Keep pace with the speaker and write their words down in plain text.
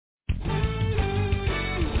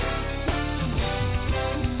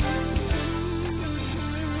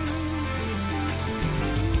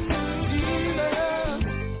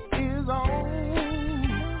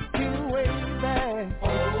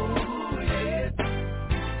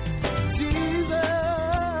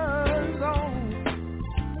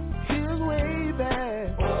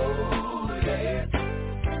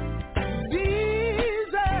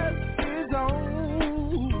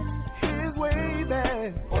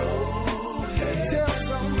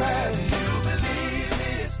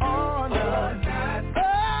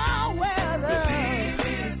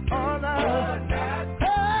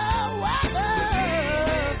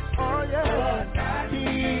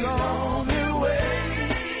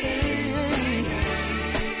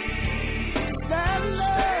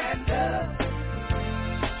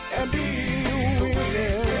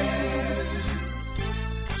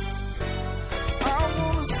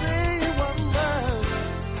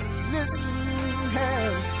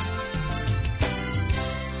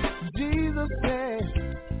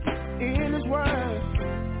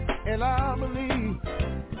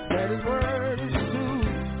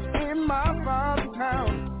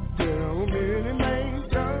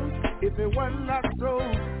If it were not so,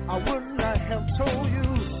 I would not have told you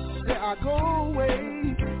that I go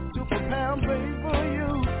away to prepare a place for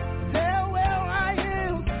you. There where I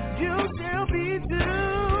am, you shall be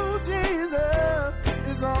too. Jesus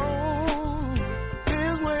is on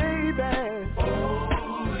his way back. Oh,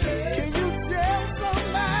 yeah. Can you tell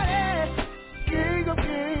somebody, King of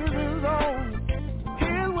Kings is on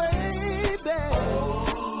his way back? Oh,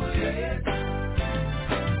 yeah.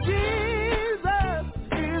 Jesus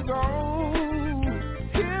is on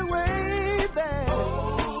his way back.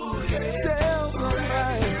 Oh, yeah. Tell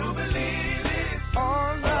somebody you believe it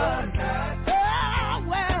or not. Oh,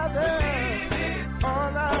 whether or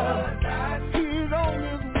not he's on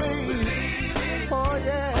his way. Oh,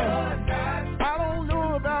 yeah. I don't know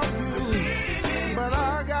about you, but I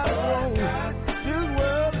gotta go. This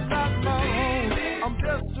world is not my own. I'm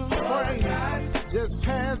just a friend, just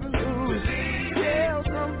passing through. Tell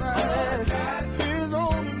somebody he's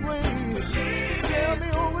on his way. Tell me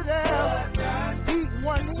over there, eat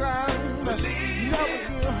one time, never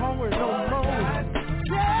get hungry no more.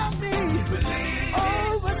 Tell me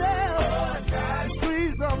over there,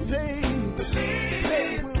 please someday,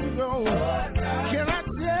 maybe we'll go. Can I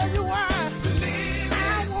tell you why? I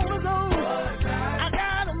wanna go. I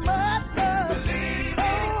got a mother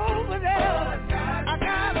over there. I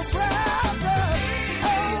got a brother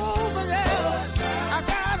over there. I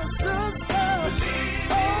got a sister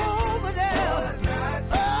over there.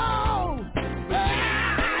 Oh,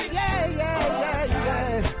 yeah.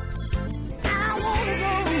 I wanna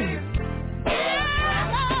go.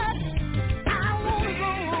 I wanna go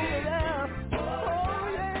over there. Oh,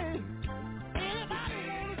 yeah.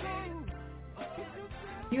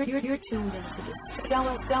 You're tuned into the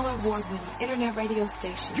stellar award-winning internet radio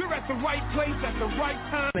station. You're at the right place at the right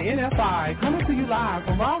time. The NFI coming to you live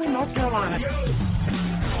from Raleigh, North Carolina.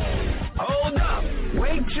 Hold up.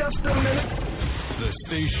 Wait just a minute. The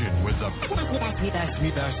station with the best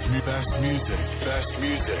music.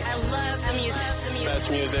 I love the music. Best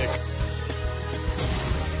music.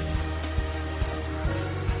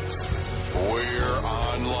 We're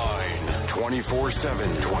online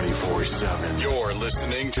 24/7. You're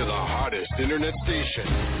listening to the hottest internet station.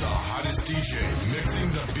 The hottest DJ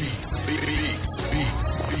mixing the beats. Mixing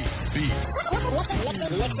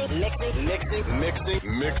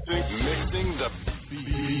the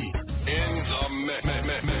beat.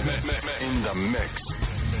 In the mix.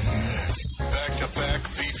 Back to back,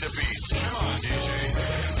 beat to beat. Come on, DJ.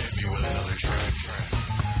 Hit me with another track.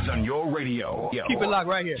 On your radio. Keep it locked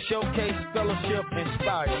right here. Showcase, fellowship,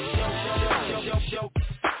 inspire.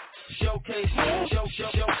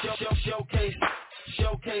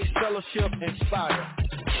 Showcase, fellowship, inspire.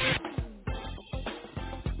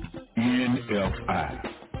 NFI,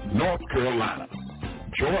 North Carolina,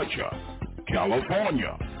 Georgia,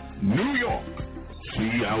 California, New York,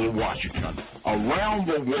 Seattle, Washington, around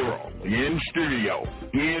the world, in studio,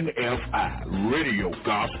 NFI Radio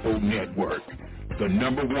Gospel Network, the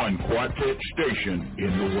 #1 quartet station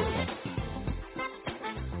in the world.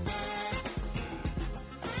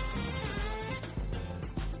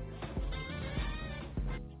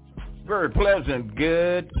 Very pleasant,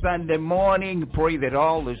 good Sunday morning. Pray that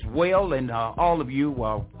all is well, and all of you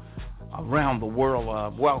around the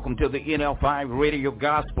world, welcome to the NFI Radio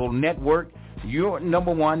Gospel Network, your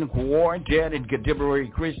 #1 quartet and contemporary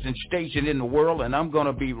Christian station in the world, and I'm going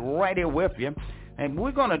to be right here with you. And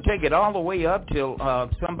we're going to take it all the way up till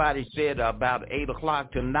somebody said about 8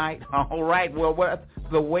 o'clock tonight. All right, well, what's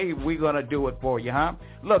the way we're going to do it for you, huh?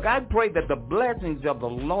 Look, I pray that the blessings of the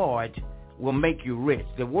Lord will make you rich.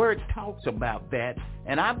 The word talks about that.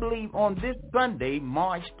 And I believe on this Sunday,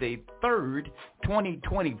 March the 3rd,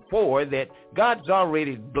 2024, that God's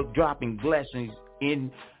already dropping blessings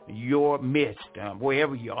in your midst.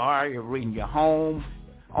 Wherever you are, you're in your home,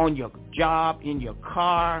 on your job, in your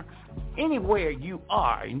car, anywhere you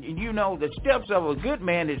are. And you know the steps of a good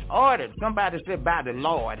man is ordered. Somebody said by the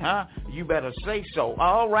Lord, huh? You better say so.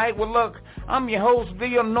 All right, well, look, I'm your host,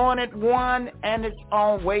 the Anointed One, and it's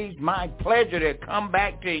always my pleasure to come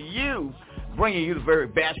back to you, bringing you the very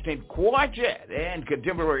best in quartet and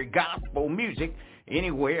contemporary gospel music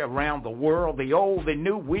anywhere around the world. The old, the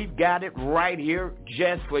new, we've got it right here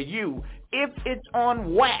just for you. If it's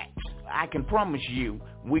on wax, I can promise you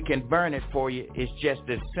we can burn it for you. It's just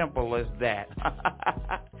as simple as that.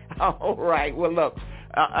 All right. Well, look,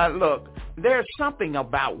 there's something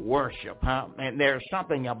about worship, huh? And there's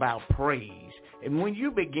something about praise. And when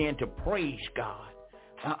you begin to praise God,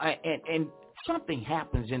 and something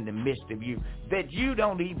happens in the midst of you that you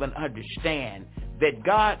don't even understand, that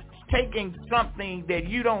God's taking something that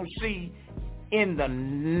you don't see in the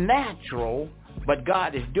natural but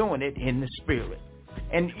God is doing it in the spirit.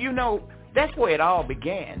 And, you know, that's where it all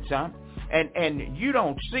began, son. And you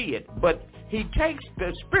don't see it, but he takes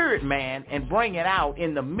the spirit man and bring it out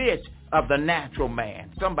in the midst of the natural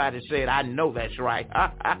man. Somebody said, I know that's right.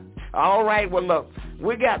 All right, well, look,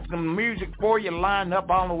 we got some music for you lined up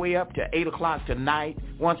all the way up to 8 o'clock tonight.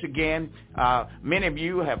 Once again, many of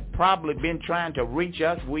you have probably been trying to reach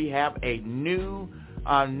us. We have a new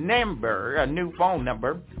new phone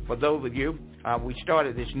number for those of you. We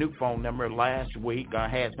started this new phone number last week. I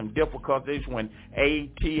had some difficulties when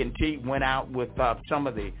AT&T went out with some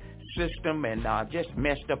of the system and just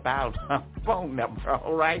messed up our phone number,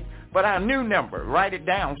 all right? But our new number, write it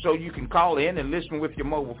down so you can call in and listen with your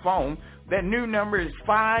mobile phone. That new number is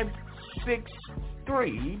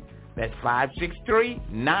 563, that's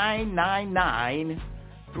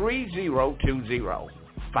 563-999-3020,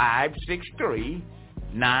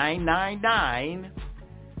 563-999-3020.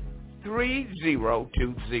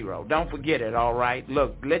 Don't forget it, all right?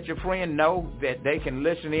 Look, let your friend know that they can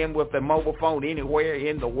listen in with their mobile phone anywhere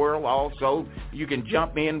in the world. Also, you can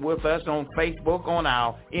jump in with us on Facebook on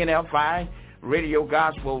our NFI Radio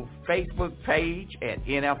Gospel Facebook page at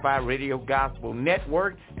NFI Radio Gospel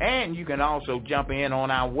Network, and you can also jump in on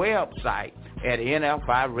our website at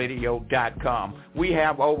NFIradio.com. We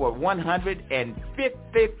have over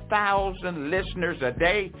 150,000 listeners a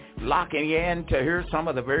day locking in to hear some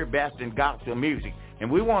of the very best in gospel music.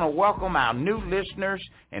 And we want to welcome our new listeners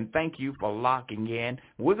and thank you for locking in.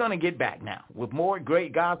 We're going to get back now with more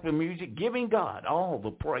great gospel music, giving God all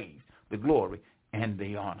the praise, the glory, and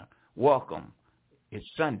the honor. Welcome. It's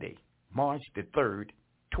Sunday, March the 3rd,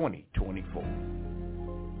 2024.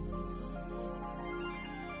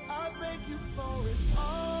 Thank you for it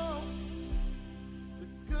all, the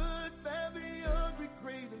good, bad, the ugly,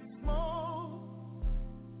 great and small,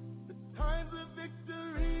 the times of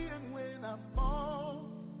victory and when I fall.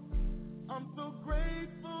 I'm so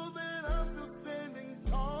grateful that I'm still standing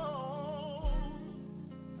tall.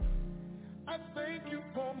 I thank you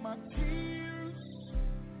for my tears,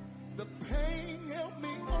 the pain helped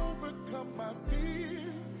me overcome my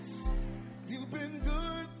fears. You've been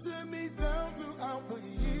good to me down throughout the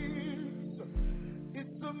years.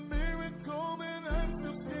 It's a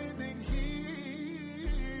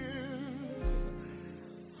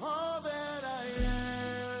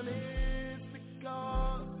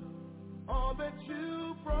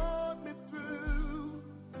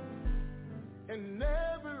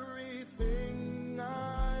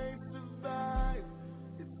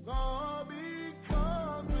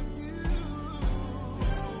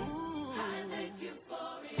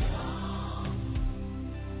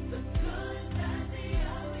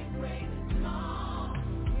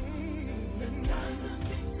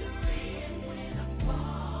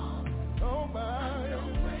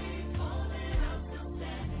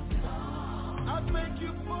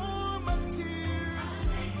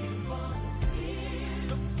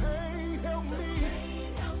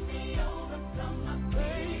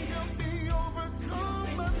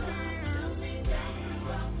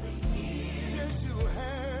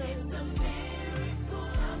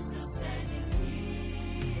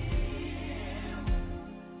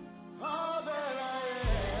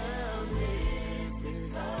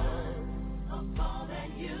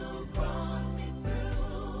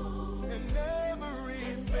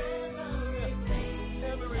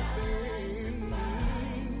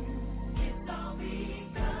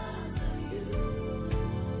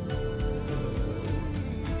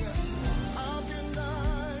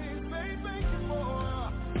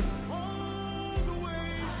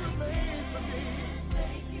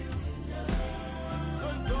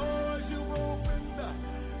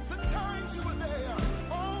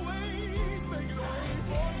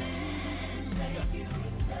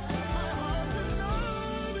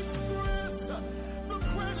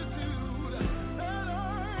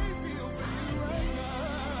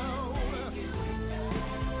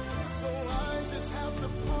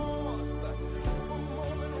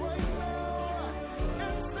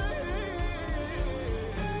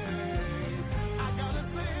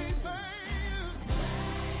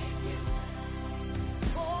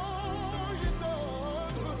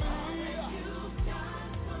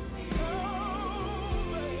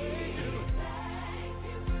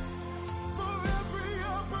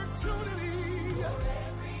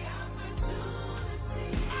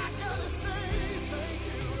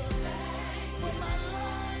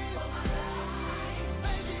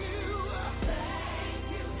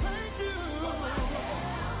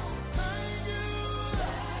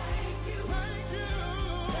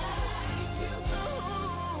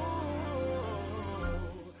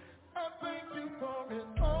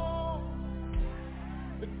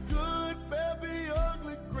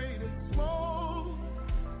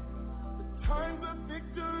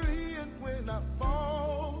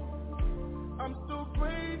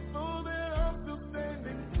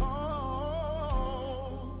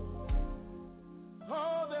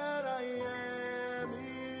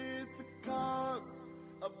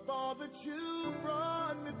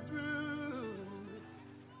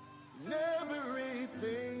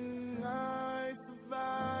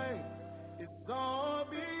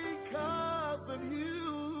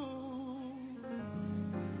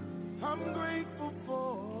I'm grateful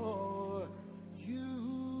for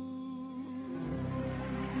you.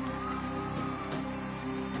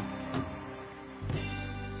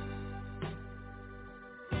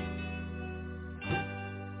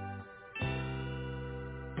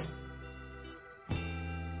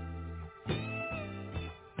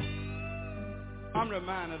 I'm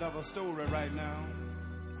reminded of a story right now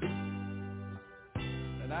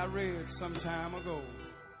that I read some time ago.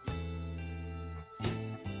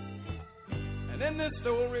 And in this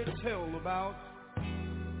story it tells about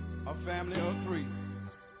a family of three.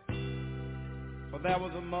 For there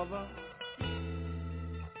was a mother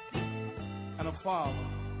and a father.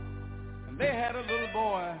 And they had a little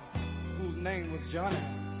boy whose name was Johnny.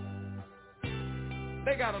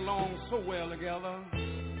 They got along so well together.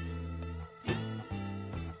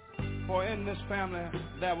 For in this family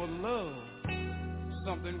there was love,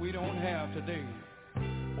 something we don't have today.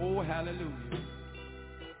 Oh, hallelujah.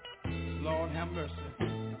 Lord have mercy.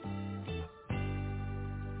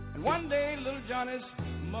 And one day little Johnny's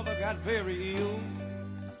mother got very ill.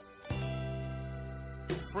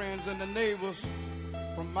 Friends and the neighbors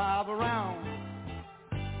from miles around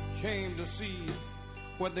came to see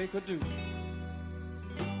what they could do.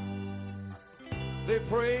 They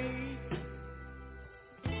prayed.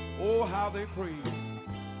 Oh, how they prayed.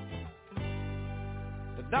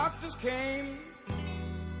 The doctors came.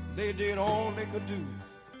 They did all they could do.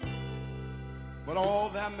 But all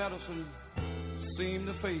their medicine seemed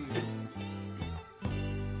to fail.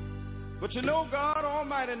 But you know, God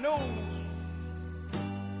Almighty knows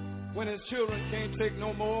when his children can't take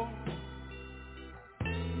no more.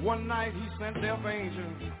 One night he sent death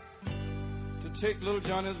angels to take little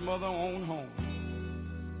Johnny's mother on home.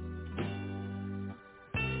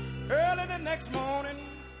 Early the next morning,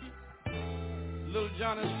 little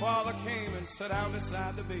Johnny's father came and sat down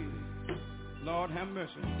beside the baby. Lord have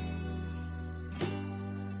mercy.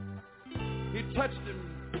 He touched him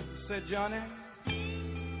and said, Johnny,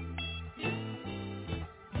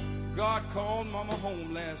 God called Mama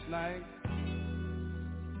home last night.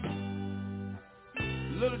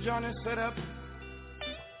 Little Johnny sat up,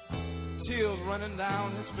 tears running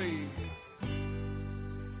down his face.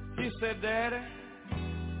 He said, Daddy,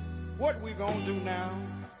 what we gonna do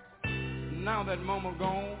now that Mama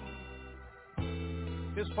gone?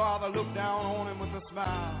 His father looked down on him with a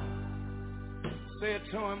smile, said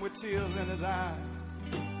to him with tears in his eyes,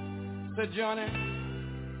 said, Johnny,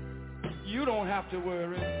 you don't have to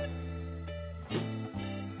worry.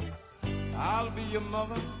 I'll be your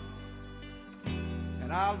mother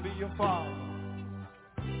and I'll be your father.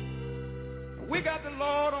 We got the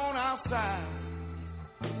Lord on our side,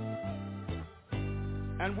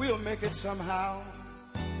 and we'll make it somehow.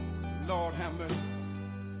 Lord have mercy.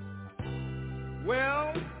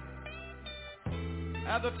 Well,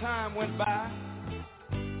 as the time went by,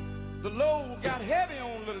 the load got heavy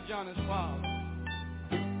on little Johnny's father.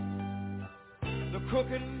 The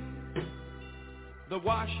cooking, the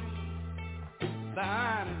washing, the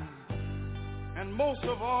ironing, and most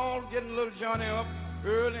of all, getting little Johnny up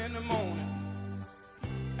early in the morning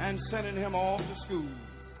and sending him off to school.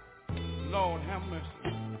 Lord have mercy.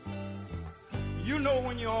 You know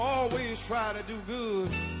when you always try to do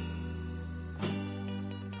good,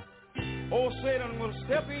 old Satan will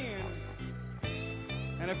step in,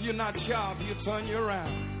 and if you're not sharp, he'll turn you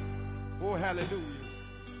around. Oh, hallelujah.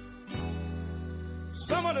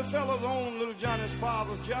 Some of the fellows on little Johnny's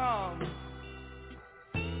father's job,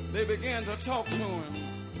 they began to talk to him.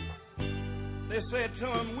 They said to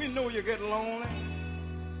him, we know you get lonely,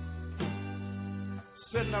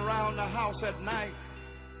 sitting around the house at night.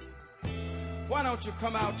 Why don't you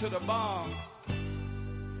come out to the bar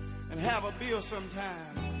and have a beer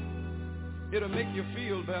sometime? It'll make you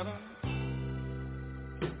feel better.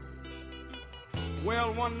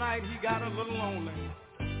 Well, one night he got a little lonely.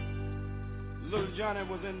 Little Johnny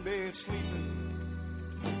was in bed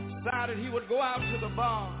sleeping. Decided he would go out to the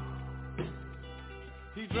bar.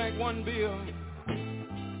 He drank one beer.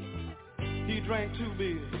 He drank two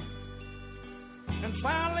beers. And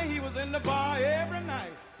finally he was in the bar every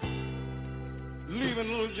night, leaving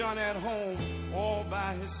little Johnny at home all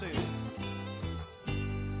by himself.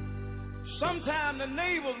 Sometime the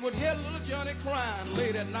neighbors would hear little Johnny crying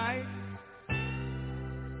late at night,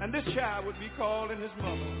 and this child would be calling his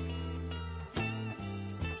mother.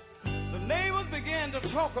 The neighbors began to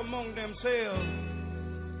talk among themselves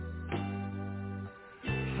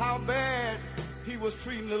how bad he was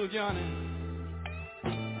treating little Johnny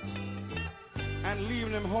and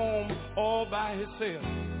leaving him home all by himself.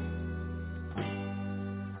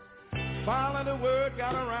 Finally the word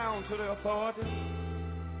got around to the authorities.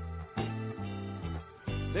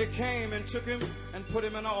 They came and took him and put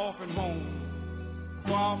him in an orphan home,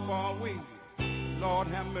 far, far away. Lord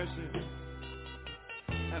have mercy.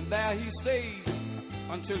 And there he stayed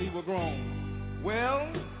until he was grown.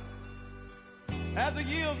 Well, as the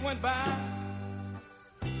years went by,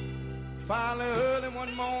 finally early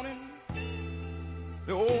one morning,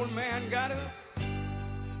 the old man got up,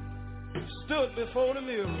 stood before the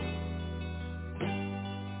mirror,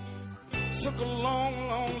 took a long,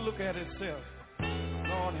 long look at himself.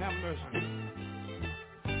 Lord have mercy.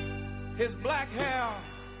 His black hair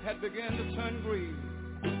had begun to turn green,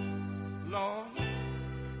 Lord,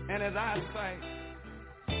 and his eyesight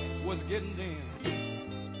was getting dim.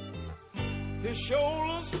 His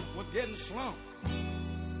shoulders were getting slumped.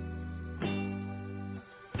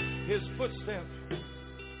 His footsteps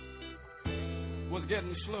was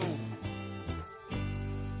getting slow.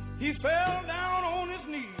 He fell down on his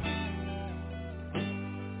knees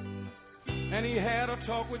and he had a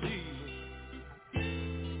talk with Jesus.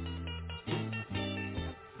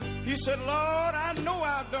 He said, Lord, I know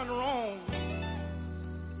I've done wrong.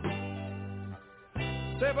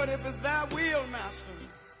 Said, but if it's thy will, Master,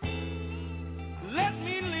 let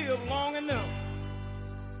me live long enough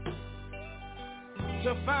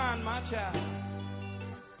to find my child.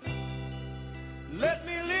 Let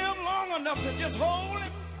me live long enough to just hold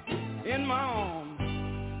him in my arms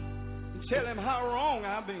and tell him how wrong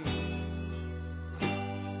I've been.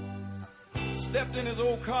 Stepped in his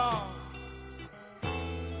old car,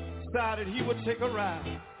 decided he would take a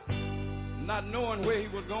ride, not knowing where he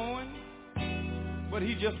was going, but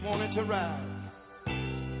he just wanted to ride.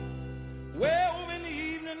 Well, over in the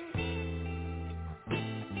evening,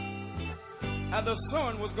 as the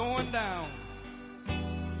sun was going down,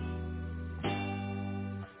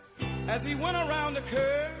 as he went around the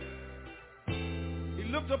curve, he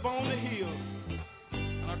looked up on the hill,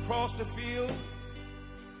 and across the field,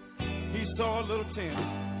 he saw a little tent.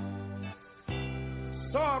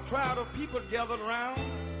 Saw a crowd of people gathered around.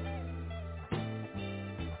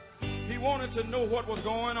 He wanted to know what was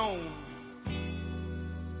going on.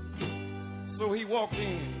 So he walked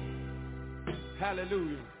in.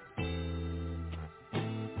 Hallelujah.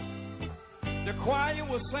 The choir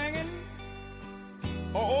was singing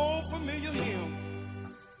an old familiar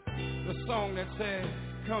hymn, the song that said,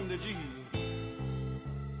 "Come to Jesus."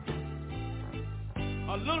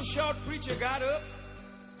 A little short preacher got up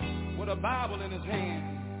with a Bible in his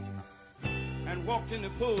hand and walked in the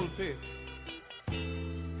pulpit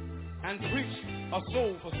and preached a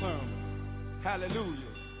soulful sermon.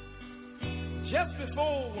 Hallelujah. Just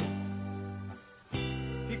before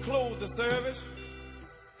he closed the service,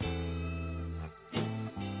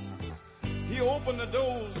 he opened the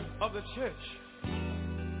doors of the church.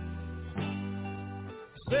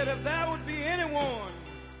 Said if there would be anyone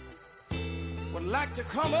would like to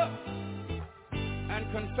come up and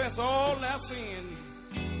confess all their sins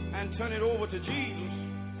and turn it over to Jesus,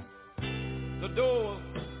 the doors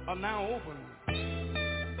are now open.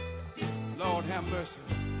 Lord have mercy.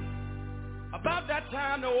 About that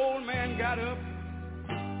time, the old man got up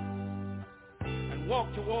and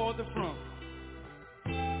walked toward the front,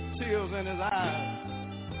 tears in his eyes.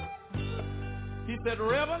 He said,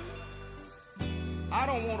 Reverend, I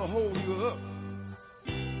don't want to hold you up,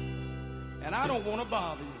 and I don't want to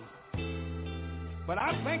bother you, but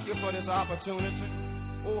I thank you for this opportunity.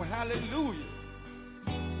 Oh, hallelujah.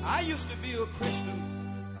 I used to be a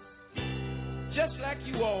Christian just like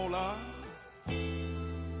you all are,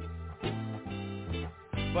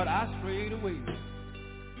 but I strayed away.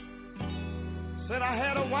 Said I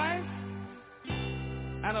had a wife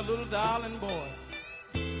and a little darling boy.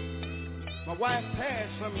 My wife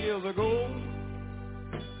passed some years ago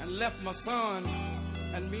and left my son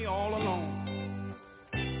and me all alone.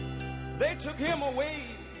 They took him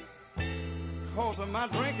away because of my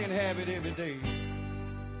drinking habit every day.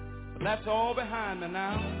 But that's all behind me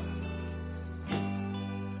now,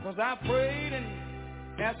 because I prayed and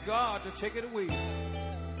asked God to take it away.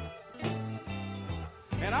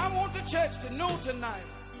 And I want the church to know tonight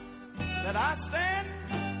that I stand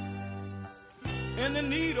in the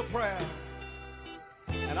need of prayer.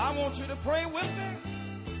 And I want you to pray with me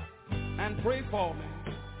and pray for me,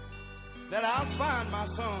 that I'll find my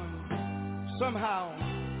son somehow,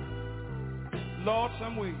 Lord,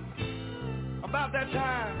 some way. About that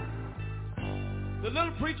time, the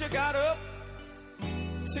little preacher got up,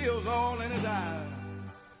 tears all in his eyes.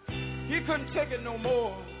 He couldn't take it no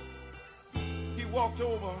more. He walked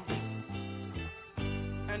over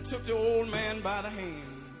and took the old man by the hand.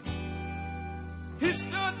 He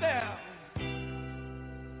stood there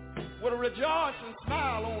with a rejoicing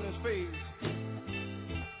smile on his face.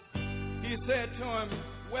 He said to him,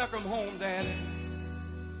 Welcome home, Daddy.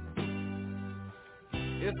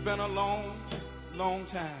 It's been a long, long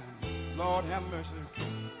time. Lord have mercy.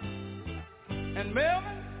 And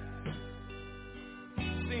Melvin,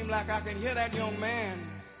 seems like I can hear that young man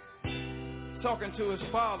talking to his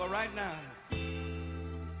father right now.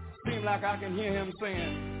 Seems like I can hear him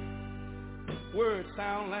saying words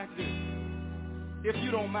sound like this. If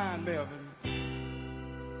you don't mind, Melvin,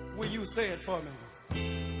 will you say it for me?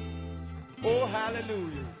 Oh,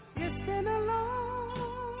 hallelujah. It's been a long,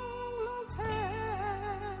 long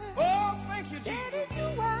time. Oh, thank you, Jesus.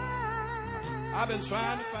 Daddy, I've been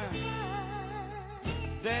trying to find you.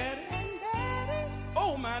 Daddy. And Daddy.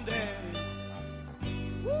 Oh, my daddy.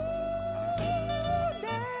 Ooh,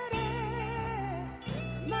 Daddy.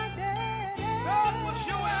 My daddy. God, what's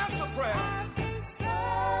your answer prayer? I've been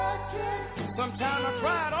searching. Sometimes I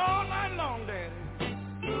cried all night long, Daddy.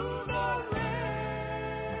 Through the rain.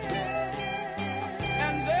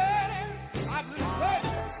 And Daddy, I've been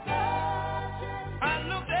searching. I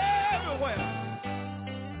looked everywhere.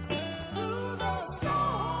 Through the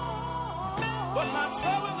storm. But my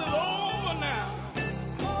troubles is over now.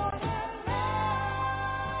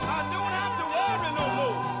 I don't have to worry no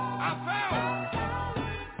more. I found it.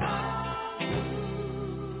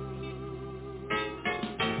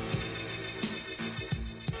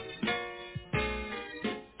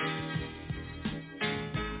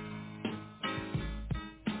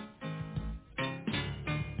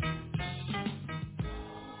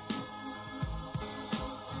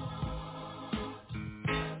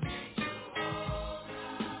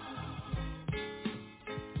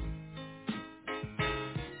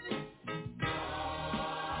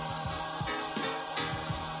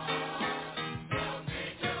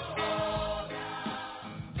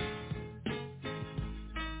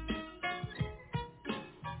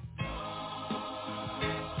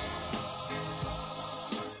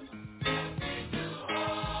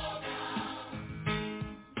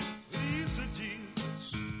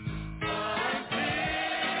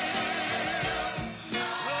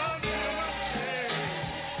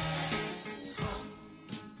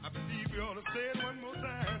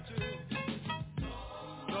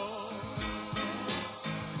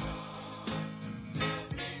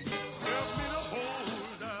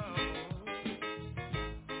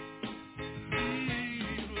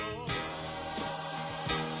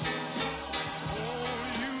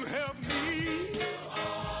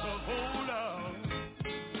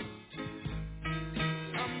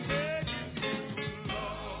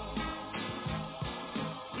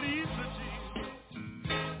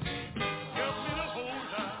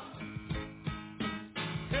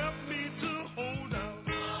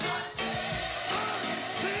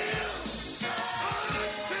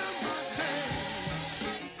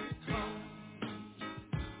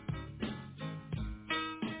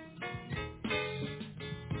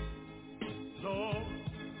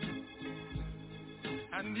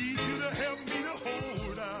 I need you to help me to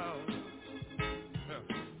hold out.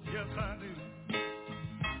 Yes, I do.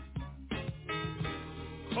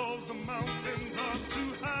 'Cause the mountains are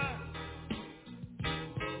too high.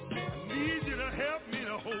 I need you to help me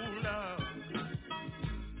to hold out.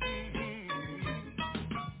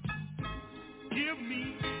 Give me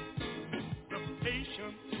the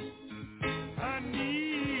patience I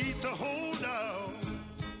need to hold out.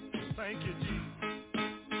 Thank you, Jesus.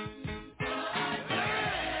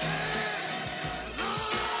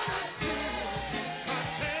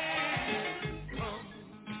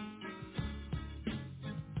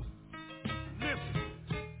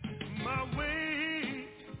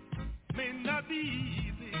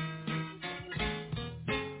 Easy.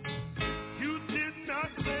 You did not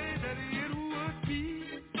say that it would be.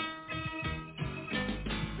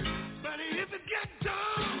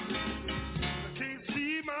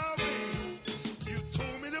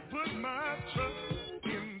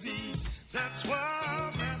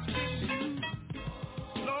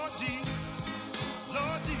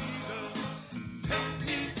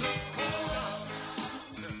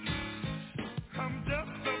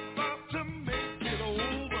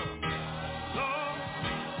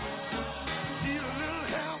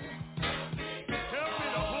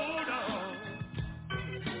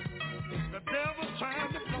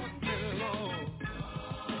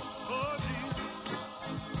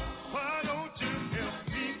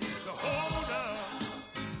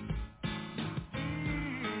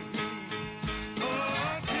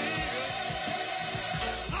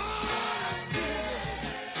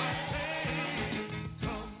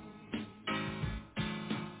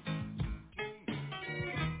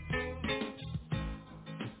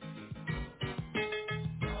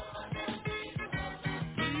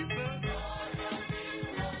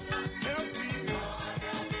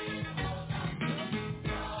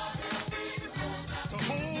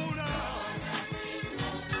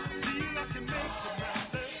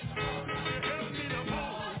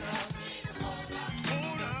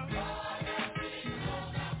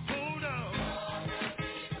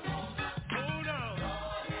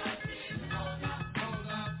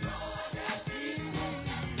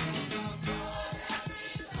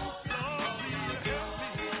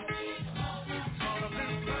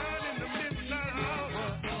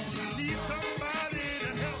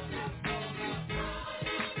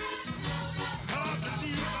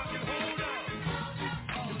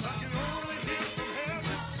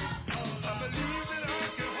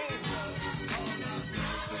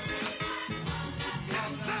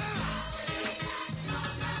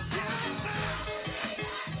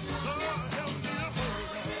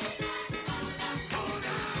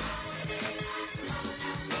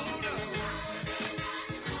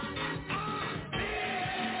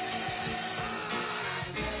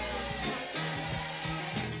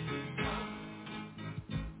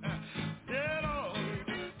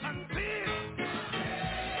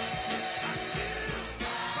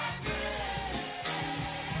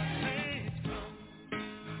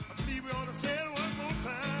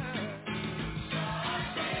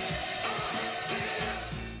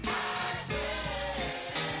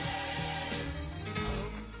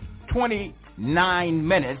 29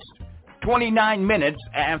 minutes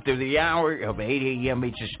after the hour of 8 a.m.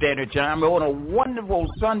 Eastern Standard Time on a wonderful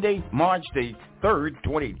Sunday, March the 3rd,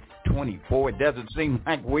 2024. It doesn't seem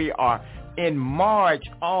like we are in March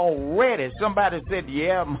already. Somebody said,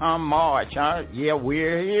 yeah, March, huh? Yeah,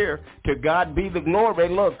 we're here. To God be the glory.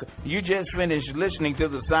 Look, you just finished listening to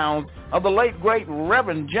the sounds of the late, great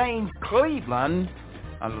Reverend James Cleveland.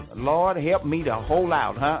 Lord, help me to hold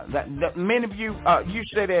out, huh? That many of you, you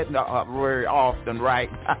say that very often, right?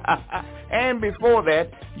 And before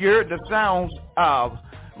that, you heard the sounds of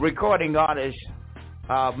recording artist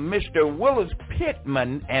Mr. Willis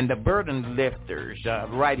Pittman and the Burden Lifters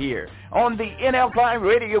right here on the NFI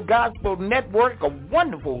Radio Gospel Network. A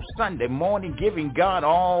wonderful Sunday morning, giving God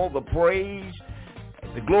all the praise,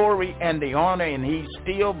 the glory, and the honor, and he's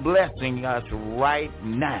still blessing us right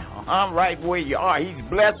now. Right where you are, he's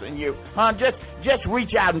blessing you. Just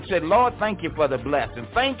reach out and say, Lord, thank you for the blessing.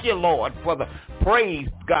 Thank you, Lord, for the praise,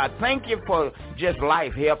 God. Thank you for just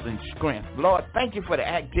life, health, and strength. Lord, thank you for the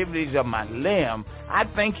activities of my limb. I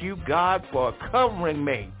thank you, God, for covering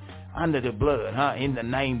me under the blood, in the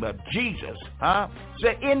name of Jesus,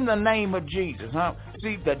 Say, in the name of Jesus,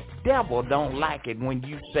 See, the devil don't like it when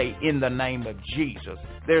you say in the name of Jesus.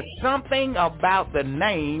 There's something about the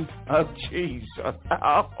name of Jesus.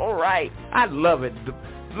 All right. I love it.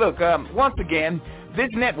 Look, once again, this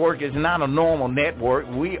network is not a normal network.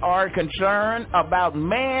 We are concerned about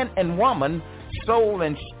man and woman, soul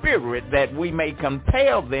and spirit, that we may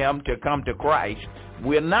compel them to come to Christ.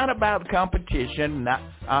 We're not about competition.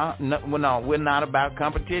 We're not about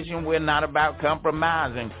competition. We're not about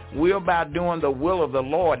compromising. We're about doing the will of the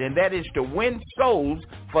Lord, and that is to win souls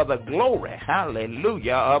for the glory,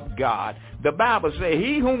 hallelujah, of God. The Bible says,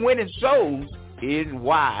 he who winneth souls is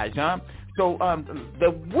wise, So the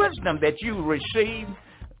wisdom that you receive,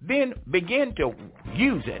 then begin to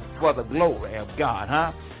use it for the glory of God,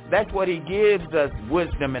 That's what he gives us,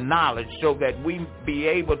 wisdom and knowledge, so that we be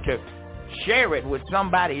able to share it with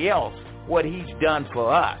somebody else, what he's done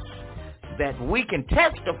for us, that we can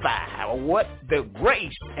testify what the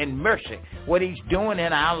grace and mercy, what he's doing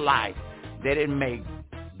in our life, that it may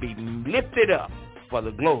be lifted up for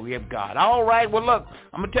the glory of God. All right, well, look,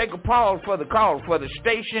 I'm going to take a pause for the call for the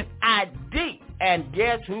station ID, and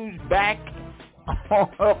guess who's back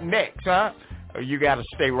up next, You got to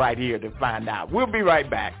stay right here to find out. We'll be right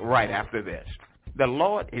back right after this. The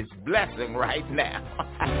Lord is blessing right now.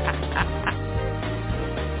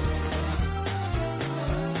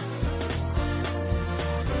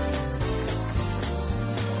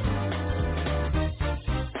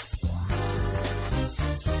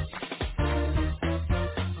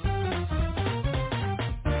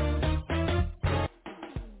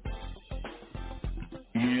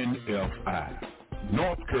 NFI,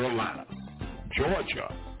 North Carolina,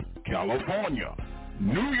 Georgia, California,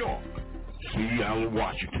 New York, Seattle,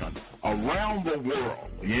 Washington, around the world,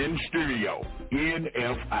 in stereo,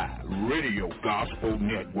 NFI Radio Gospel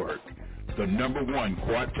Network, the #1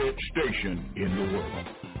 quartet station in the world.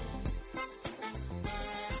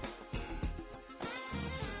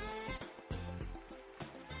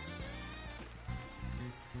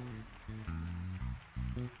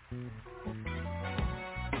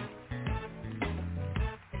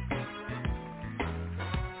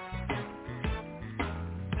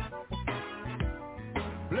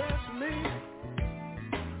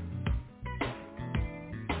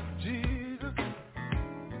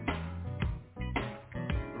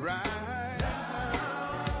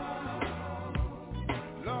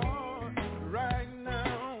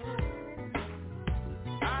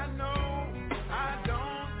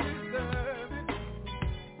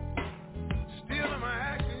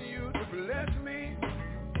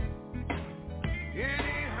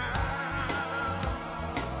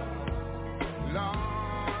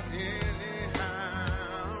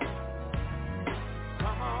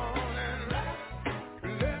 Come on and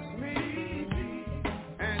bless me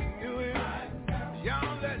and do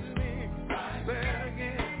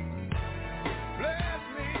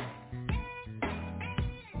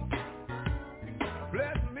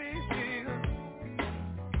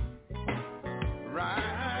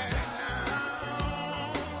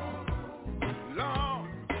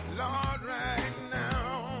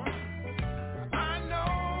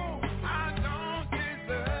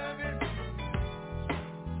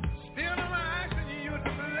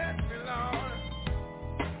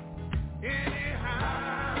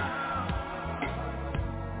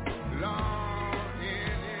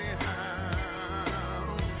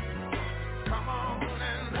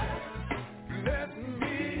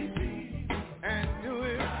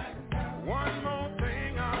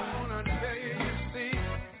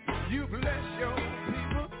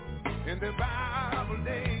the Bible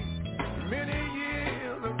days many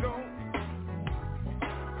years ago.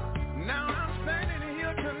 Now I'm standing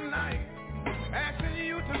here tonight asking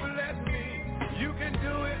you to bless me. You can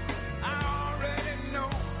do it, I already know.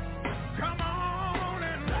 Come on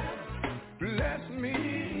and bless me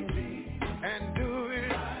and do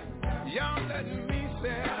it. Y'all let me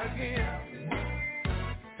say it again.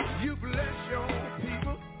 You bless your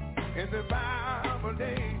people in the Bible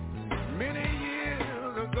days many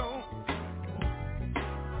years ago.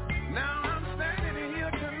 Now I'm standing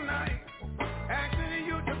here tonight asking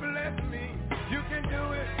you to bless me. You can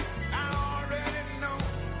do it, I already know.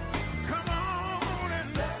 Come on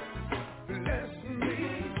and bless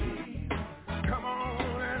me. Come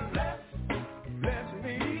on and bless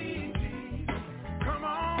me. Come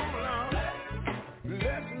on, Lord,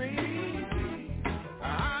 bless me.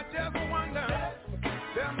 I just wonder,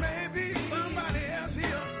 there may be somebody else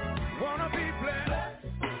here wanna be blessed.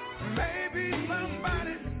 Maybe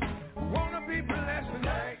somebody wanna be blessed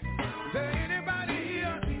tonight. There anybody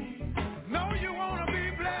here know you wanna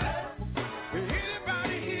be blessed?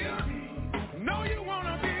 Anybody here know you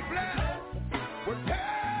wanna be blessed? Well,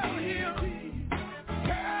 tell him,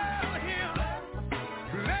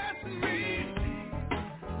 bless me,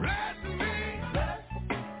 bless me,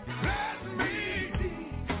 bless me,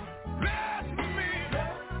 bless me,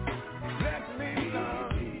 bless me,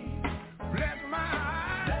 Lord. Bless my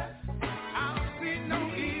eyes, I'll see no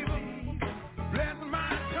evil. Bless my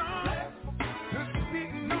tongue, to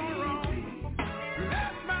speak no wrong.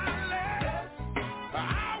 Bless my legs, I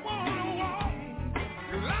wanna walk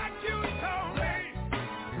like you told me.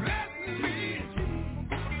 Bless me,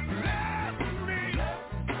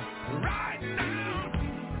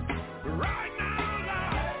 right now,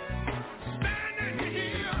 Lord. Standing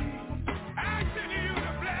here, asking you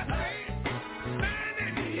to bless me.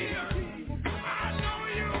 Standing here, I know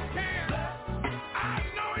you can. I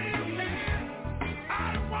know you can. I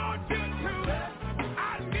want you to. I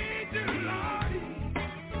need you, Lord.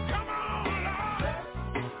 Come on, Lord.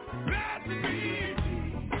 Bless me.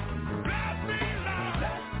 Bless me, Lord.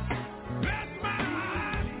 Bless my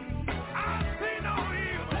eyes. I see no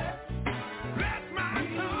evil. Bless my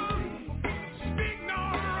tongue. Speak no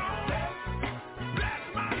wrong. Bless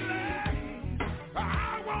my legs. I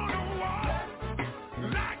wanna walk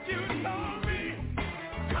like you told me.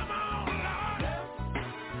 Come on, Lord.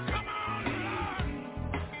 Come on, Lord.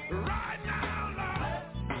 Right now, Lord.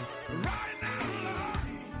 Right now, Lord.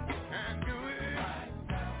 And do it.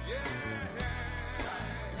 Yeah.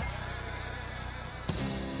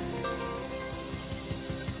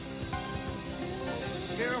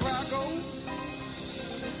 Everywhere I go,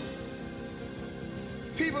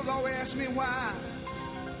 people always ask me why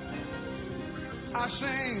I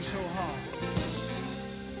sing so hard.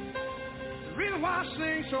 The reason why I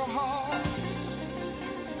sing so hard,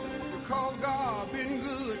 because God been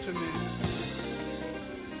good to me.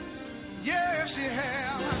 Yes, He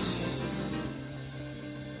has.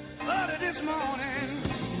 Early this morning,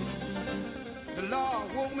 the Lord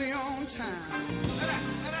woke me on time.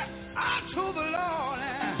 I told the Lord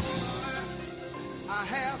I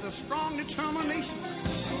have the strong determination.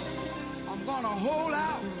 I'm gonna hold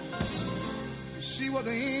out and see what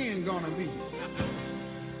the end gonna be.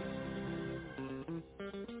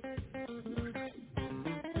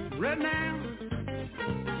 Right now,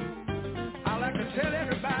 I like to tell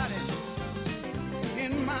everybody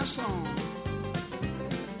in my song,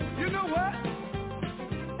 you know what?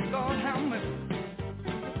 Lord have mercy.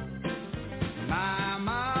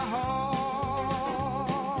 My heart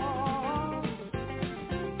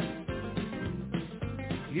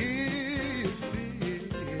is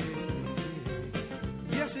big.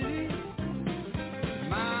 Yes, it is.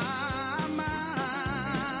 My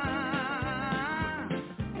mind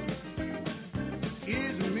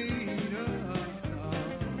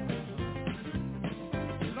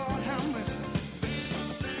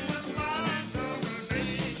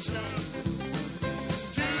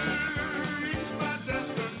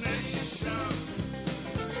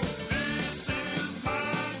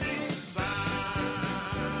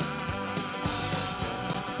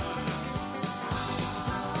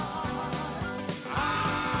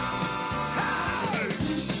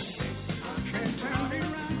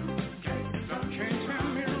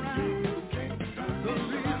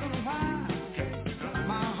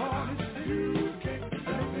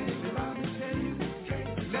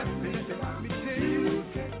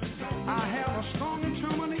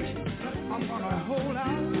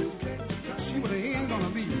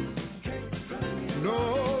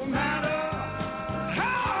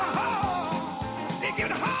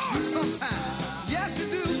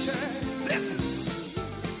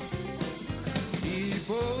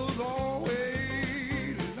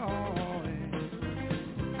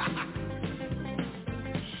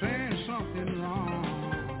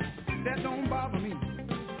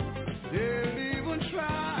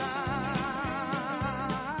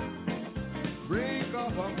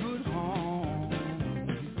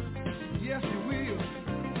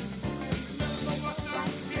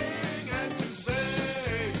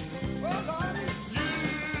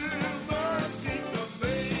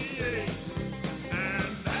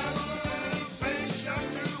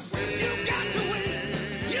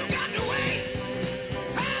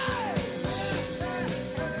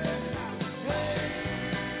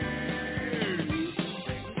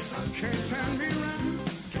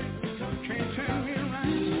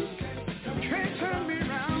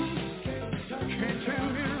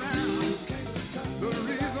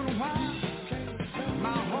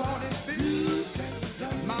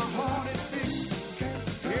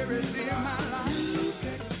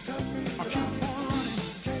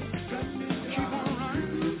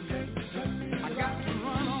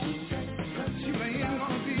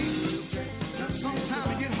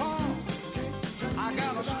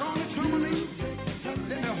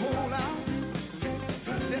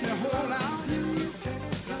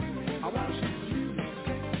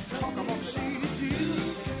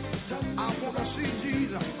wanna see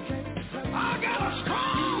Jesus. I got a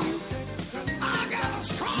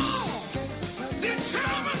strong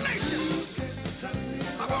determination.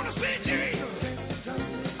 I wanna see Jesus.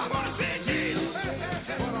 I wanna see Jesus. What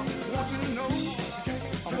I want you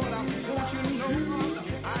to know,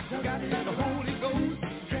 I got the Holy Ghost.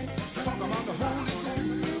 Talk about the Holy Ghost.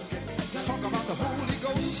 Talk about the Holy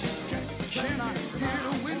Ghost. Can I get a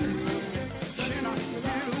witness? Can I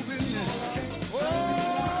get a witness? Oh,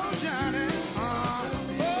 Johnny. Oh,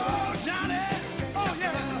 Johnny. Oh,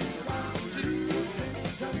 yeah.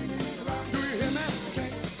 Do you hear me?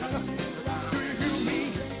 Do you hear me?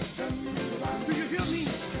 Do you hear me?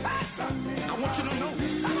 I want you to know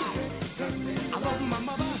I love my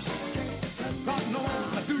mother. God knows I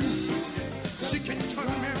do. She can't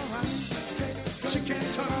turn me around. She can't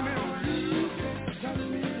turn me around.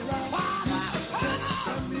 Father,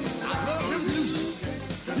 I love him too.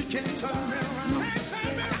 He can't turn me around.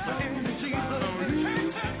 In Jesus' name,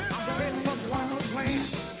 I'm ready for one more plan.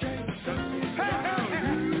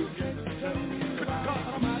 Good God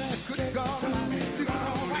Almighty, good God Almighty, do it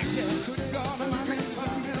all right, yeah. Good God Almighty, can't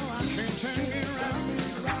turn me around, can't turn me around.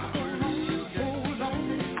 Hold on, hold on,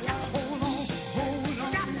 hold on,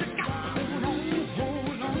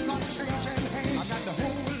 hold on, not changing hands. I got to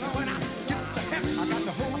hold on when I get to heaven. I got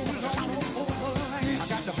to hold on over the land. I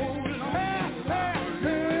got to hold on.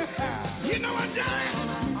 You know I'm dying.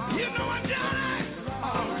 You know I'm dying.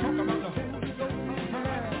 Talk about the Holy Ghost.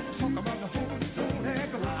 Talk about the Holy Ghost.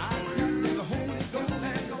 I got the Holy Ghost. I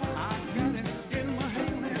got it in my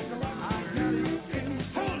hand. I got it in my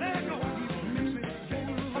Holy Ghost.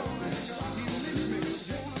 He makes me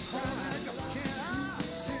wanna cry. Can I?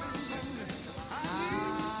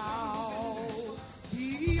 I'll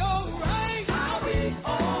be alright. I'll be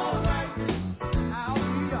alright. I'll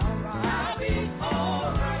be alright. I'll be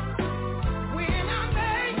alright. When I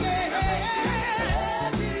make it,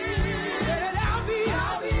 I'll be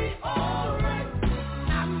alright.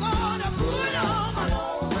 I'm gonna put on my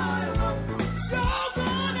you're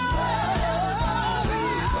gonna be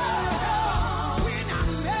when I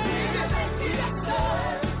make it, yes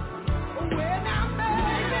sir. When I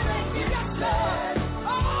make it, yes sir.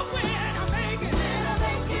 Oh, when I make it,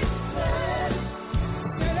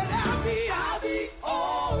 said that I'll be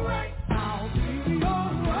alright. I'll be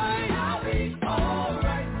alright. I'll be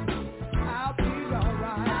alright. I'll be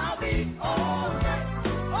alright. I'll be alright.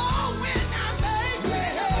 Oh, when I make it,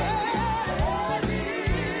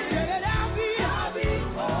 said that I'll be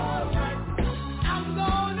alright. I'm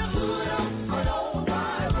gonna put on my old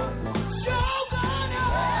Bible. You're gonna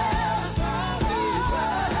be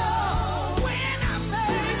when I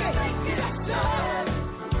make it, yes sir.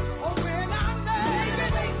 Oh, when I make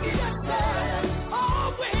it, yes sir.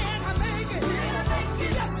 Oh, when I make it,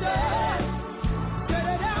 yes sir. Said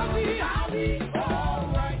that I'll be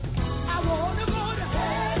alright. I wanna go to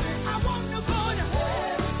heaven. I wanna go to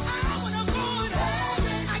heaven. I wanna go to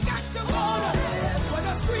heaven. I got to go to heaven. Where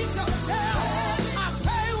the streets of hell, I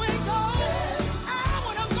pray we go. I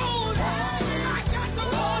wanna go to heaven. I got to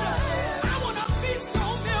go to heaven. I wanna feast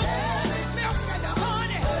on milk and the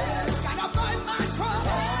honey. Gotta burn my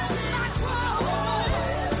trouble.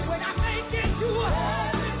 When I make it to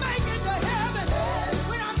heaven, make it to heaven.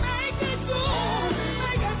 When I make it to heaven.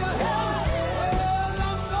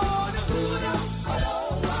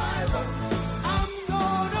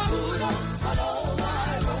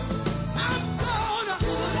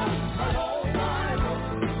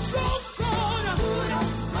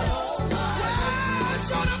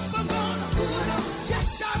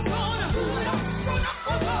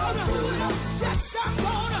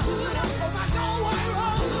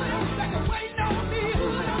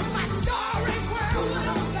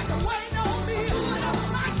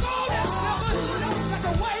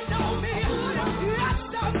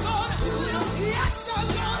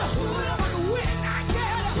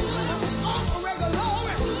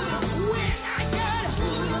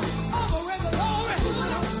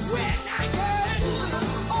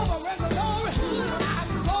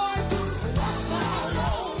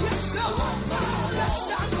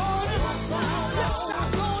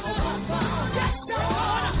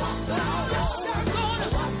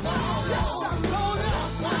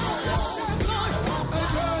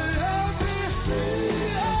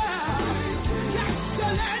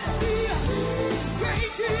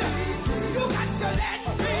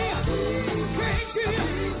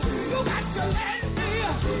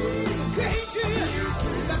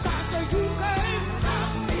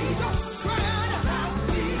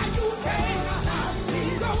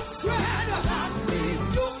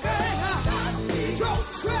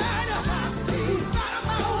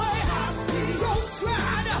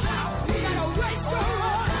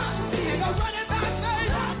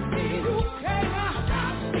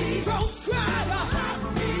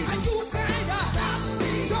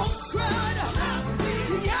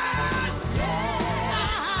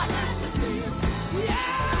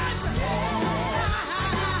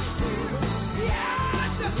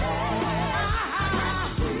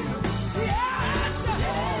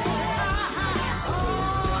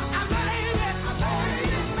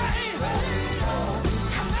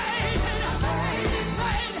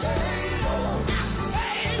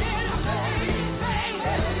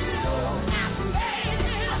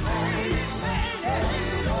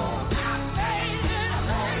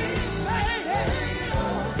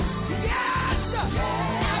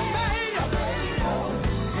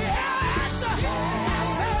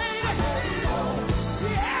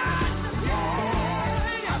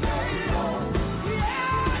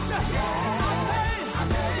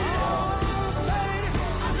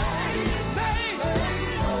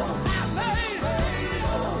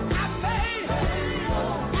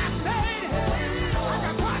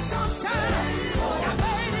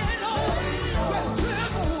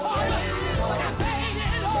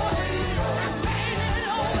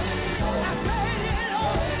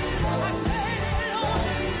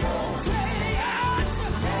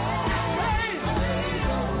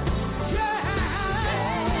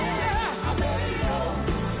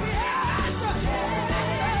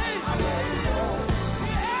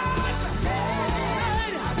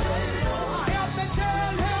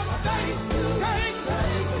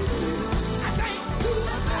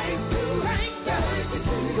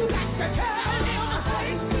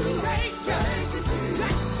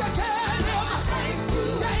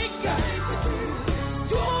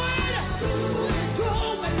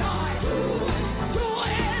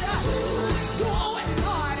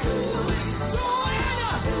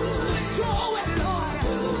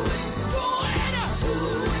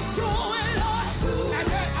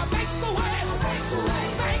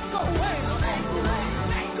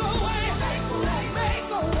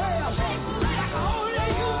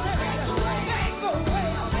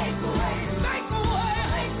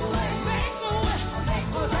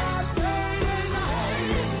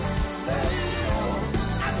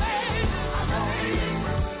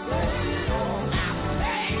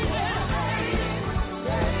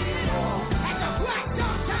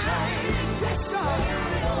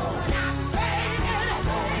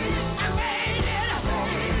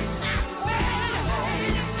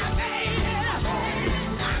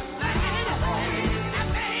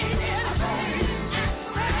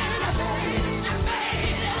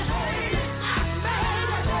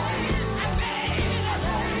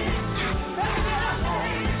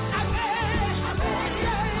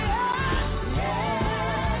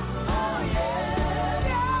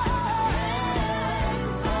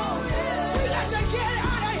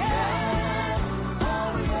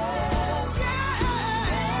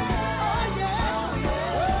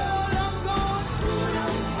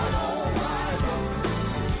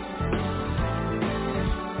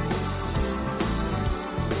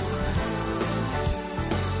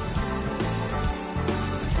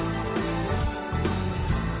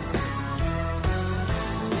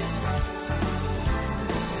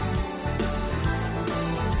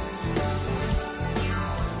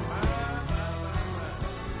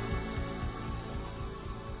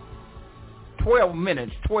 12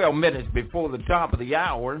 minutes before the top of the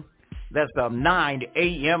hour. That's 9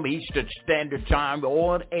 a.m. Eastern Standard Time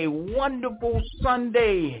on a wonderful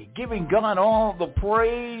Sunday, giving God all the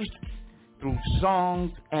praise through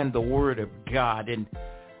songs and the Word of God. And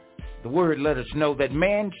the Word let us know that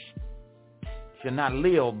man shall not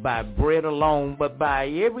live by bread alone, but by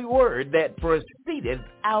every word that proceedeth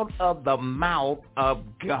out of the mouth of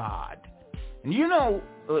God. And you know,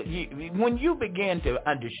 when you begin to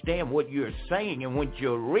understand what you're saying and what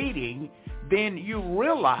you're reading, then you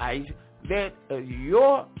realize that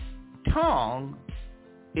your tongue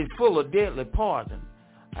is full of deadly poison.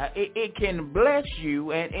 It can bless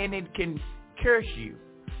you and it can curse you.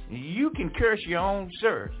 You can curse your own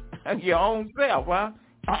your own self. Huh?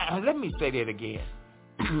 Let me say that again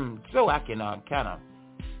so I can kind of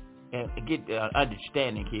get the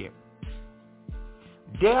understanding here.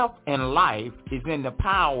 Death and life is in the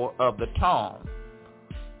power of the tongue,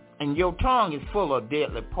 and your tongue is full of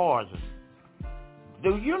deadly poison.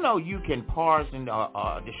 Do you know you can poison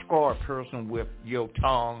or destroy a person with your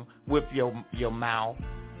tongue, with your mouth?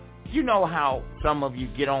 You know how some of you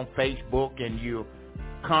get on Facebook and you're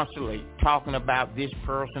constantly talking about this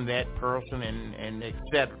person, that person, and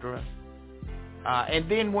etc.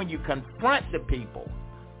 And then when you confront the people,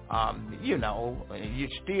 you know, you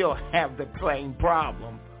still have the same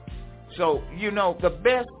problem. So, you know, the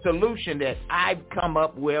best solution that I've come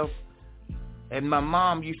up with, and my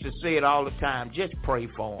mom used to say it all the time, just pray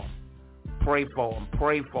for them. Pray for them.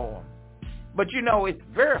 Pray for them. But, you know, it's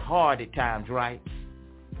very hard at times, right?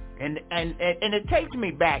 And it takes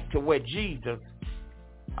me back to where Jesus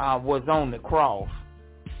was on the cross,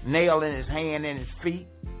 nail in his hand and his feet.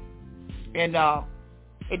 And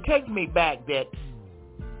it takes me back that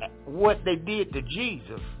what they did to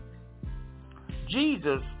Jesus.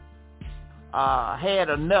 Jesus had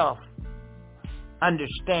enough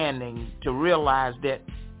understanding to realize that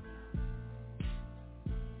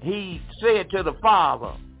he said to the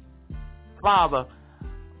Father, Father,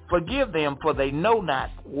 forgive them, for they know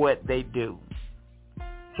not what they do.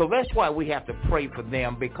 So that's why we have to pray for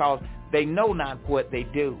them, because they know not what they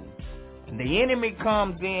do. And the enemy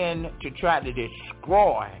comes in to try to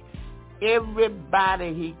destroy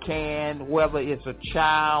everybody he can, whether it's a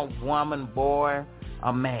child, woman, boy,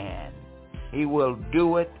 a man. He will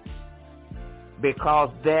do it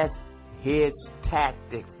because that's his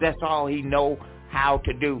tactics. That's all he knows how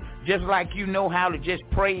to do. Just like you know how to just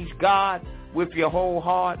praise God with your whole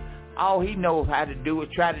heart, all he knows how to do is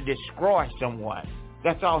try to destroy someone.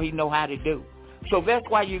 That's all he knows how to do. So that's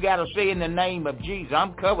why you got to say in the name of Jesus,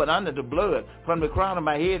 I'm covered under the blood from the crown of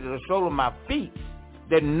my head to the sole of my feet,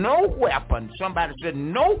 that no weapon, somebody said,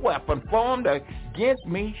 no weapon formed against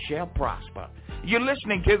me shall prosper. You're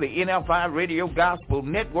listening to the NFI Radio Gospel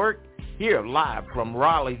Network, here live from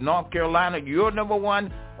Raleigh, North Carolina, your number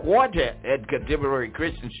one quartet and contemporary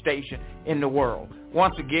Christian station in the world.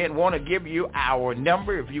 Once again, want to give you our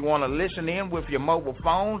number. If you want to listen in with your mobile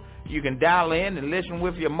phone, you can dial in and listen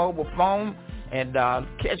with your mobile phone and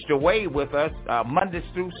catch the wave with us Mondays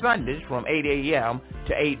through Sundays from 8 a.m.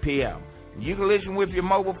 to 8 p.m. You can listen with your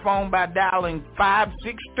mobile phone by dialing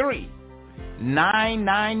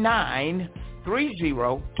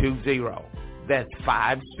 563-999-3020. That's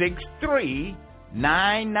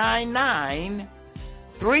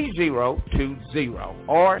 563-999-3020.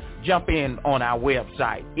 Or jump in on our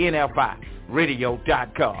website,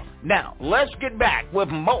 NFIradio.com. Now, let's get back with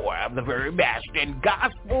more of the very best in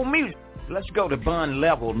gospel music. Let's go to Bun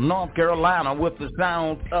Level, North Carolina, with the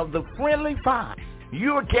sound of the Friendly Fire.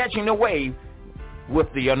 You're catching the wave with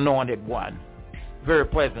the Anointed One. Very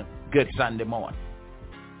pleasant, good Sunday morning.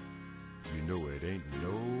 You know it ain't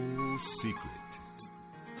no secret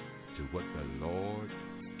to what the Lord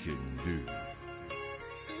can do.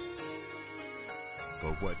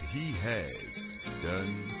 For what he has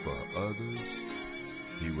done for others,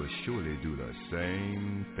 he will surely do the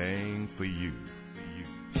same thing for you.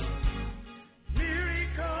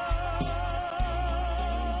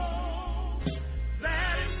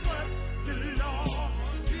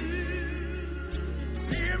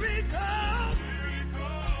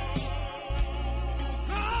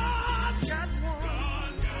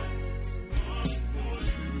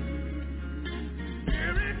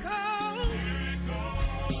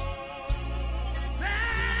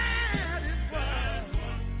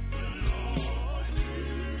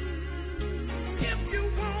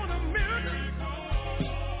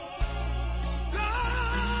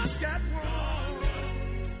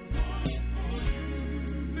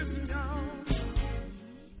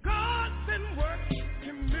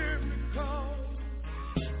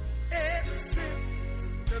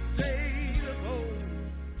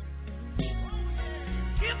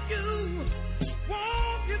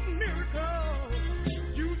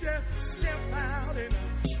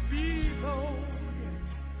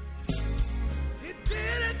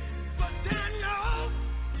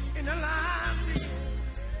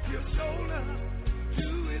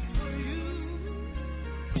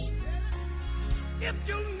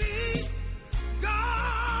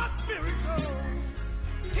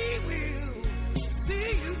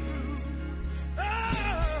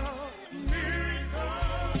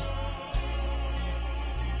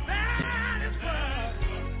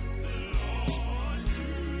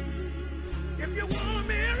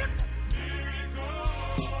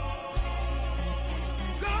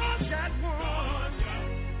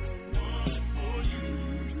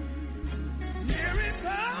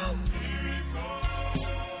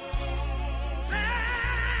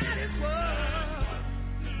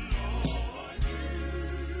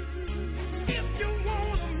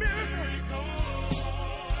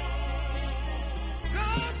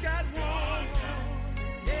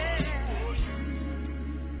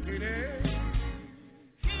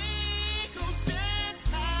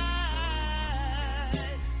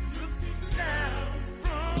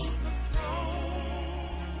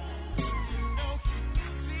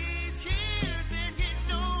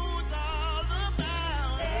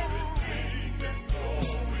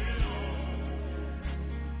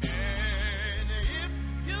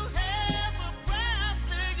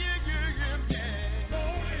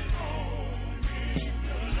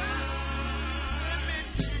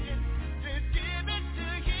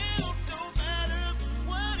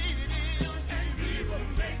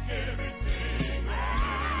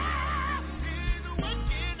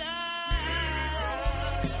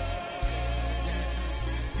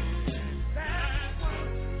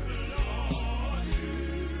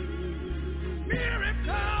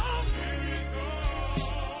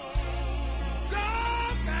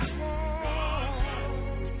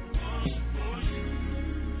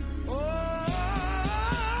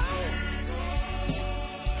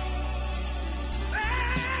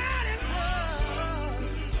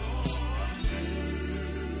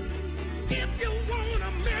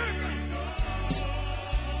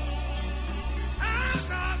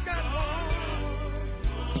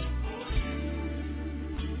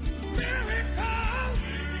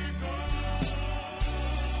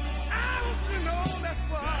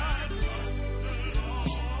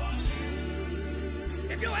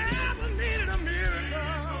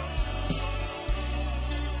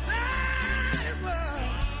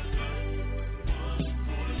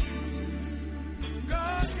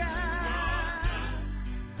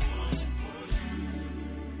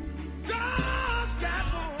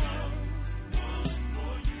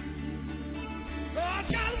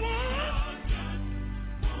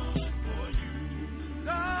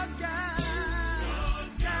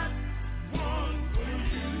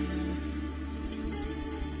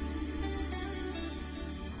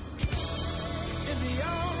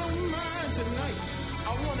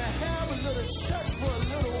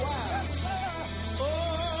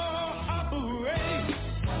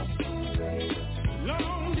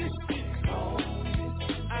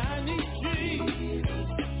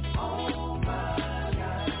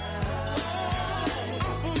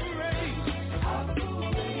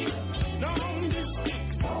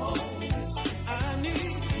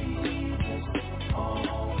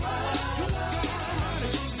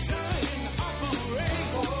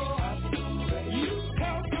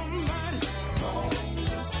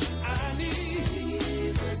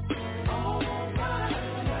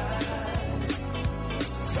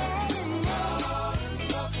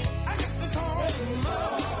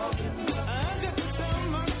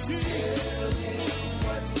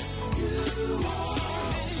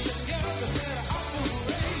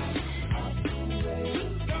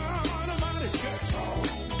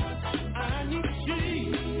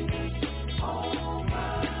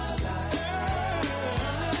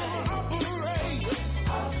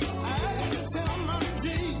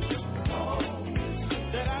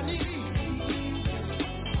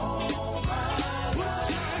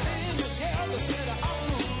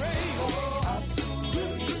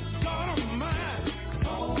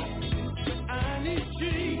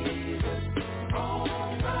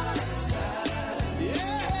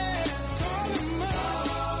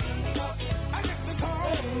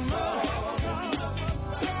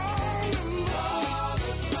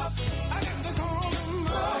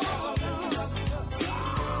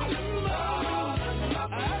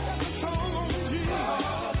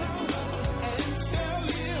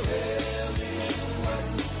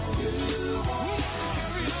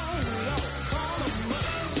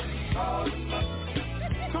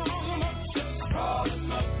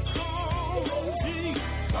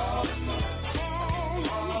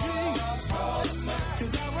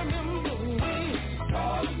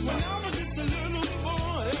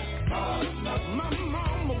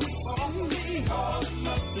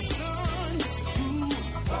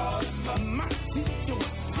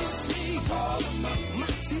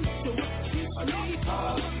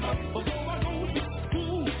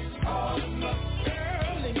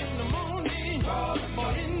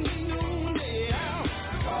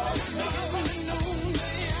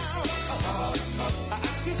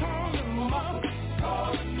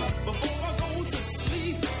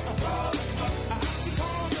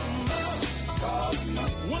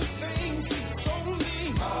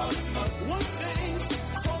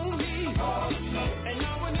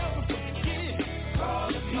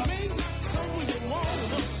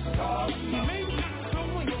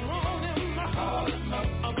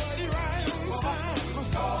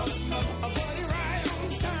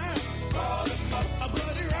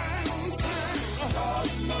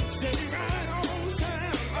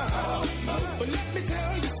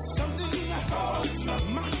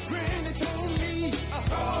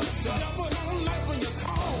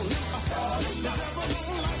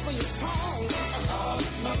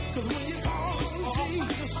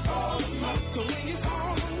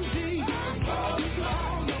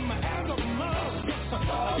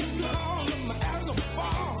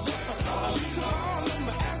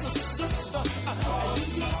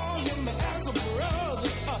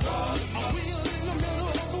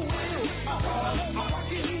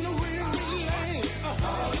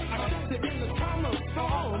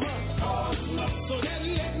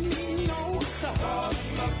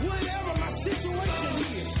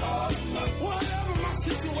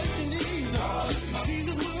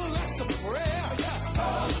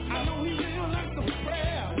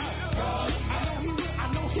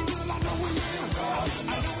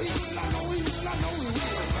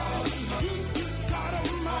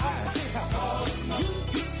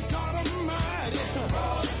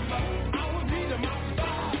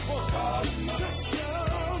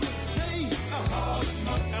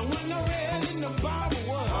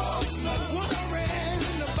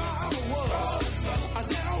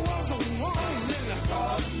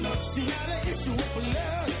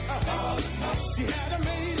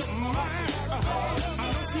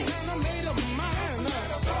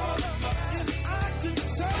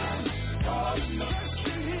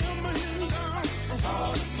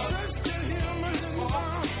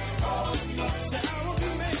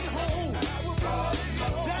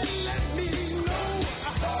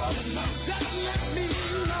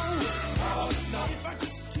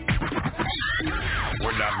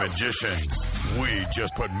 magicians. We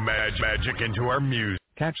just put magic into our music.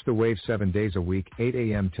 Catch the wave 7 days a week, 8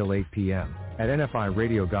 a.m. till 8 p.m. at NFI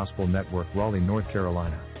Radio Gospel Network, Raleigh, North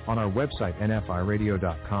Carolina. On our website,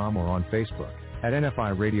 nfiradio.com, or on Facebook at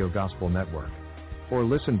NFI Radio Gospel Network. Or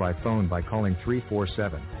listen by phone by calling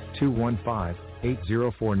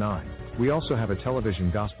 347-215-8049. We also have a television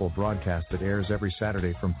gospel broadcast that airs every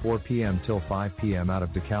Saturday from 4 p.m. till 5 p.m. out of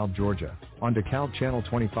DeKalb, Georgia, on DeKalb Channel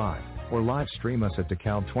 25, or live stream us at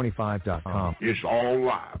DeKalb25.com. It's all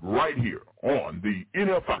live right here on the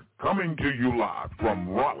NFI, coming to you live from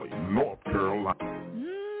Raleigh, North Carolina.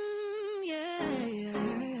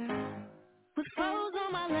 With foes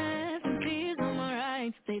on my left and fears on my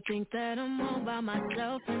right, they think that I'm all by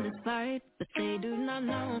myself in this fight, but they do not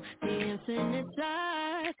know the infinite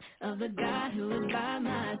size of the God who is by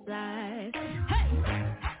my side. Hey,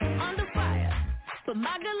 under fire, for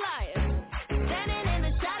my Goliath, standing in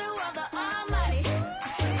the shadow of the Almighty. I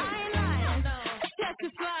ain't lying,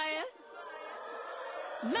 testifying.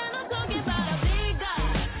 Man, I'm talking about a big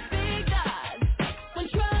God, big God. When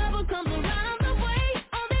trouble comes around the way,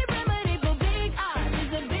 only remedy for big odds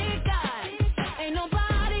is a big God. Ain't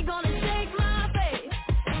nobody gonna shake my faith.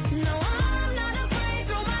 No, I'm not afraid.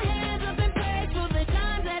 Throw my hands up in praise for the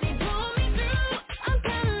times that He pulled me through. I'm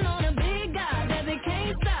counting on a big God that they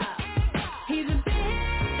can't stop. He's a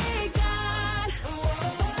big God.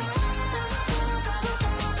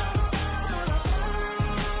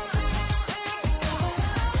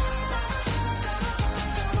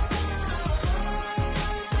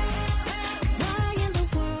 Why in the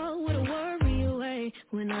world would I worry away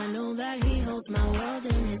when I know that He holds my world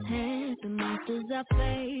in His hands? The monsters I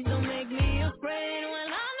face don't make me afraid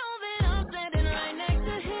when I know that I'm standing right next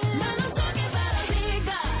to Him. Man, I'm talking about a big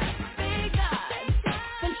God, big God.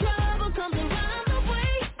 When trouble comes around the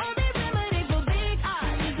way, only remedy for big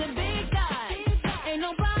odds is a big God. Ain't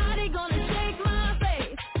nobody gonna shake my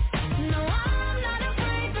faith. No, I'm not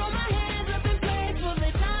afraid. Throw my hands up in praise for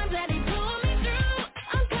the times that He pulled me through.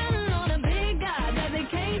 I'm counting on a big God that they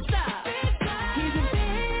can't stop. He's a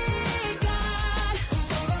big God.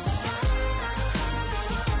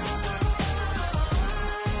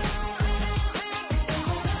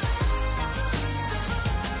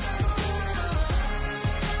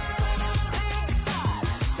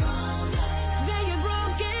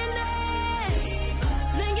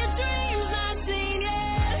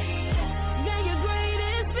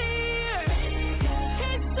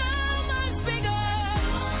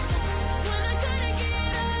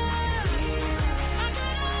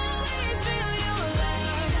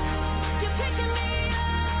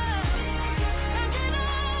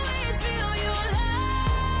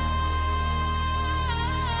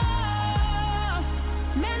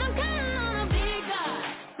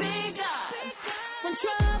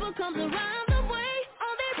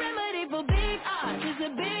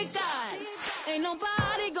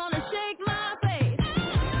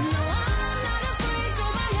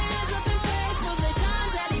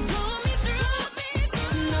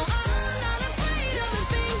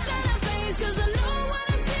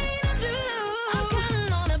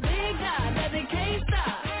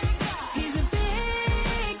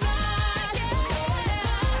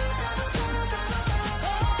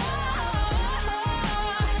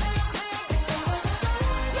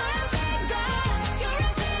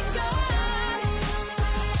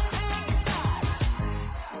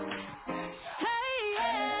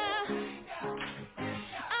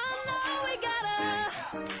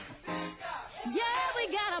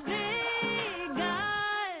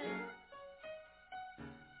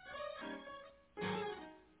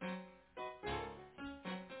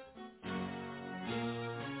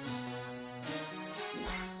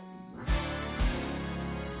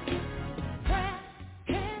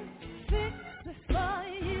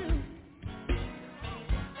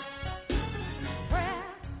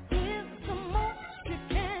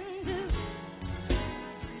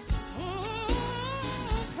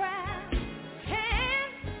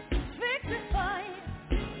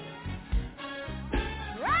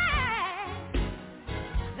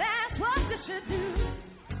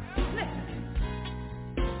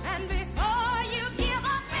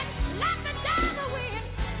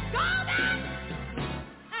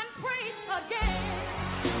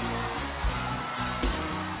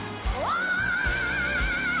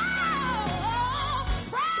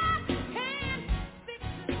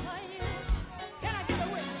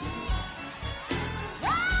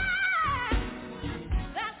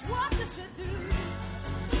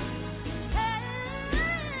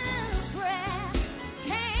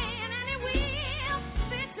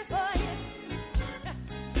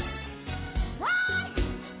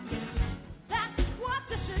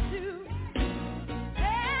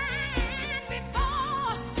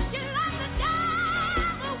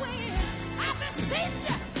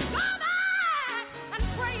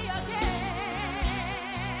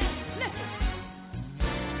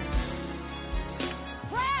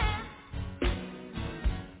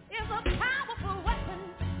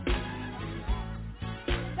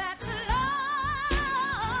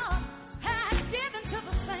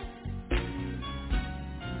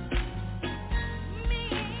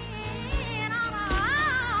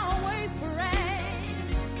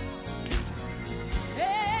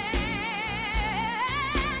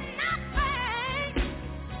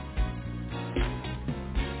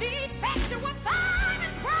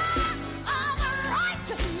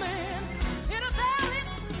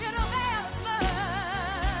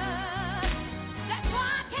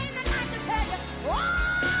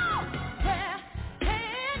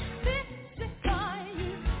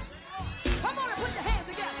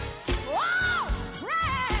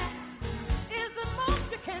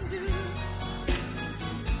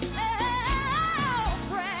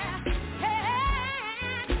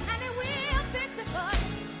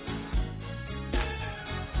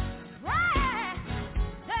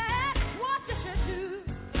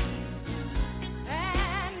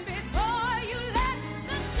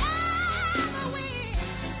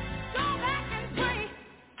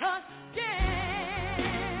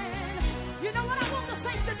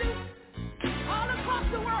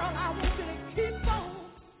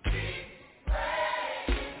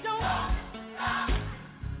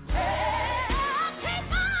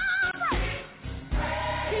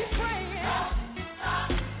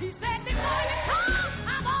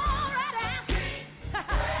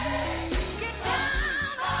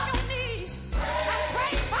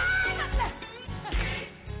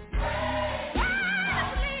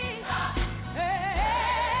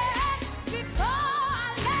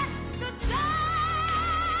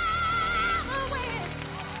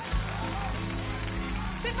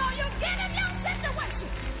 before you get in your situation,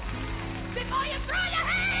 before you throw your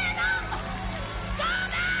hand up, go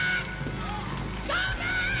back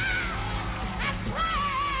and pray.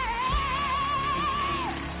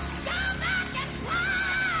 Go back and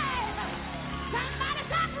pray. Somebody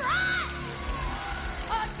said right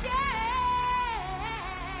again.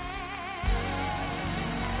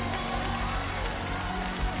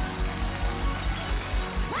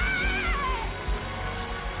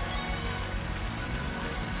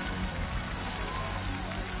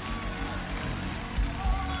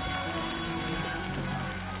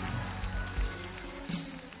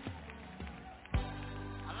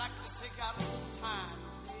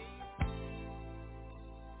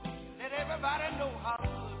 Everybody know how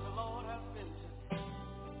good the Lord has been to me.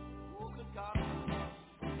 Oh, good God.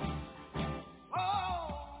 Oh,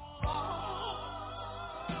 Lord.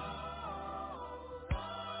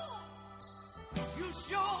 You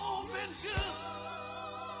sure been good.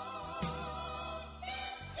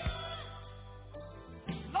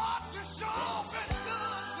 Lord, you sure been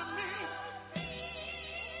good to me.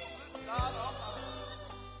 Good God Almighty.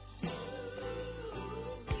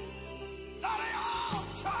 Lord, they all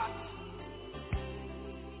tried.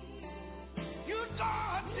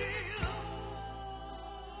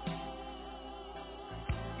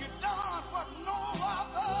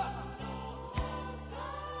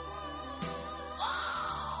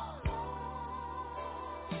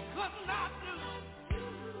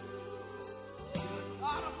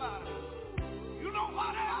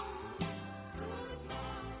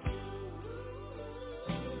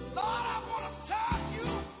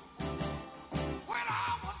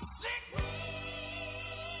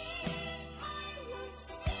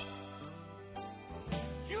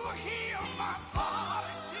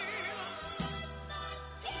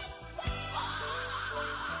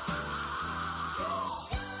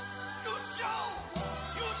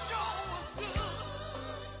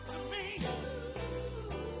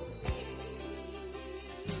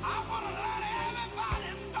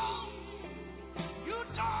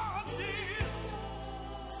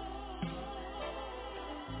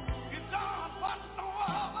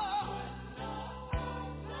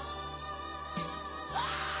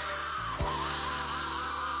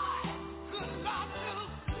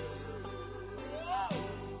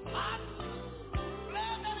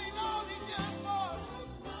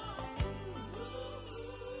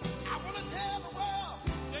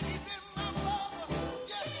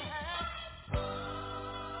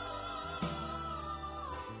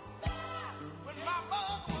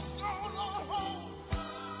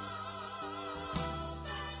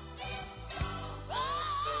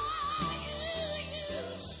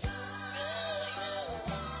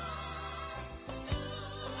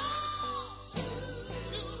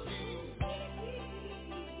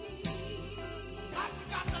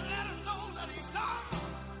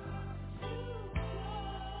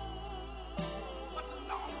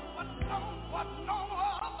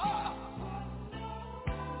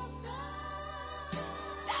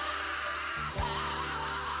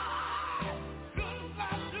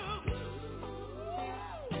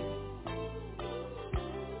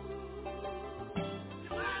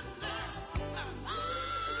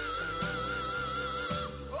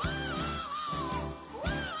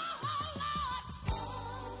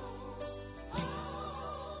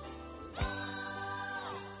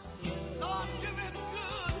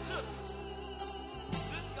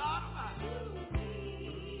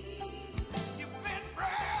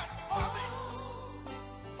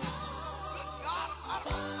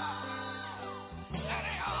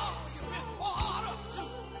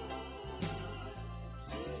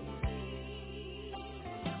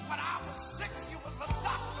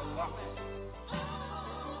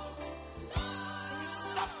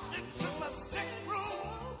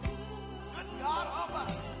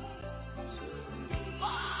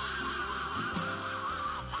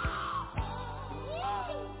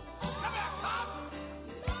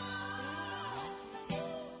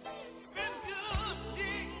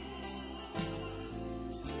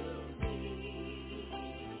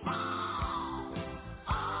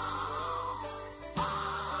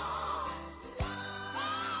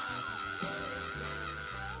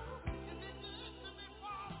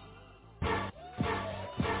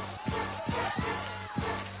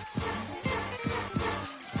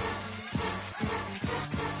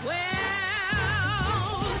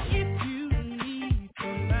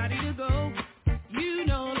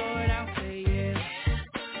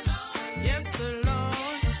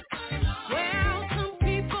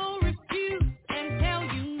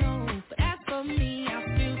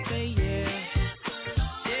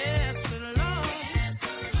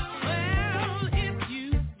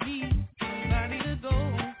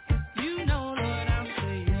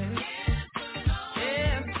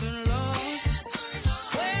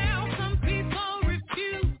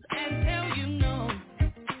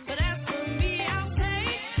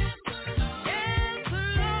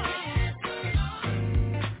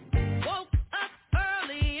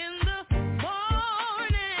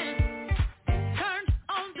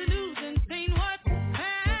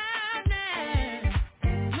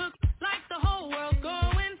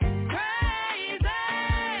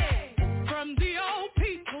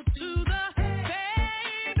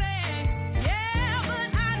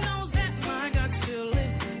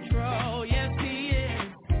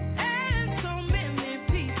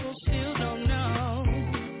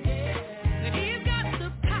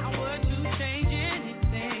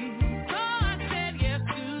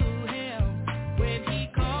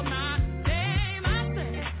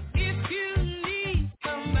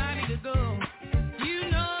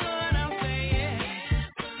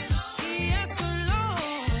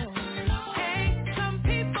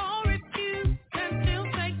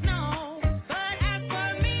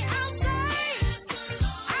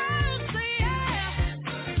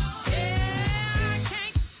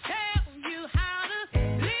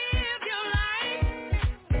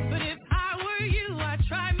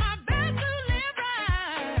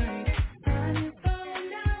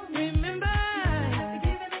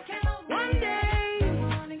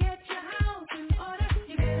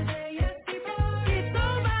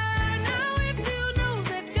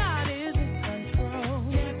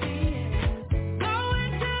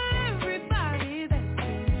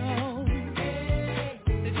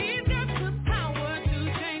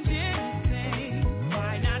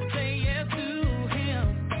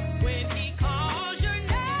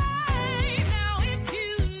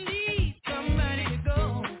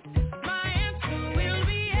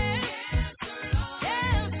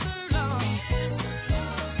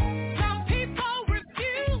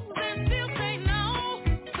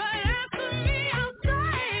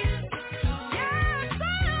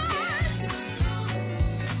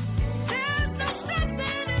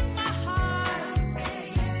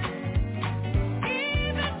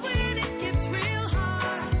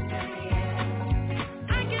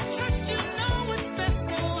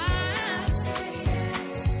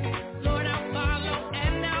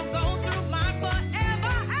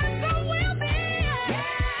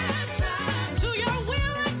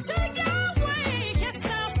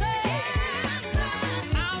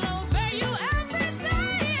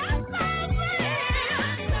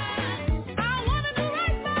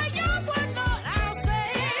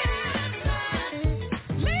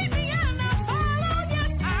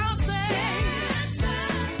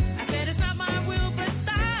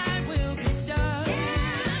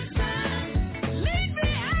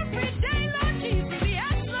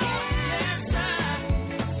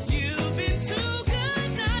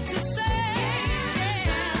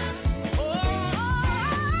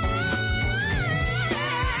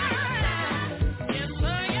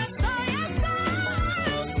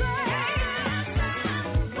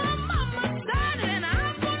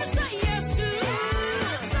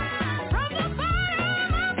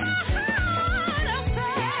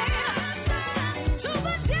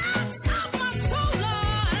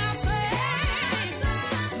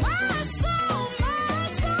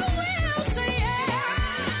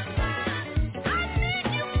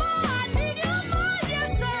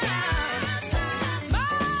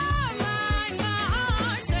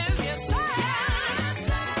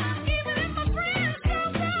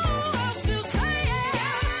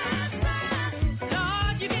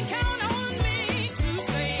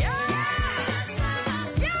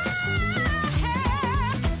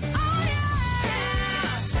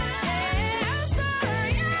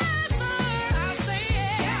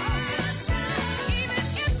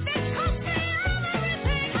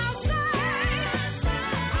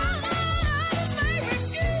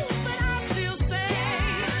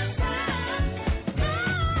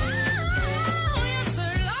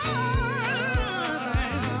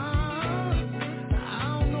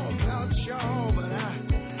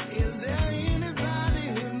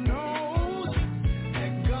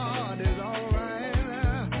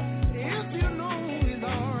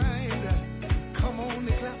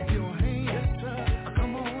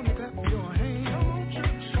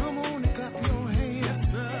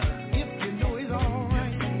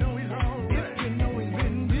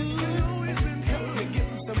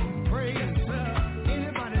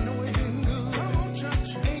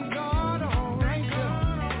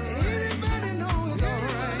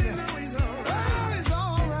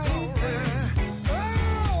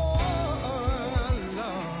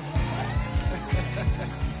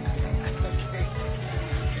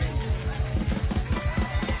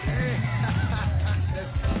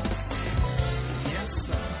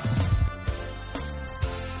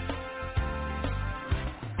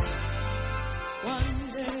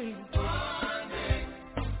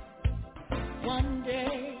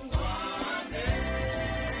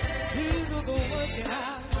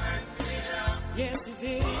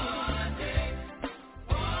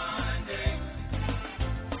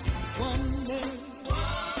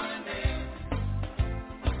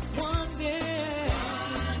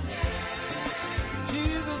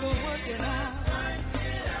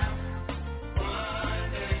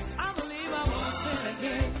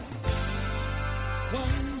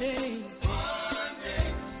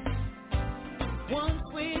 one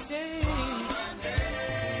sweet day,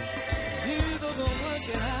 Jesus will work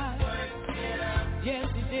it out. Yes,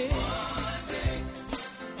 he did.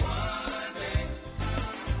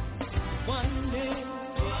 One day.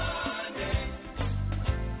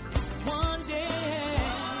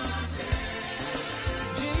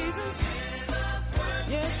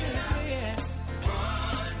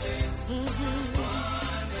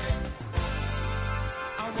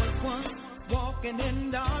 Walking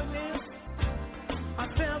in darkness, I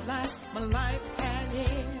felt like my life had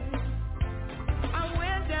ended. I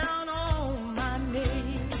went down on my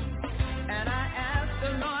knees and I asked the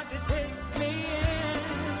Lord to take me in.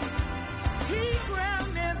 He grabbed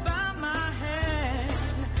me by my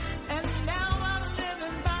hand and now I'm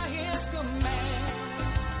living by his command.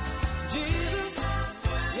 Jesus,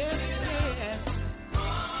 yes, yes.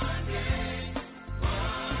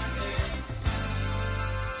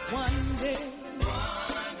 One day.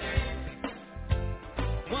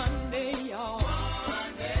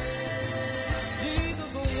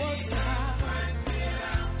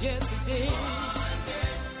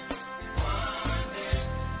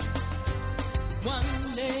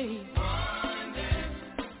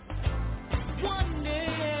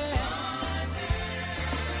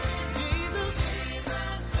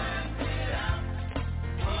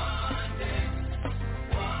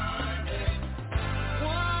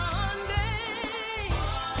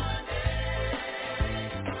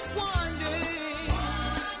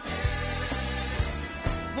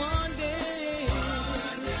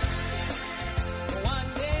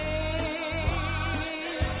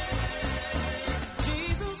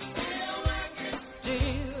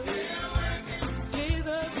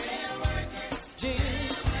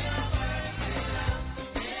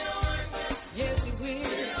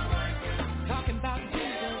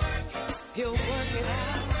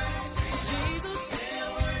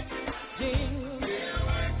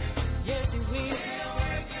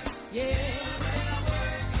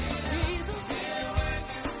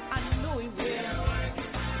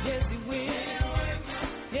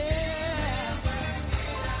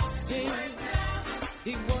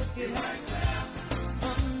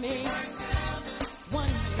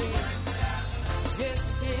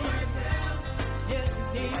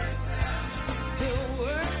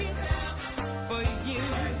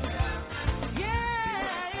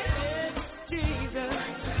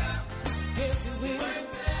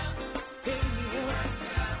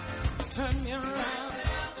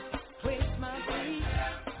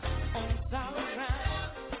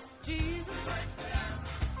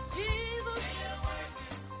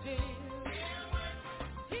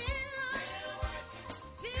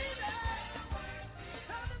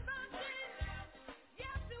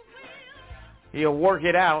 He'll work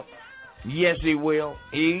it out. Yes, he will.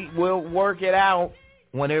 He will work it out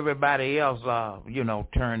when everybody else,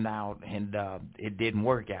 turned out and it didn't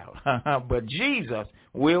work out. But Jesus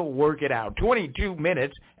will work it out. 22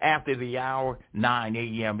 minutes after the hour, 9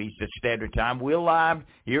 a.m. Eastern Standard Time. We're live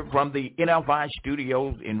here from the NFI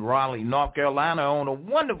studios in Raleigh, North Carolina on a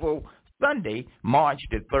wonderful Sunday, March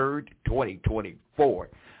the 3rd, 2024.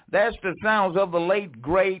 That's the sounds of the late,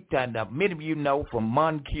 great, and many of you know from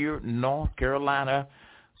Moncure, North Carolina,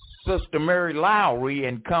 Sister Mary Lowry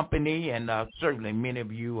and company, and certainly many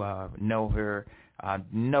of you know her,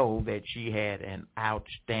 know that she had an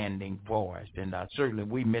outstanding voice, and certainly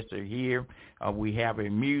we miss her here. We have her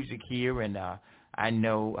music here, and I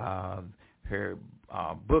know her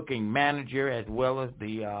booking manager as well as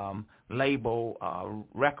the label,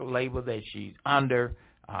 record label that she's under.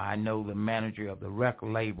 I know the manager of the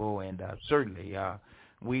record label, and certainly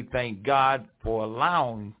we thank God for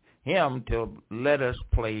allowing him to let us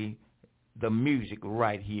play the music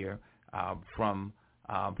right here from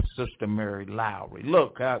Sister Mary Lowry.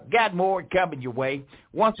 Look, got more coming your way.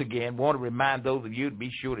 Once again, want to remind those of you to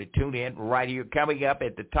be sure to tune in right here. Coming up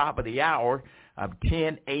at the top of the hour of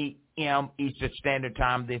 10 a.m. Eastern Standard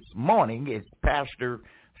Time this morning is Pastor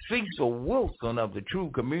Cecil Wilson of the True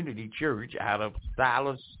Community Church out of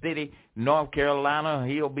Silas City, North Carolina.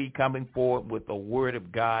 He'll be coming forward with the Word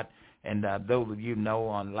of God. And those of you know,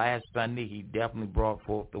 on last Sunday, he definitely brought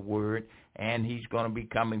forth the Word. And he's going to be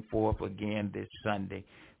coming forth again this Sunday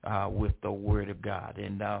with the Word of God.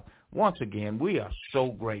 And once again, we are so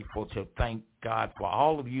grateful to thank God for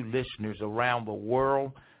all of you listeners around the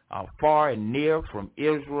world, far and near, from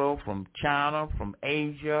Israel, from China, from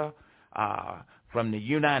Asia, from the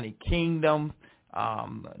United Kingdom,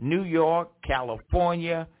 New York,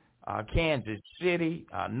 California, Kansas City,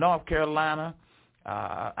 North Carolina.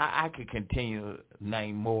 I could continue to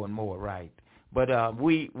name more and more, right? But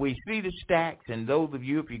we see the stats, and those of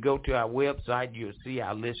you, if you go to our website, you'll see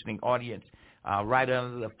our listening audience right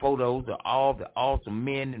under the photos of all the awesome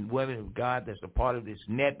men and women of God that's a part of this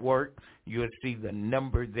network. You'll see the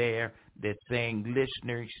number there that's saying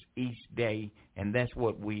listeners each day, and that's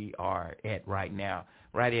what we are at right now,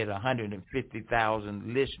 right at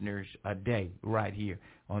 150,000 listeners a day right here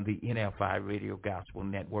on the NFI Radio Gospel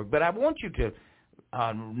Network. But I want you to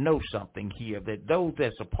know something here, that those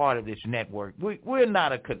that's a part of this network, we're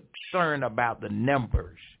not concerned about the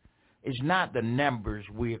numbers. It's not the numbers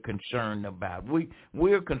we're concerned about.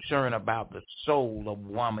 We're concerned about the soul of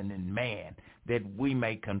woman and man, that we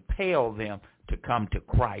may compel them to come to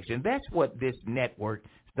Christ. And that's what this network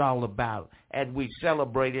is all about. As we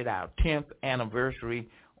celebrated our 10th anniversary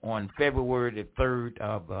on February the 3rd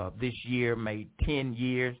of this year, made 10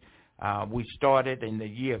 years. We started in the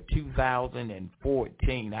year of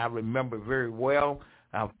 2014. I remember very well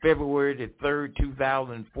February the 3rd,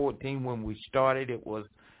 2014, when we started. It was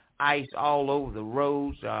ice all over the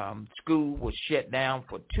roads. School was shut down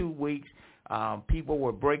for 2 weeks. People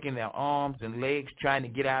were breaking their arms and legs trying to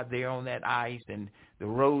get out there on that ice, and the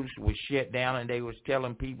roads were shut down, and they was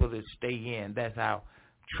telling people to stay in. That's how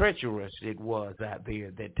treacherous it was out there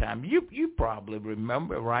at that time. You probably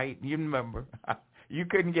remember, right? You remember. You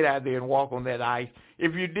couldn't get out there and walk on that ice.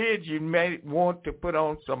 If you did, you may want to put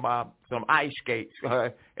on some ice skates,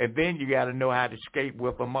 and then you got to know how to skate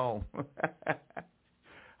with them on.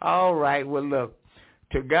 All right. Well, look,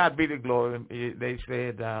 to God be the glory. They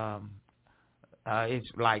said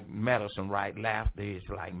it's like medicine, right? Laughter is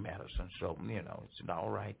like medicine. So, it's all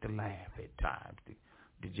right to laugh at times,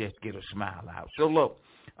 to just get a smile out. So, look,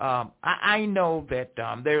 I know that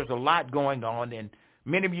there's a lot going on, and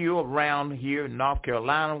many of you around here in North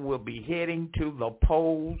Carolina will be heading to the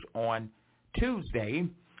polls on Tuesday,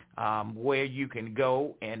 where you can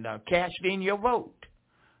go and cash in your vote.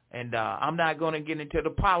 And I'm not going to get into the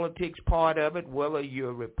politics part of it, whether you're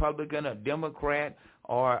a Republican or Democrat,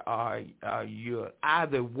 or you're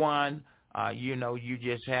either one. You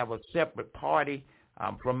just have a separate party.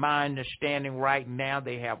 From my understanding right now,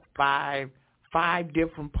 they have five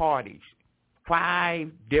different parties.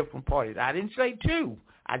 5 different parties. I didn't say 2.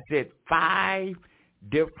 I said 5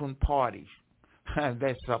 different parties.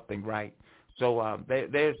 That's something, right? So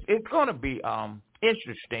it's going to be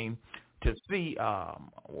interesting to see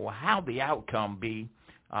how the outcome be.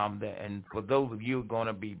 And for those of you who are going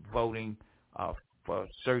to be voting for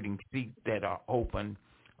certain seats that are open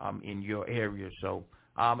in your area. So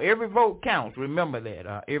every vote counts. Remember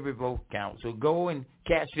that. Every vote counts. So go and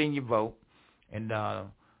cash in your vote, and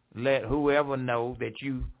let whoever know that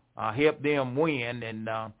you help them win. And,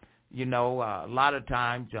 a lot of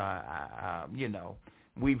times,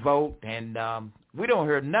 we vote and we don't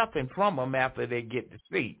hear nothing from them after they get the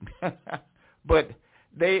seat. But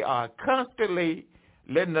they are constantly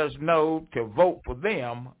letting us know to vote for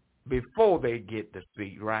them before they get the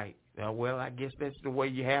seat, right? Well, I guess that's the way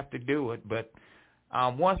you have to do it. But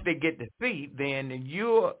once they get the seat, then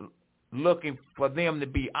you're looking for them to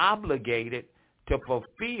be obligated to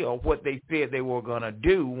fulfill what they said they were going to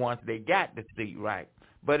do once they got the seat, right?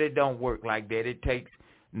 But it don't work like that. It takes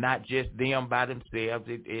not just them by themselves.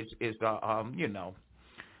 It's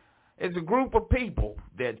a group of people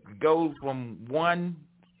that goes from one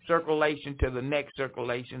circulation to the next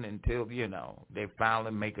circulation until, they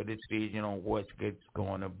finally make a decision on what's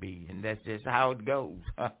going to be. And that's just how it goes.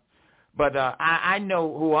 But I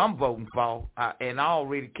know who I'm voting for, and I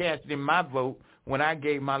already cast in my vote when I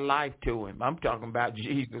gave my life to him. I'm talking about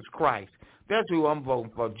Jesus Christ. That's who I'm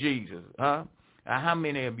voting for, Jesus. How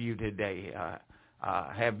many of you today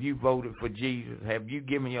have you voted for Jesus? Have you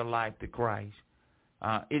given your life to Christ?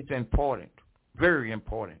 It's important, very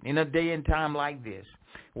important. In a day and time like this,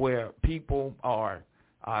 where people are,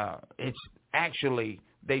 it's actually,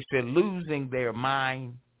 they say, losing their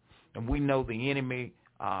mind, and we know the enemy,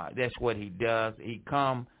 that's what he does. He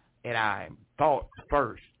come at our thoughts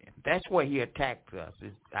first. That's where he attacks us,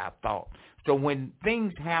 is our thought. So when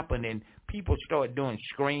things happen and people start doing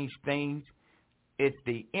strange things, it's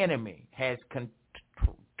the enemy has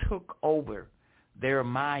took over their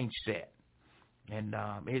mindset. And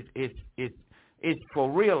it's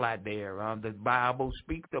for real out there. The Bible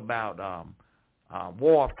speaks about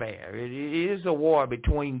warfare. It is a war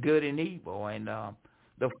between good and evil, and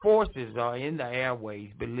the forces are in the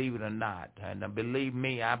airways, believe it or not. And believe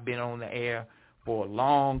me, I've been on the air for a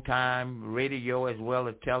long time, radio as well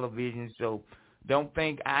as television, so don't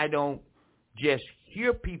think I don't just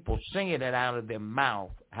hear people saying it out of their mouth.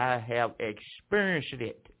 I have experienced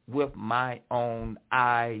it with my own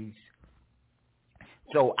eyes.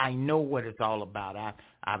 So I know what it's all about.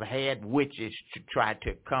 I've had witches to try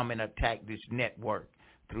to come and attack this network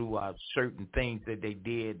through certain things that they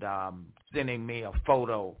did, sending me a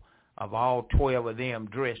photo of all 12 of them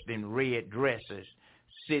dressed in red dresses,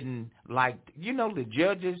 sitting like, the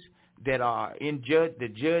judges that are in the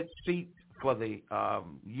judge seats for the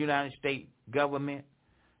United States government.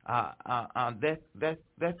 That's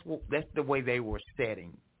the way they were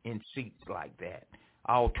sitting in seats like that.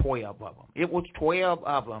 All 12 of them. It was 12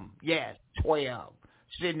 of them. Yes, 12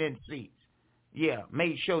 sitting in seats. Yeah,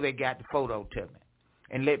 made sure they got the photo to me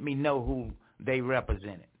and let me know who they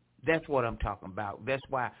represented. That's what I'm talking about. That's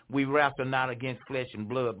why we wrestle not against flesh and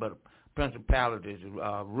blood, but principalities,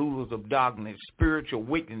 rulers of darkness, spiritual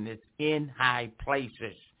wickedness in high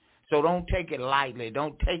places. So don't take it lightly.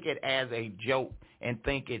 Don't take it as a joke and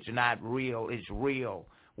think it's not real. It's real,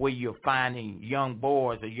 where you're finding young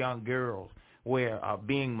boys or young girls where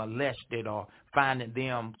being molested, or finding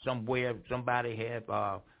them somewhere somebody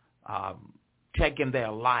have taken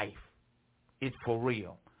their life. It's for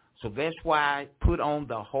real. So that's why I put on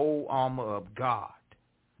the whole armor of God,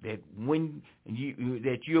 that when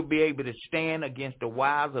that you'll be able to stand against the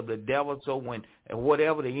wiles of the devil. So when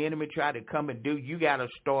whatever the enemy try to come and do, you got to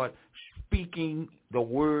start speaking the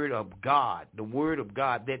word of God,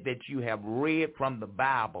 that you have read from the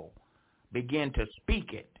Bible. Begin to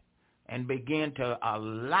speak it and begin to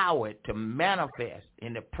allow it to manifest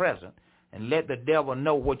in the present, and let the devil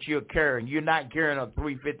know what you're carrying. You're not carrying a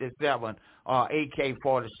 357 or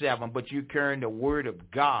AK-47, but you're carrying the word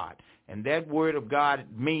of God. And that word of God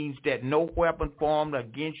means that no weapon formed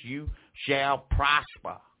against you shall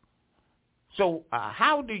prosper. So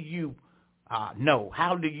how do you know?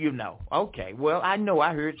 How do you know? Okay, well, I know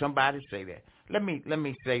I heard somebody say that. Let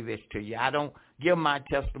me say this to you. I don't give my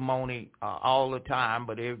testimony all the time,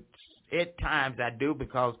 but at times I do,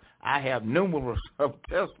 because I have numerous of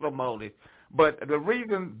testimonies. But the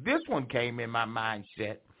reason this one came in my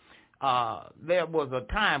mindset, there was a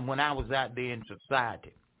time when I was out there in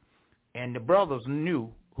society, and the brothers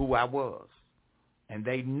knew who I was, and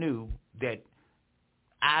they knew that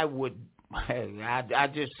I would, I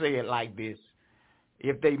just say it like this,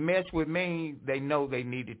 if they mess with me, they know they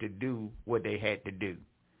needed to do what they had to do.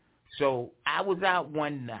 So I was out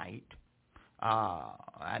one night,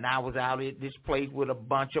 and I was out at this place with a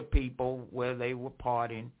bunch of people where they were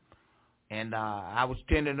partying, and I was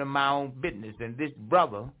tending to my own business, and this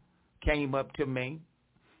brother came up to me,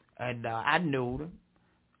 and I knew him.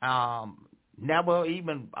 Never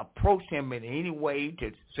even approached him in any way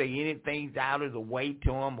to say anything out of the way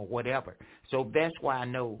to him or whatever. So that's why I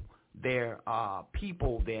know there are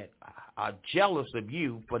people that are jealous of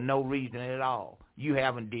you for no reason at all. You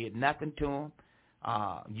haven't did nothing to them.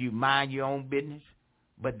 You mind your own business,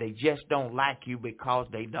 but they just don't like you because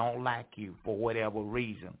they don't like you for whatever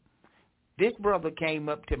reason. This brother came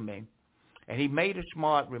up to me, and he made a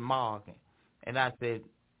smart remark, and I said,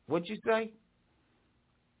 "What'd you say?"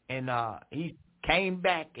 And he came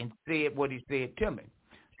back and said what he said to me.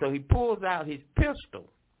 So he pulls out his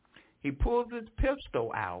pistol. He pulls his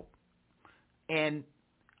pistol out, and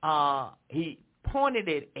he pointed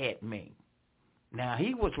it at me. Now,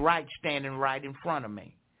 he was standing right in front of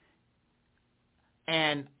me.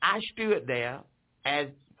 And I stood there as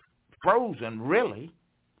frozen, really.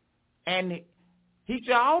 And he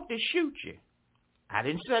said, "I ought to shoot you." I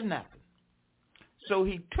didn't say nothing. So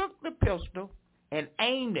he took the pistol and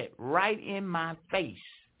aimed it right in my face.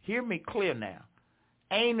 Hear me clear now.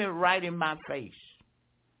 Aimed it right in my face.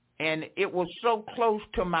 And it was so close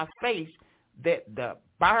to my face that the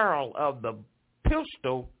barrel of the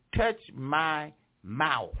pistol touched my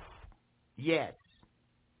mouth. Yes.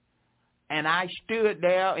 And I stood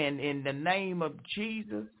there, and in the name of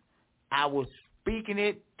Jesus, I was speaking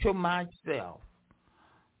it to myself.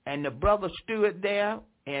 And the brother stood there,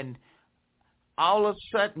 and all of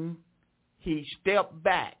a sudden, he stepped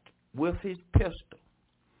back with his pistol,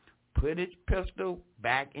 put his pistol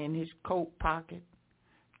back in his coat pocket,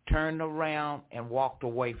 turned around, and walked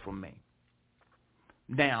away from me.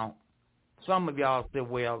 Now, some of y'all say,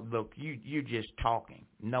 "Well, look, you just talking."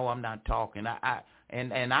 No, I'm not talking.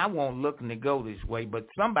 And I won't looking to go this way, but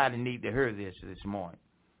somebody need to hear this morning.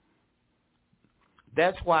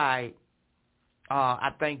 That's why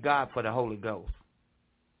I thank God for the Holy Ghost.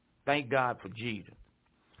 Thank God for Jesus.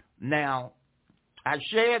 Now, I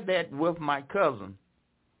shared that with my cousin.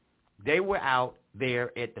 They were out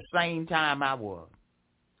there at the same time I was.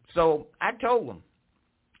 So I told them.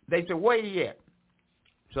 They said, "Where you at?"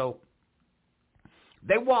 So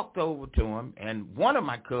they walked over to him, and one of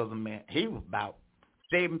my cousin, man, he was about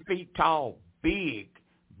 7 feet tall, big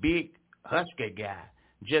husky guy.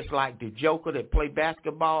 just like the Joker that played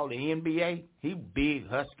basketball, the NBA. He big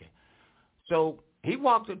husky. So he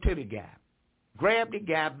walked up to the guy, grabbed the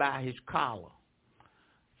guy by his collar.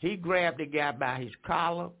 He grabbed the guy by his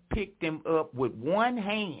collar, picked him up with one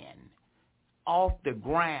hand off the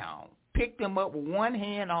ground, picked him up with one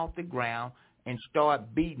hand off the ground, and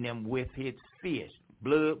started beating him with his fist.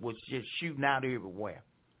 Blood was just shooting out everywhere.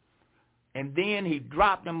 And then he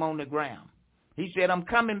dropped him on the ground. He said, I'm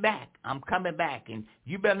coming back, and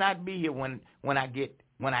you better not be here when I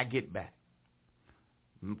get back.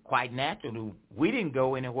 Quite naturally, we didn't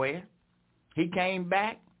go anywhere. He came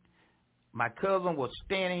back. My cousin was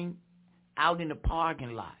standing out in the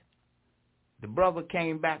parking lot. The brother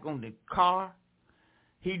came back on the car.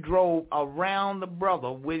 He drove around the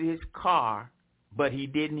brother with his car, but he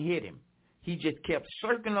didn't hit him. He just kept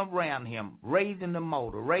circling around him, raising the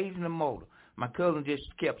motor. My cousin just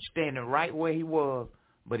kept standing right where he was,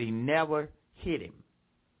 but he never hit him.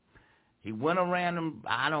 He went around him,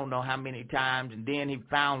 I don't know how many times, and then he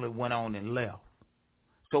finally went on and left.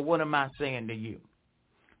 So what am I saying to you?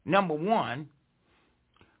 Number one,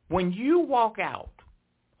 when you walk out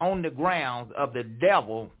on the grounds of the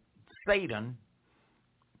devil, Satan,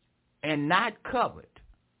 and not covered,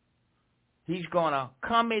 he's going to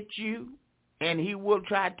come at you and he will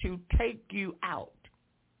try to take you out.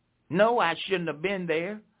 No, I shouldn't have been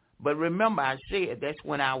there, but remember I said that's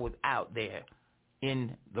when I was out there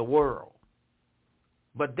in the world.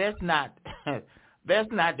 But that's not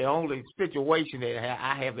the only situation that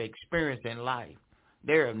I have experienced in life.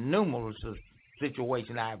 There are numerous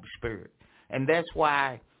situations I have experienced. And that's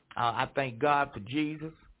why I thank God for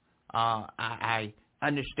Jesus. I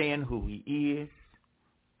understand who he is.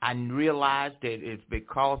 I realize that it's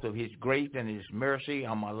because of his grace and his mercy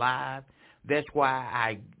I'm alive. That's why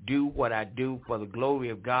I do what I do for the glory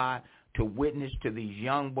of God, to witness to these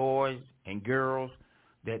young boys and girls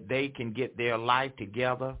that they can get their life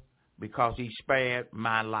together because he spared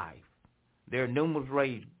my life. There are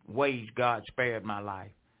numerous ways God spared my life.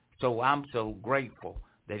 So I'm so grateful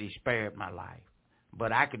that he spared my life.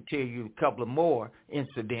 But I could tell you a couple of more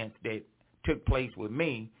incidents that took place with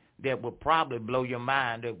me that would probably blow your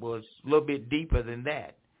mind, that was a little bit deeper than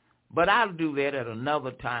that. But I'll do that at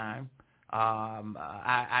another time.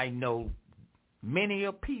 I know many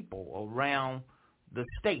of people around the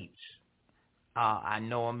states. I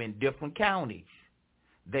know them in different counties.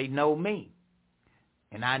 They know me,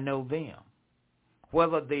 and I know them.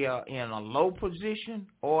 Whether they are in a low position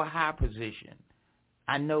or a high position,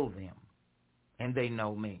 I know them, and they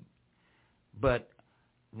know me. But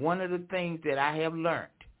one of the things that I have learned,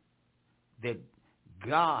 that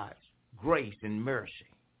God's grace and mercy,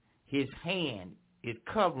 his hand is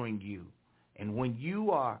covering you. And when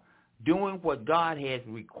you are doing what God has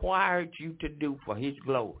required you to do for his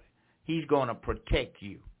glory, he's going to protect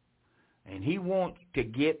you. And he wants to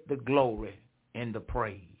get the glory and the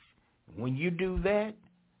praise. When you do that,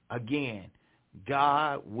 again,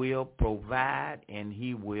 God will provide and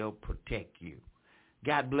he will protect you.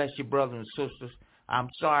 God bless you, brothers and sisters. I'm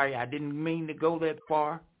sorry I didn't mean to go that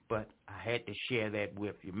far, but I had to share that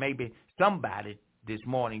with you. Maybe somebody this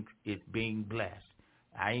morning is being blessed.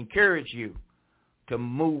 I encourage you to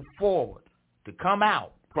move forward, to come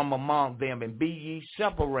out from among them and be ye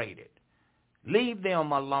separated. Leave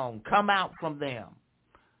them alone. Come out from them.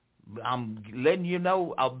 I'm letting you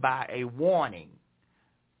know about a warning.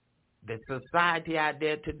 The society out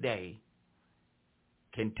there today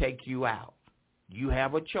can take you out. You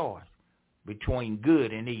have a choice between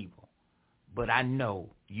good and evil. But I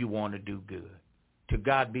know you want to do good. To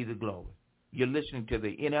God be the glory. You're listening to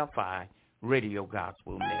the NFI Radio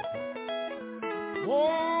Gospel Network.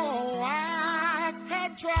 Oh, I've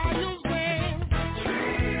had trials when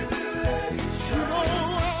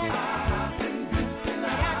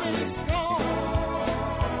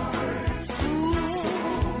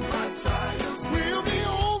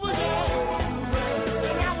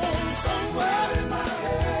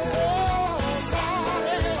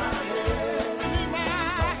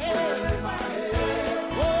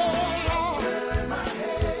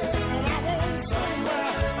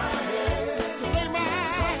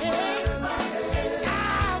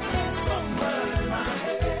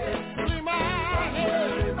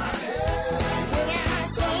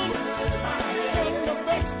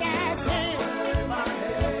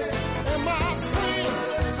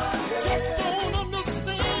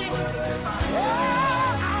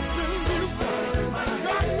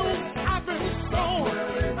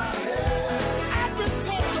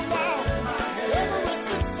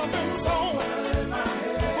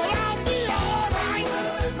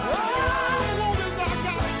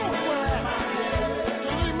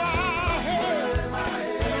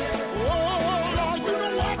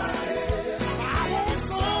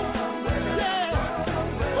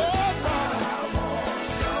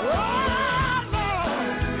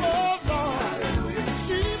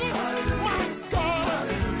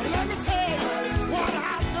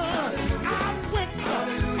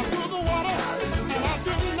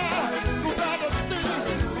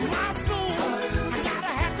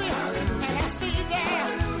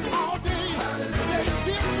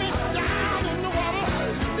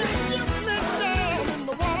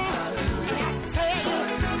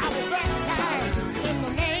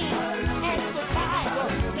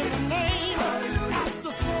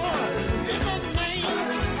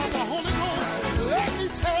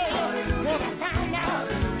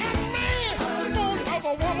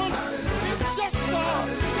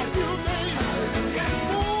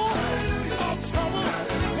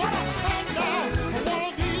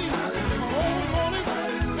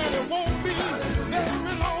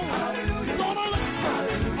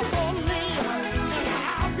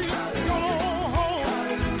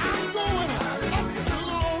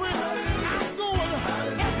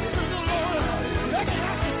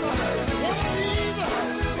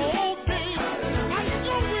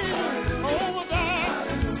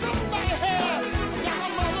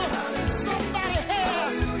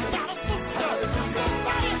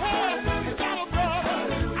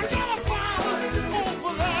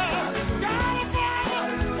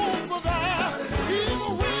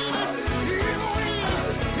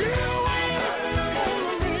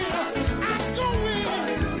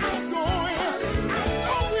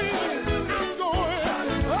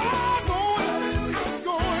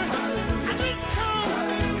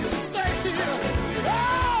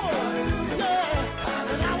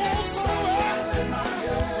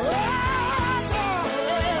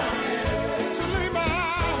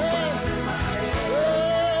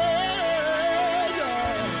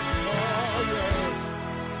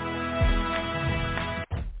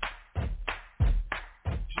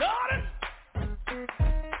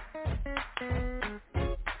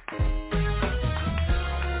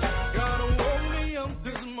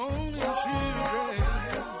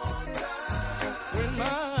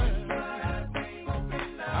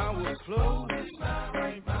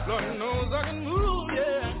Lord knows I can move,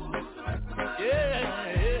 yeah.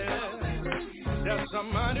 That's a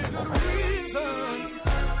mighty good reason.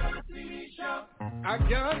 I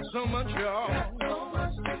got so much, y'all.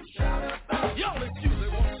 Y'all excuse me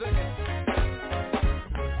 1 second.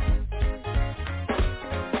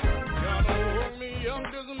 God woke me up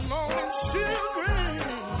this morning, children.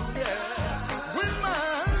 Yeah, with my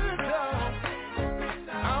eyes out,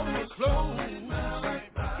 I was closed.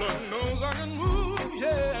 Lord knows I can move,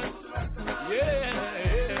 yeah.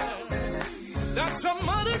 That's a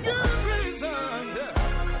mighty good reason.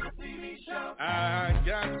 I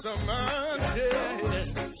got so much,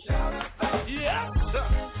 yes, sir.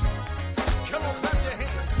 Come on, clap your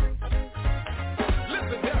hands.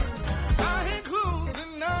 Listen here. I had clothes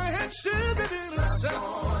and I had shelter in the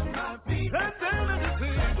sun. Sat down at the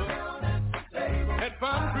table, had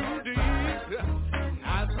found through these. I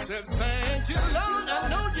said, thank you, Lord. I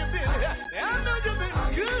know you've been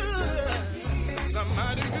good.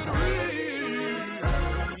 Somebody good reason.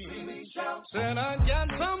 Said I got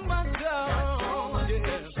so much down.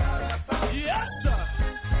 Yes, sir.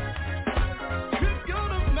 Good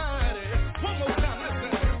God Almighty. One more time,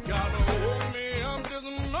 listen. God woke me up this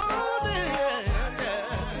morning.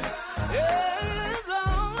 Yes,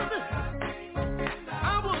 Lord. I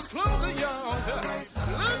was close to y'all.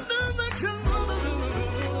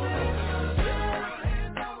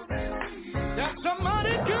 That's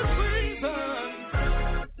somebody good reason.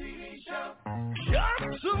 Got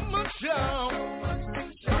so much down.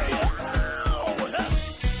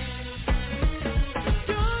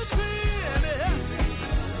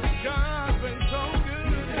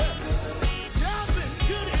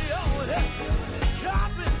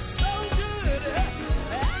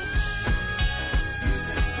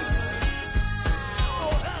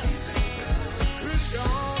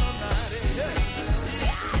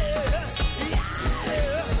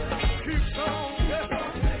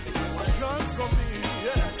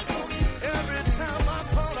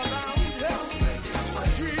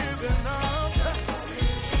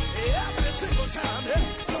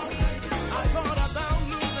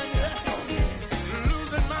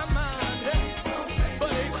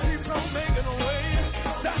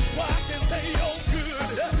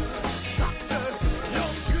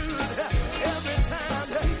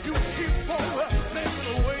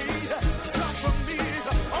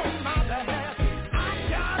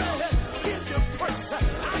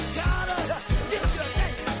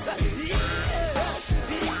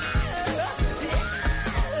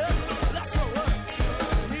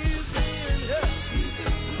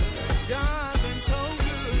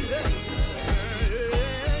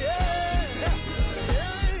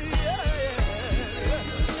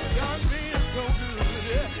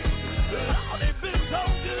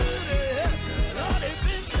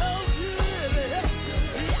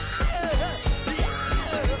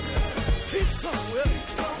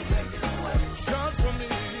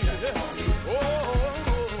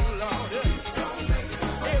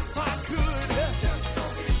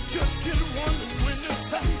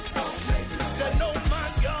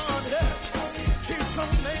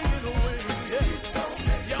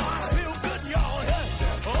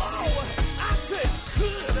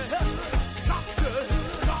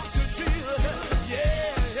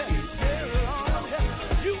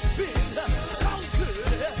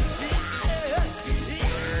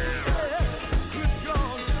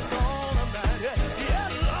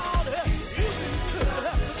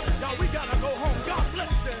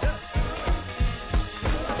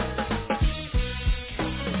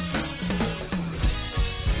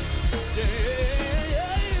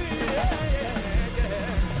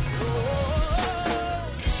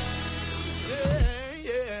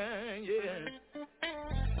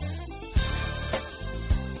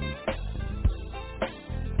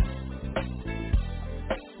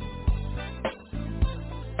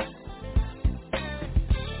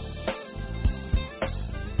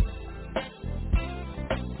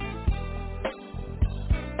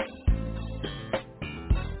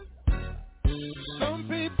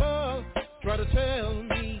 Try to tell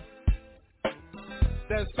me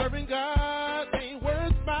that serving God ain't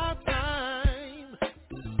worth my time.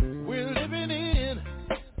 We're living in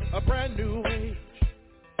a brand new age,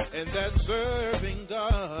 and that serving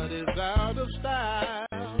God is out of style.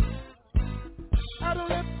 I don't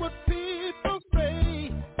let what people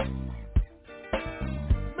say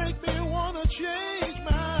make me want to change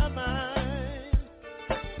my mind.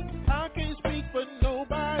 I can't speak for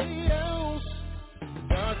nobody else.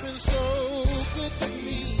 God's been so good to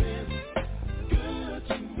me. Good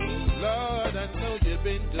to me. Lord, I know you've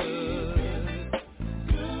been good.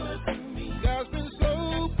 Good to me. God's been so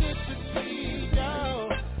good to me, y'all.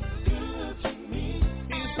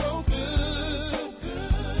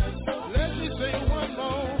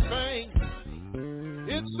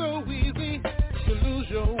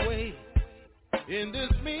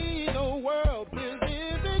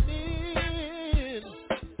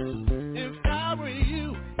 If I were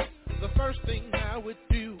you, the first thing I would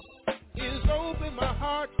do is open my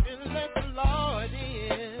heart and let the Lord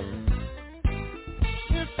in.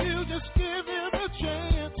 If you just give him a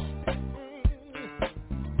chance,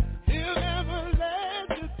 he'll never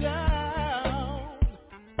let you down.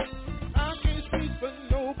 I can't speak for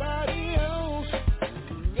nobody else.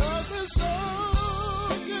 God is so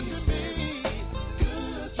good to me.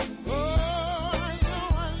 Good to me. Oh, I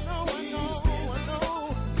know.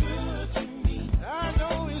 Good to me. I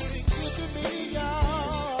know he's been good to me,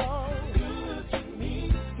 y'all. Good to me.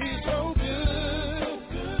 He's so good.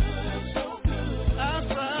 So good. I'm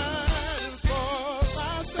fighting for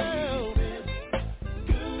myself.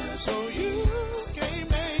 So you can't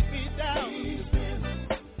make me doubt.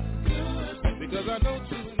 Because I know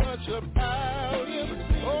too much about him.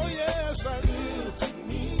 Oh yes, I do.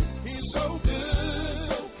 He's so good.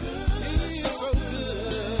 He's so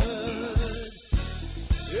good.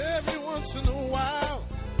 Every once in a while,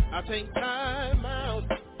 I take time out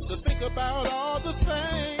to think about all the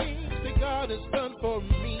things that God has done for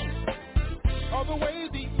me. All the ways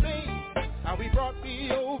he made, how he brought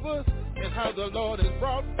me over, and how the Lord has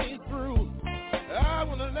brought me through. I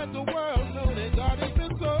want to let the world know that God has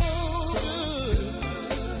been so good.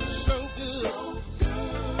 So good.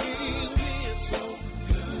 He's been so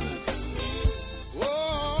good to me. Oh,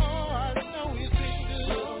 I know he's been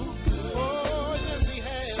good. Oh, yes, he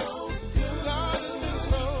has. God has been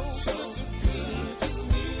so good to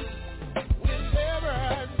me. Whenever I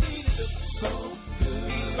needed him,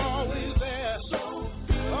 he's always there.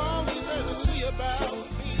 Always there to see about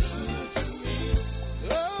me.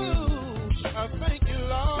 Oh, I thank you,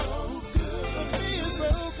 Lord, for being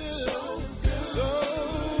so good. So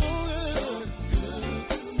good.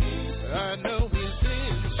 I know he's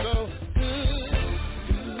been so good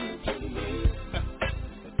to me.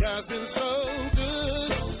 God's been so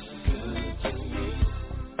good.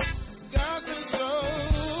 God's been so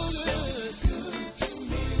good.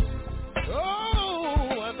 Oh,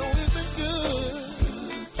 I know he's been good.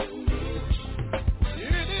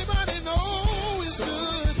 Anybody know he's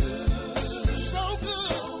good? So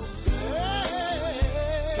good. Hey,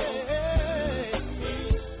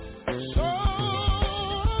 so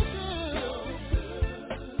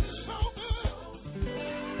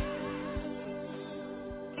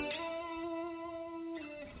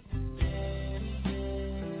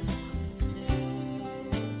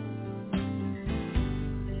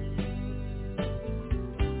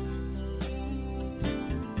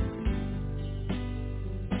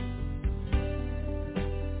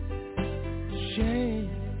shame.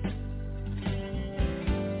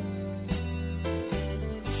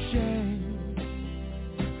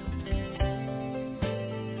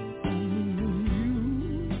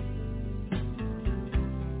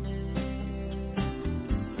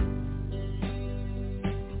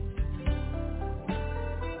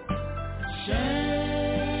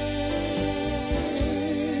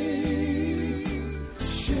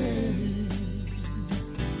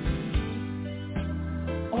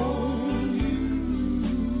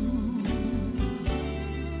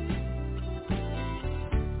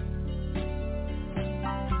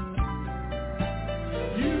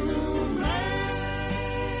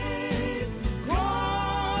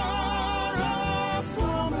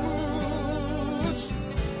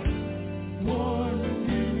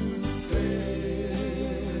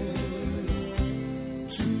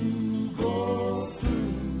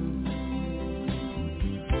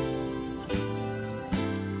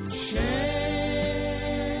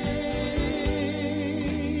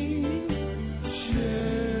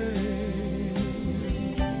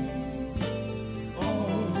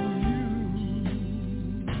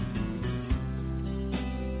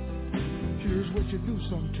 You do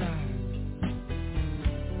sometimes.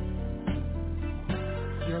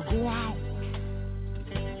 You go out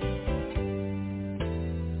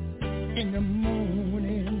in the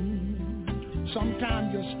morning. Sometimes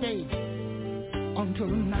you stay until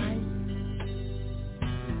the night.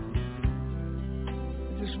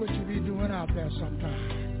 This is what you be doing out there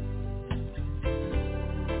sometimes.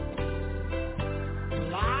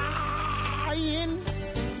 Lying.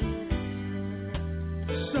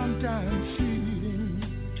 Sometimes cheating.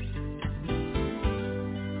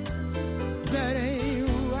 That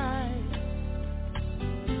ain't right.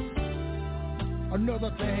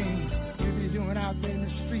 Another thing you be doing out there in the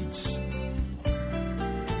streets,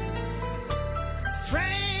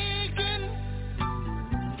 drinking,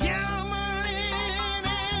 gambling,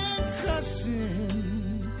 and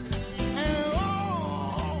cussing, and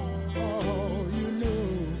you know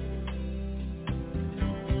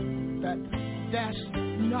that's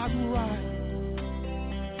not right.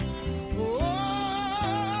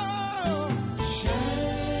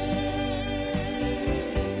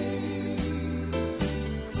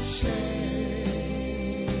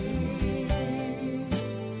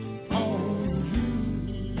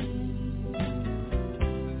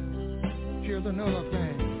 Here's another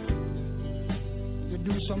thing to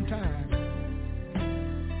do sometime.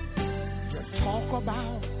 Just talk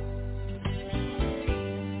about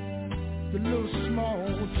the little small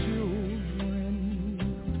children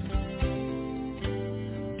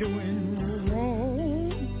doing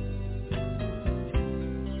wrong.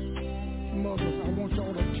 Mothers, I want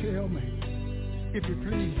y'all to tell me, if you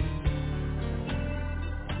please,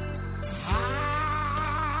 how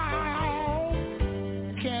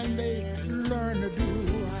can they learn to do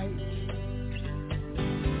right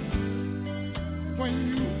when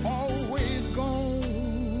you always gone?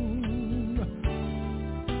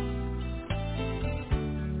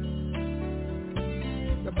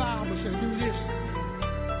 The Bible says do this.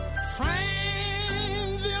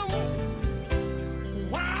 Train them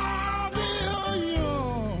while they're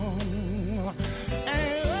young,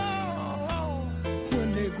 and when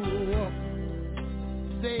they grow up,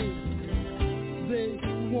 they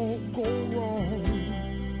won't go wrong.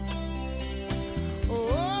 Oh,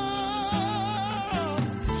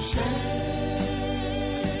 shame,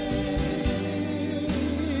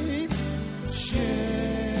 shame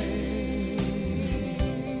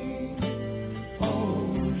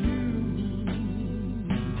on you.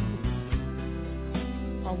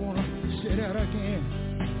 I want to say that again.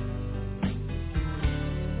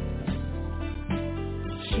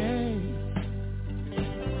 Shame.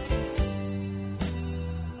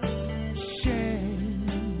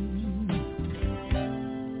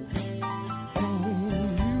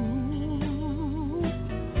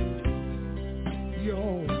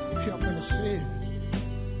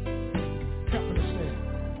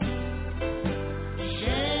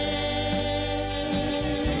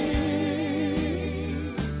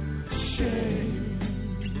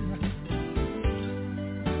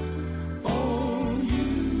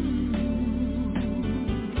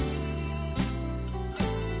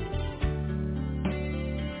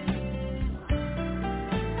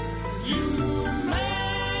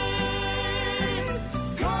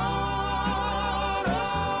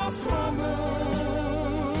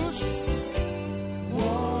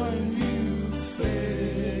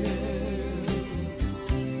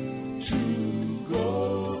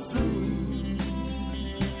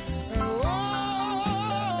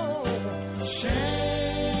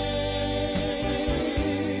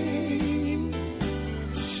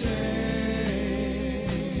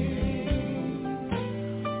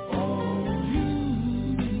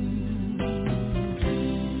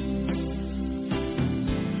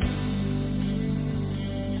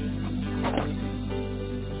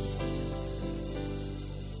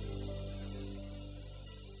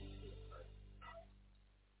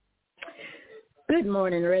 Good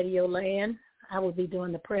morning, Radio Land. I will be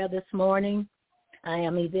doing the prayer this morning. I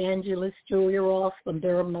am Evangelist Julia Ross from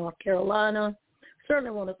Durham, North Carolina.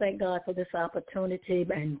 Certainly want to thank God for this opportunity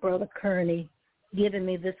and Brother Kearney giving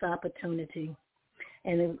me this opportunity.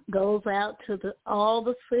 And it goes out to all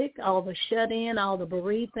the sick, all the shut-in, all the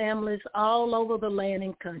bereaved families all over the land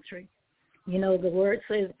and country. You know, the word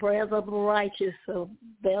says prayers of the righteous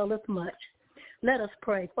availeth much. Let us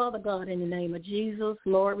pray. Father God, in the name of Jesus,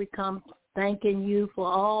 Lord, we come thanking you for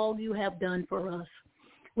all you have done for us.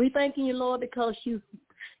 We thanking you, Lord, because you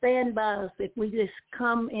stand by us if we just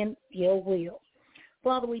come in your will.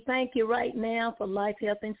 Father, we thank you right now for life,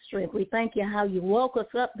 health, and strength. We thank you how you woke us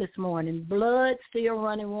up this morning, blood still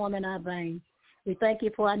running warm in our veins. We thank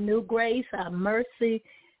you for our new grace, our mercy,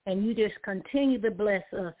 and you just continue to bless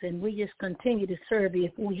us, and we just continue to serve you.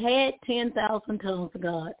 If we had 10,000 tongues,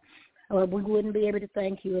 God, we wouldn't be able to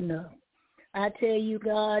thank you enough. I tell you,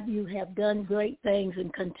 God, you have done great things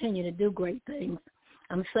and continue to do great things.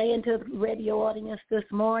 I'm saying to the radio audience this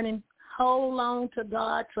morning, hold on to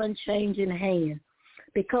God's unchanging hand,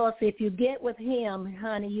 because if you get with him,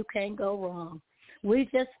 honey, you can't go wrong. We're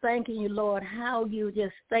just thanking you, Lord, how you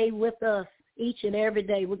just stay with us each and every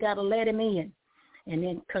day. We got to let him in and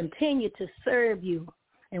then continue to serve you.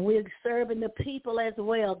 And we're serving the people as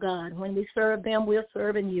well, God. When we serve them, we're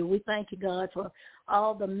serving you. We thank you, God, for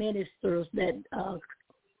all the ministers that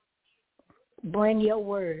bring your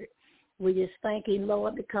word. We just thank you,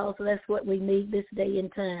 Lord, because that's what we need this day and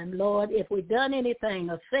time. Lord, if we've done anything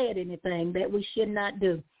or said anything that we should not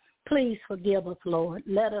do, please forgive us, Lord.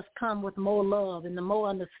 Let us come with more love and the more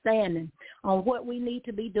understanding on what we need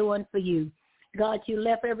to be doing for you. God, you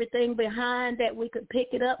left everything behind that we could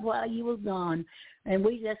pick it up while you were gone. And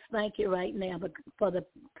we just thank you right now for the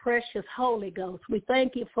precious Holy Ghost. We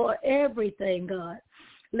thank you for everything, God.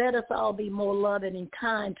 Let us all be more loving and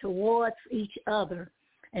kind towards each other.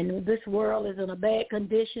 And this world is in a bad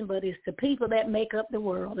condition, but it's the people that make up the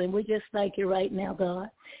world. And we just thank you right now, God.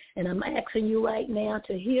 And I'm asking you right now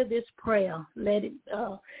to hear this prayer. Let it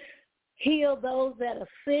heal those that are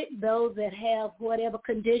sick, those that have whatever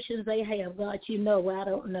conditions they have. God, you know, I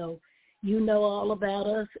don't know. You know all about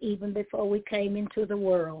us even before we came into the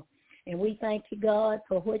world. And we thank you, God,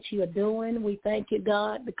 for what you're doing. We thank you,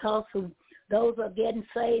 God, because of those are getting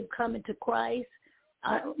saved, coming to Christ.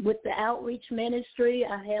 With the outreach ministry,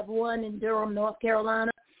 I have one in Durham, North Carolina,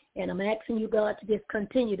 and I'm asking you, God, to just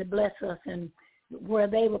continue to bless us and where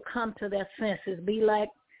they will come to their senses, be like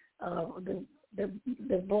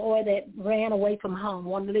the boy that ran away from home,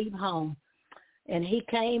 wanted to leave home, and he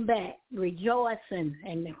came back rejoicing,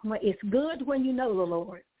 and it's good when you know the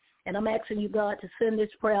Lord. And I'm asking you, God, to send this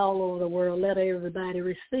prayer all over the world. Let everybody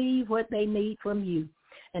receive what they need from you.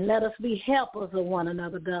 And let us be helpers of one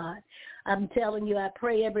another, God. I'm telling you, I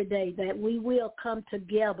pray every day that we will come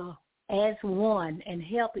together as one and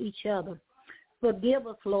help each other. Forgive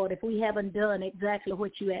us, Lord, if we haven't done exactly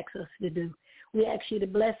what you asked us to do. We ask you to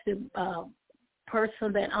bless the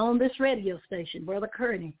person that owns this radio station, Brother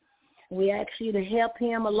Kearney. We ask you to help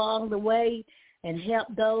him along the way and help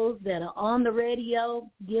those that are on the radio,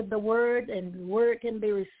 give the word, and the word can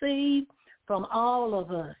be received from all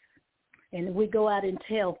of us. And we go out and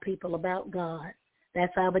tell people about God.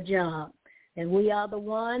 That's our job. And we are the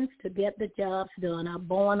ones to get the jobs done, our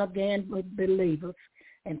born-again believers.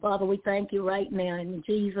 And, Father, we thank you right now in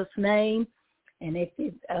Jesus' name. And if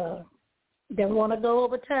you don't want to go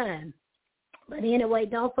over time, but anyway,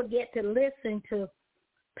 don't forget to listen to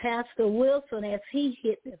Pastor Wilson as he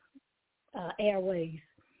hit the airways.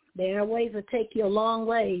 The airways will take you a long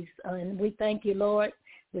ways. And we thank you, Lord.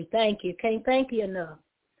 We thank you. Can't thank you enough.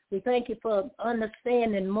 We thank you for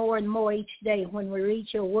understanding more and more each day when we read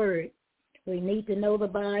your word. We need to know the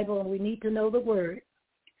Bible and we need to know the word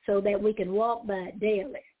so that we can walk by it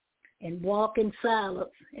daily and walk in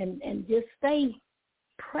silence and just stay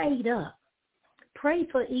prayed up. Pray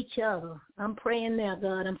for each other. I'm praying now,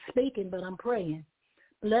 God. I'm speaking, but I'm praying.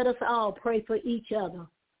 Let us all pray for each other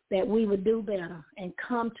that we would do better and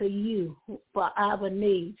come to you for our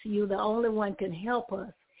needs. You're the only one can help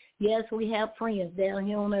us. Yes, we have friends down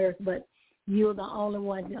here on earth, but you're the only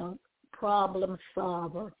one problem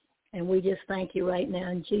solver. And we just thank you right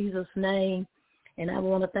now in Jesus' name. And I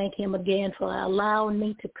want to thank him again for allowing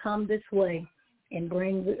me to come this way and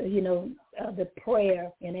bring, the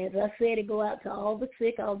prayer. And as I said, it go out to all the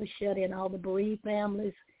sick, all the shut-in, all the bereaved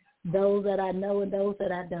families, those that I know and those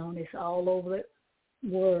that I don't. It's all over the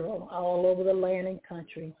world, all over the land and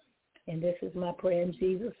country. And this is my prayer in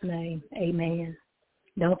Jesus' name. Amen.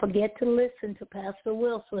 Don't forget to listen to Pastor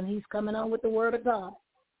Wilson. He's coming on with the Word of God.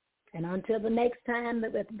 And until the next time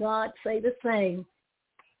that God say the same,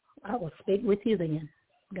 I will speak with you then.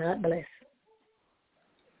 God bless.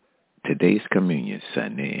 Today's Communion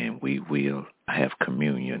Sunday, and we will have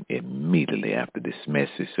communion immediately after this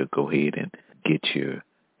message. So go ahead and get your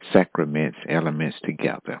sacraments, elements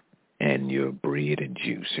together, and your bread and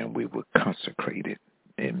juice, and we will consecrate it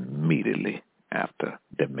immediately after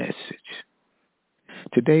the message.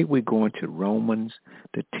 Today we're going to Romans,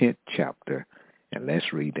 the 10th chapter, and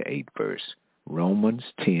let's read the 8th verse. Romans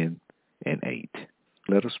 10 and 8.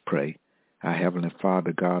 Let us pray. Our Heavenly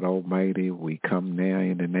Father, God Almighty, we come now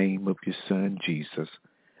in the name of your Son, Jesus,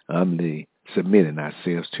 humbly submitting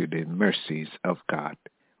ourselves to the mercies of God.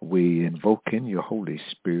 We invoking your Holy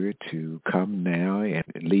Spirit to come now and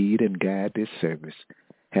lead and guide this service.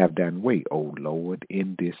 Have thine way, O Lord,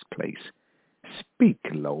 in this place. Speak,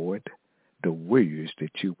 Lord, the words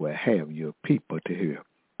that you will have your people to hear.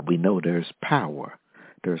 We know there's power,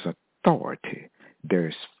 there's authority,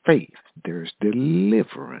 there's faith, there's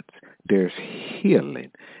deliverance, there's healing,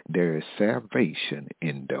 there's salvation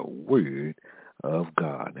in the word of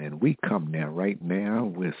God. And we come now, right now,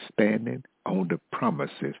 we're standing on the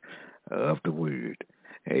promises of the word.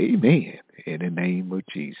 Amen. In the name of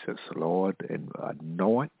Jesus, Lord, and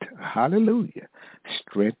anoint, hallelujah,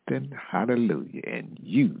 strengthen, hallelujah, and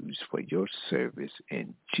use for your service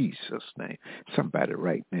in Jesus' name. Somebody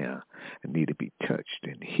right now need to be touched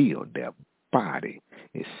and healed. Their body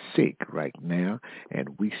is sick right now, and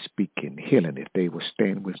we speak in healing. If they will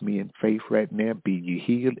stand with me in faith right now, be you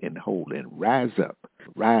healed and whole, and rise up,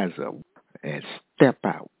 and step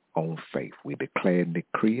out on faith. We declare and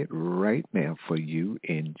decree it right now for you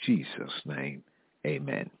in Jesus' name.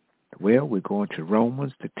 Amen. Well, we're going to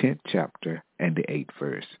Romans, the 10th chapter and the 8th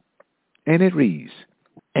verse. And it reads,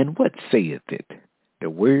 And what saith it? The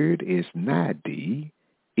word is nigh thee,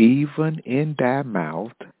 even in thy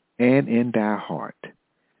mouth and in thy heart.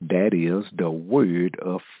 That is the word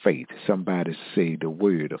of faith. Somebody say the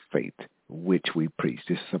word of faith, which we preach.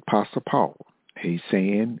 This is Apostle Paul. He's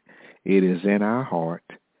saying it is in our heart,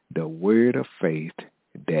 the word of faith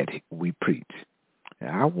that we preach.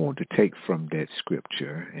 Now, I want to take from that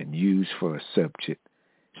scripture and use for a subject,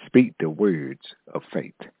 speak the words of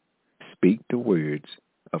faith. Speak the words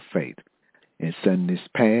of faith. In Sundays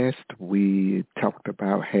past, we talked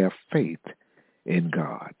about have faith in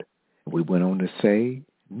God. We went on to say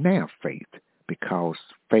now faith, because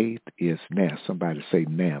faith is now. Somebody say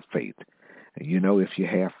now faith. You know, if you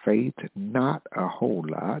have faith, not a whole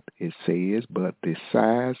lot, it says, but the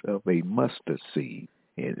size of a mustard seed.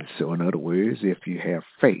 And so in other words, if you have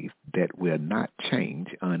faith that will not change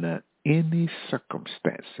under any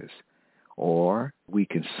circumstances, or we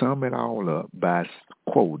can sum it all up by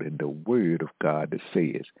quoting the word of God that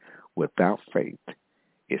says, without faith,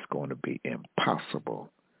 it's going to be impossible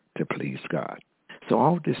to please God. So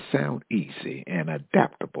all this sounds easy and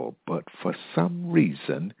adaptable, but for some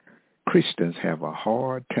reason, Christians have a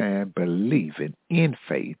hard time believing in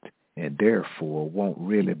faith and therefore won't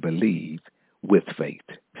really believe with faith.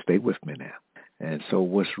 Stay with me now. And so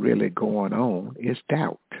what's really going on is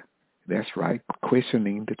doubt. That's right,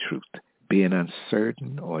 questioning the truth, being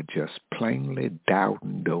uncertain or just plainly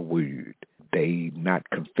doubting the word. They not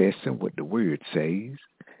confessing what the word says.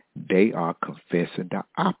 They are confessing the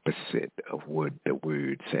opposite of what the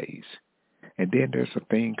word says. And then there's a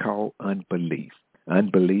thing called unbelief.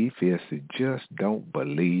 Unbelief is to just don't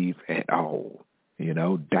believe at all. You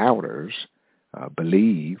know, doubters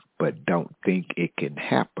believe but don't think it can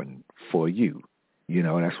happen for you. You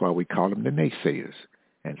know, that's why we call them the naysayers.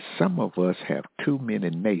 And some of us have too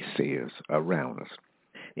many naysayers around us.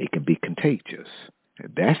 It can be contagious.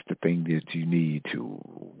 And that's the thing that you need to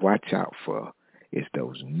watch out for, is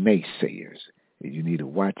those naysayers. You need to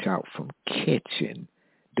watch out from catching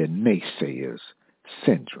the naysayers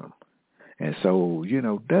syndrome. And so, you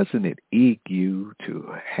know, doesn't it ache you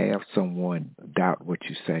to have someone doubt what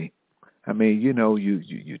you say? I mean, you know, you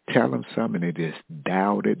tell them something, they just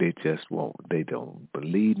doubt it. They just won't. They don't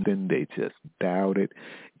believe in. They just doubt it.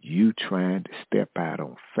 You trying to step out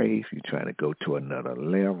on faith. You trying to go to another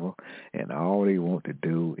level, and all they want to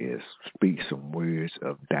do is speak some words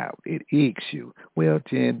of doubt. It aches you. Well,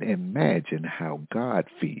 then imagine how God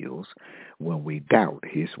feels when we doubt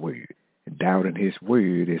His word. Doubting His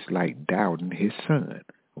word is like doubting His Son.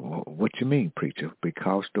 Well, what you mean, preacher?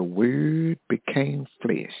 Because the word became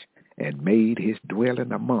flesh and made His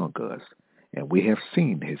dwelling among us. And we have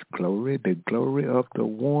seen His glory, the glory of the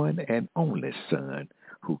one and only Son,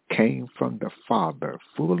 who came from the Father,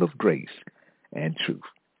 full of grace and truth.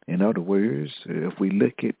 In other words, if we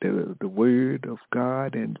look at the word of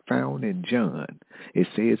God and found in John, it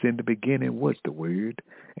says, in the beginning was the Word,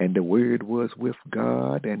 and the Word was with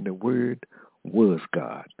God, and the Word was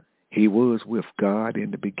God. He was with God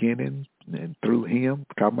in the beginning, and through Him,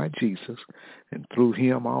 talking about Jesus, and through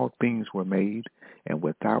Him all things were made, and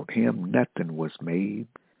without Him nothing was made.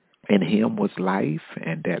 In Him was life,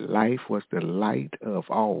 and that life was the light of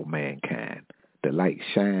all mankind. The light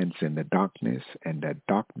shines in the darkness, and the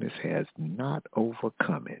darkness has not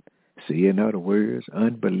overcome it. See, in other words,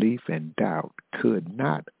 unbelief and doubt could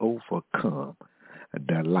not overcome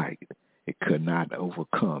the light. It could not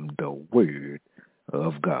overcome the word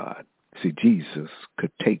of God. See, Jesus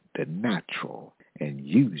could take the natural and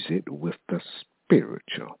use it with the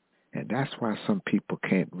spiritual. And that's why some people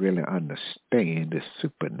can't really understand the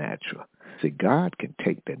supernatural. See, God can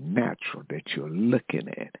take the natural that you're looking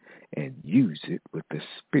at and use it with the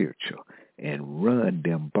spiritual and run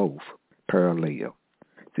them both parallel.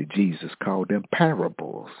 See, Jesus called them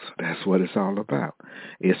parables. That's what it's all about.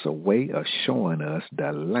 It's a way of showing us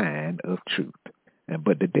the line of truth.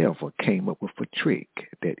 But the devil came up with a trick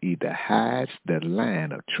that either hides the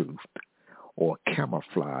line of truth or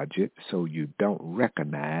camouflage it so you don't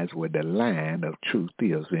recognize where the line of truth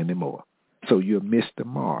is anymore. So you'll miss the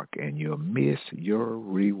mark and you'll miss your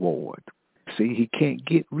reward. See, he can't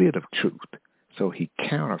get rid of truth, so he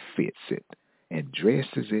counterfeits it and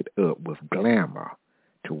dresses it up with glamour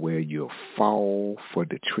to where you'll fall for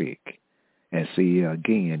the trick. And see,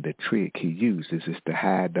 again, the trick he uses is to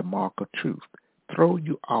hide the mark of truth, throw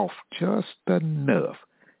you off just enough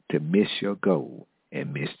to miss your goal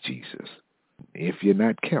and miss Jesus. If you're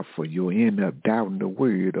not careful, you'll end up doubting the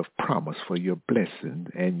word of promise for your blessing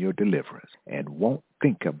and your deliverance and won't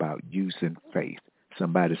think about using faith.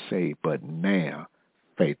 Somebody say, but now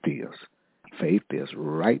faith is. Faith is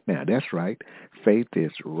right now. That's right. Faith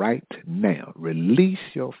is right now. Release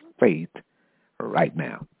your faith right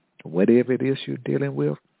now. Whatever it is you're dealing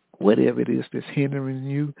with, Whatever it is that's hindering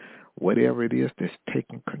you, whatever it is that's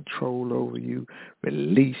taking control over you,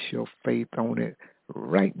 release your faith on it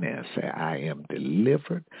right now. Say, I am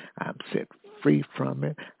delivered. I'm set free from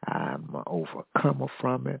it. I'm an overcomer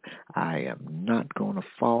from it. I am not going to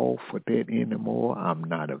fall for that anymore. I'm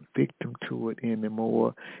not a victim to it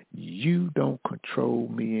anymore. You don't control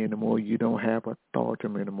me anymore. You don't have authority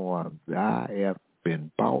anymore. I have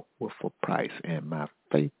been bought with a price, and my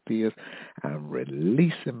faith is I'm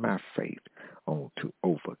releasing my faith on to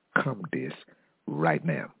overcome this right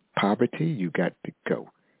now. Poverty, you got to go.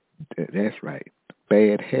 That's right.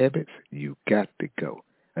 Bad habits, you got to go.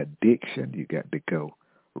 Addiction, you got to go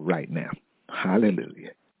right now.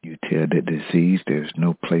 Hallelujah. You tell the disease there's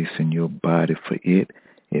no place in your body for it.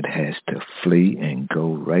 It has to flee and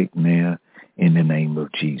go right now in the name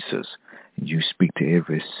of Jesus. You speak to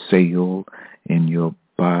every cell in your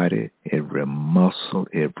body, every muscle,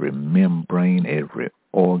 every membrane, every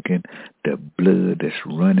organ, the blood that's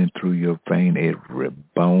running through your vein, every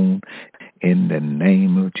bone. In the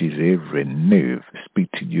name of Jesus, every nerve,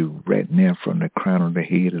 speak to you right now from the crown of the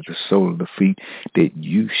head to the sole of the feet, that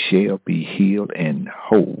you shall be healed and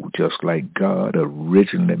whole, just like God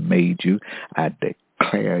originally made you. I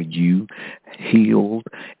declare you healed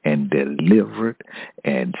and delivered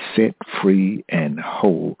and set free and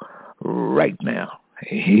whole right now.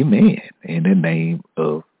 Amen. In the name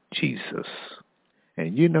of Jesus.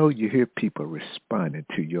 And you know, you hear people responding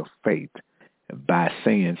to your faith by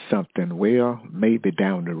saying something, well, maybe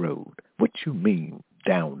down the road. What you mean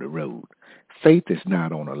down the road? Faith is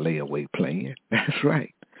not on a layaway plan. That's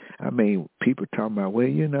right. I mean, people talking about, well,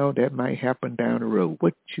 you know, that might happen down the road.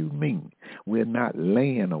 What you mean? We're not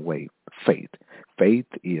laying away faith. Faith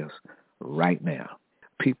is right now.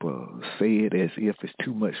 People say it as if it's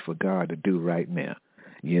too much for God to do right now.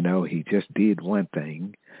 You know, he just did one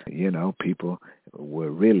thing. You know, people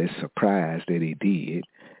were really surprised that he did.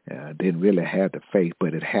 Didn't really have the faith,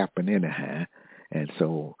 but it happened anyhow. And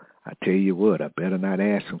so I tell you what, I better not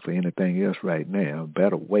ask him for anything else right now.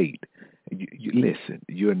 Better wait. You listen,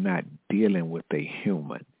 you're not dealing with a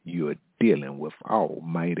human. You're dealing with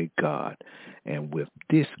Almighty God. And with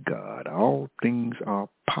this God, all things are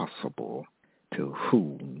possible to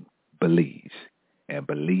whom believes. And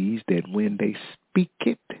believes that when they speak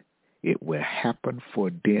it, it will happen for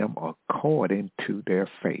them according to their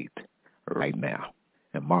faith right now.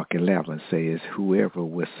 And Mark 11 says, whoever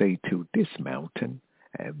will say to this mountain,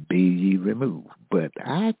 be ye removed. But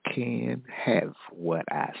I can have what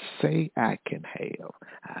I say I can have.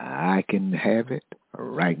 I can have it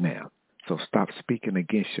right now. So stop speaking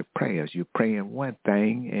against your prayers. You're praying one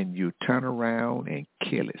thing and you turn around and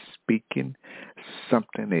kill it, speaking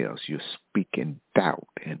something else. You're speaking doubt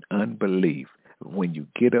and unbelief. When you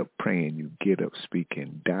get up praying, you get up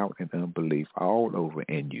speaking doubt and unbelief all over,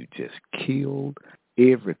 and you just killed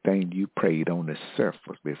everything you prayed on the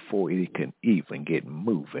surface before it can even get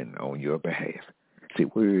moving on your behalf. See,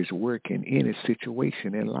 words work in any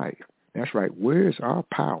situation in life. That's right. Words are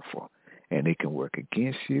powerful, and it can work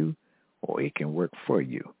against you or it can work for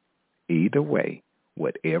you. Either way,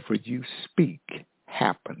 whatever you speak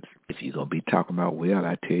happens. If you're going to be talking about, well,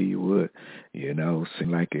 I tell you what, you know, seem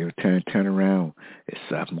like every time I turn around, there's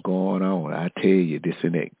something going on. I tell you this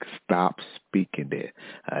and that. Stop speaking that.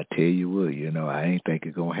 I tell you what, you know, I ain't think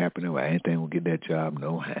it's going to happen. I ain't think we'll get that job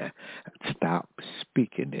no how. Stop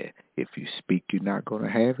speaking that. If you speak you're not going to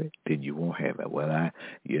have it, then you won't have it. Well, I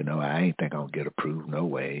ain't think I'll get approved no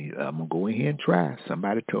way. I'm going to go in here and try.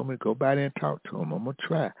 Somebody told me to go by there and talk to them. I'm going to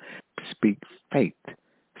try. Speak faith.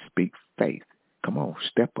 Speak faith. Come on,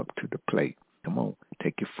 step up to the plate. Come on,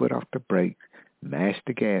 take your foot off the brake, mash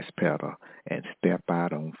the gas pedal, and step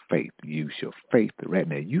out on faith. Use your faith right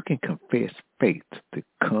now. You can confess faith to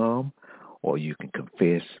come, or you can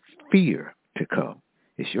confess fear to come.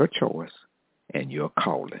 It's your choice and your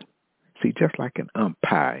calling. See, just like an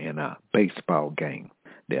umpire in a baseball game,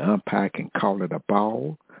 the umpire can call it a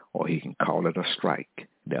ball, or he can call it a strike.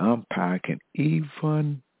 The umpire can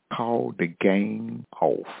even call the game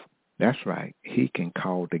off. That's right. He can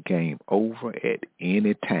call the game over at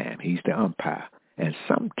any time. He's the umpire. And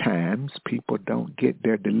sometimes people don't get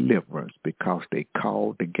their deliverance because they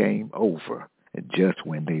called the game over just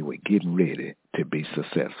when they were getting ready to be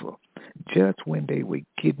successful. Just when they were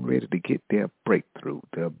getting ready to get their breakthrough.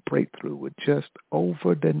 Their breakthrough was just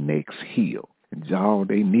over the next hill. And all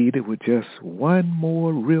they needed was just one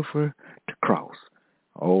more river to cross.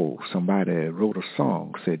 Oh, somebody wrote a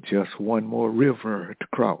song, said just one more river to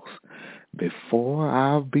cross before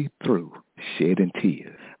I'll be through shedding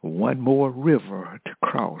tears. One more river to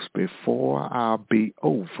cross before I'll be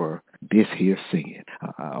over this here sin.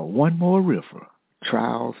 One more river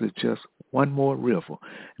Trials is just one more river.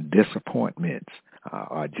 Disappointments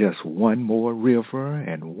are just one more river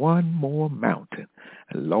and one more mountain.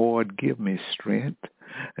 Lord, give me strength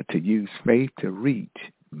to use faith to reach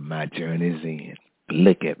my journey's end.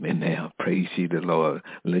 Look at me now. Praise ye the Lord.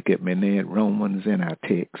 Look at me now. Romans in our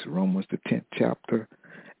text, Romans the 10th chapter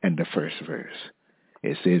and the first verse.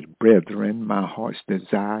 It says, brethren, my heart's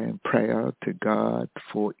desire and prayer to God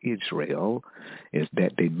for Israel is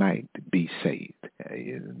that they might be saved.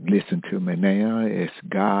 Listen to me now. It's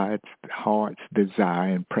God's heart's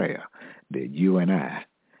desire and prayer that you and I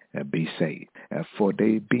be saved. For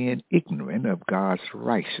they being ignorant of God's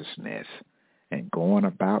righteousness and going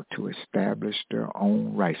about to establish their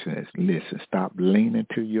own righteousness. Listen, stop leaning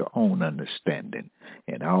to your own understanding.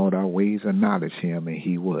 In all thy ways acknowledge him, and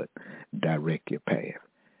he would direct your path.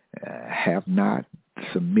 Have not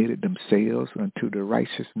submitted themselves unto the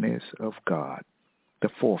righteousness of God. The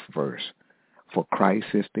fourth verse, for Christ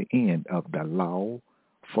is the end of the law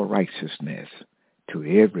for righteousness to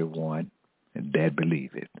everyone that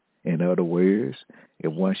believeth. In other words,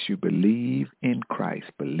 if once you believe in Christ,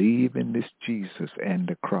 believe in this Jesus and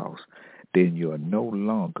the cross, then you are no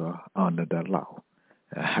longer under the law.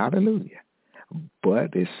 Hallelujah.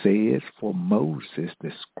 But it says, for Moses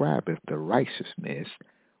describeth the righteousness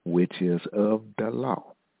which is of the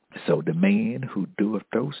law. So the man who doeth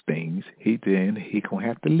those things, he gonna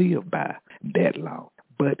have to live by that law.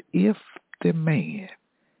 But if the man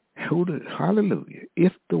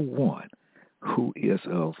if the one who is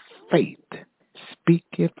of faith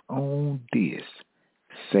speaketh on this,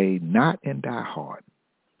 say not in thy heart,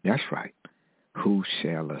 that's right, who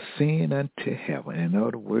shall ascend unto heaven. In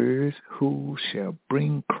other words, who shall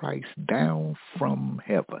bring Christ down from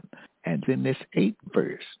heaven. And in this 8th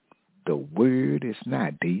verse, the word is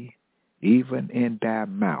not thee, even in thy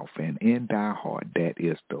mouth and in thy heart. That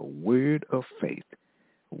is the word of faith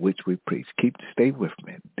which we preach. Stay with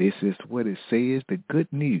me. This is what it says. The good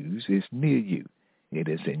news is near you. It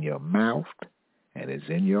is in your mouth and it's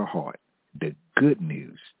in your heart. The good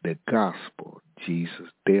news, the gospel, Jesus'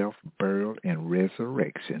 death, burial, and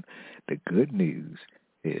resurrection. The good news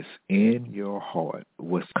is in your heart.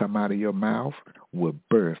 What's come out of your mouth will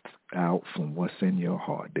birth out from what's in your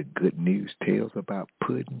heart. The good news tells about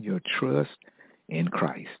putting your trust in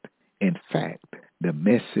Christ. In fact, the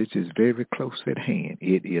message is very close at hand.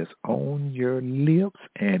 It is on your lips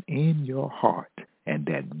and in your heart. And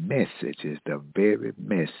that message is the very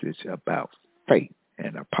message about faith.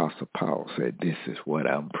 And Apostle Paul said, this is what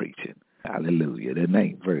I'm preaching. Hallelujah. The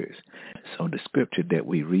 9th verse. So the scripture that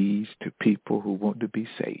we read to people who want to be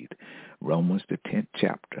saved, Romans the 10th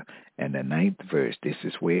chapter and the 9th verse, this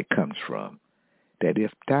is where it comes from. That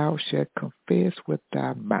if thou shalt confess with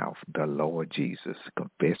thy mouth the Lord Jesus,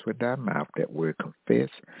 confess with thy mouth, that word confess,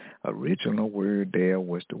 original word there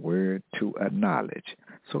was the word to acknowledge.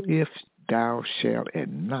 So if thou shalt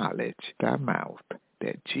acknowledge thy mouth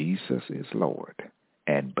that Jesus is Lord,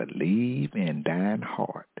 and believe in thine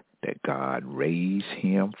heart that God raised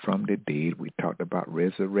him from the dead. We talked about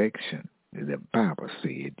resurrection. The Bible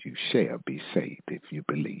said you shall be saved if you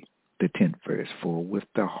believe. The 10th verse, for with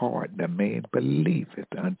the heart the man believeth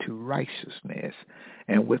unto righteousness,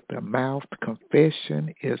 and with the mouth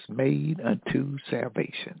confession is made unto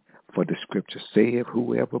salvation. For the scripture saith,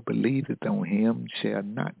 whoever believeth on him shall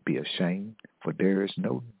not be ashamed. For there is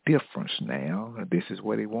no difference now. This is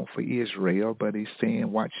what he wants for Israel, but he's saying,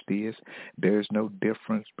 watch this, there is no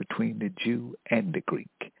difference between the Jew and the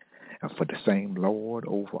Greek. For the same Lord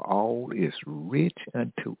over all is rich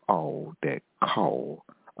unto all that call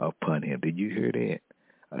upon him. Did you hear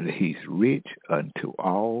that? He's rich unto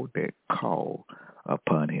all that call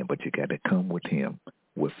upon him, but you got to come with him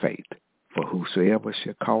with faith. For whosoever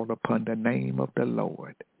shall call upon the name of the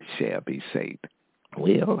Lord shall be saved.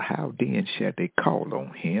 Well, how then shall they call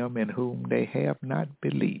on him in whom they have not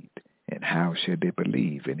believed? And how shall they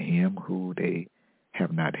believe in him who they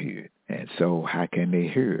have not heard? And so how can they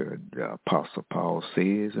hear? The Apostle Paul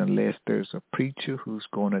says, unless there's a preacher who's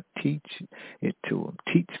going to teach it to them,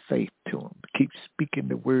 teach faith to them, keep speaking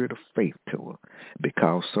the word of faith to them.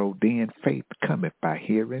 Because so then faith cometh by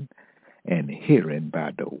hearing, and hearing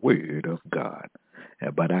by the word of God.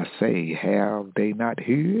 But I say, have they not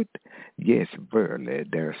heard? Yes, verily,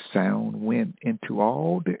 their sound went into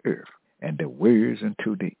all the earth, and the words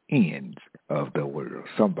into the ends of the world.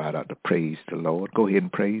 Somebody ought to praise the Lord. Go ahead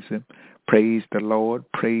and praise him. Praise the Lord.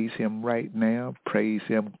 Praise him right now. Praise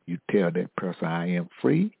him. You tell that person, I am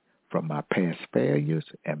free from my past failures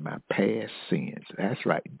and my past sins. That's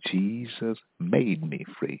right. Jesus made me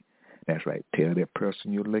free. That's right. Tell that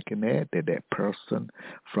person you're looking at that person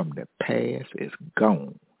from the past is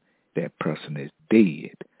gone. That person is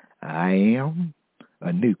dead. I am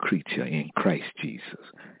a new creature in Christ Jesus.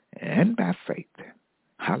 And by faith,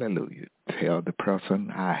 hallelujah, tell the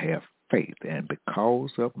person I have faith, and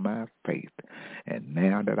because of my faith, and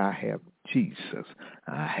now that I have Jesus,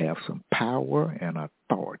 I have some power and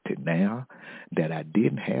authority now that I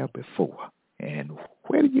didn't have before. And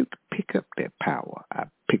where do you pick up that power? I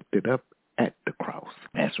picked it up at the cross.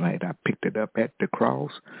 That's right, I picked it up at the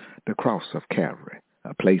cross of Calvary,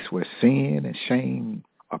 a place where sin and shame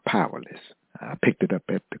are powerless. I picked it up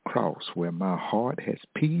at the cross where my heart has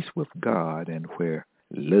peace with God and where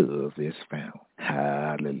love is found.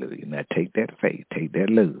 Hallelujah. Now take that faith, take that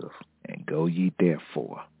love, and go ye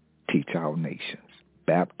therefore, teach all nations,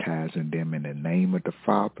 baptizing them in the name of the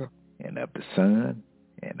Father and of the Son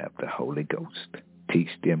and of the Holy Ghost. Teach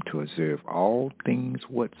them to observe all things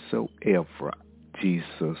whatsoever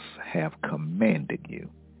Jesus have commanded you.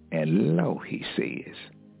 And lo, he says,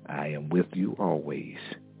 I am with you always.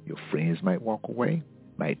 Your friends might walk away,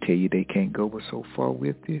 might tell you they can't go so far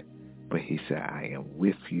with you, but he said, I am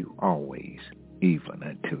with you always, even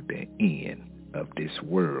until the end of this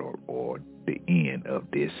world or the end of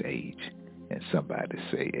this age. And somebody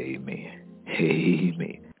say amen.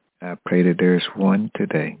 Amen. I pray that there's one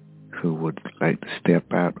today who would like to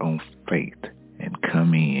step out on faith and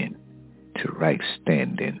come in to right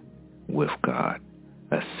standing with God.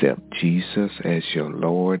 Accept Jesus as your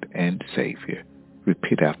Lord and Savior.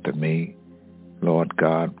 Repeat after me. Lord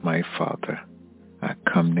God, my Father, I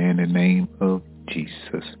come in the name of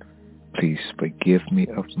Jesus. Please forgive me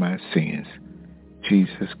of my sins.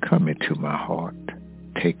 Jesus, come into my heart.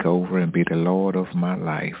 Take over and be the Lord of my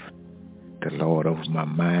life, the Lord of my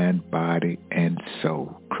mind, body, and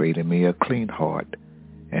soul. Create in me a clean heart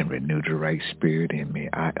and renew the right spirit in me.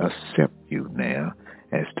 I accept you now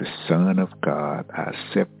as the Son of God. I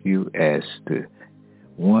accept you as the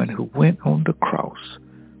one who went on the cross,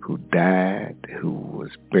 who died, who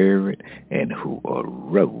was buried, and who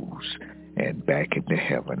arose and back into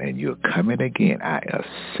heaven. And you're coming again. I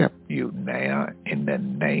accept you now in the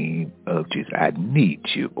name of Jesus. I need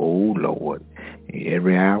you, oh Lord,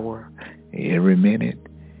 every hour, every minute,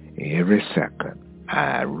 every second.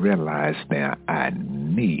 I realize now I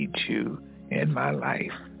need you in my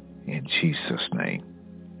life. In Jesus' name,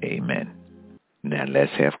 amen. Now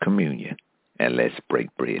let's have communion and let's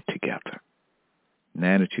break bread together.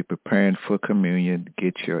 Now that you're preparing for communion,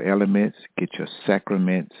 get your elements, get your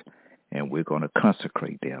sacraments, and we're going to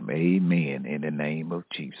consecrate them. Amen. In the name of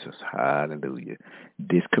Jesus. Hallelujah.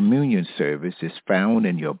 This communion service is found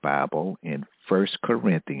in your Bible in 1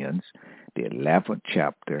 Corinthians, the 11th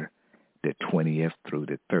chapter, the 20th through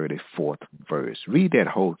the 34th verse. Read that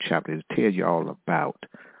whole chapter. It tells you all about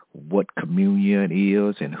what communion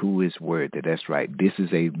is and who is worthy. That's right. This is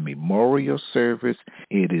a memorial service.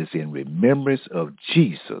 It is in remembrance of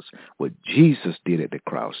Jesus, what Jesus did at the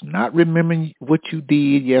cross. Not remembering what you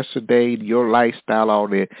did yesterday, your lifestyle, all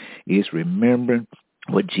that. It's remembering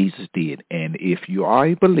what Jesus did. And if you are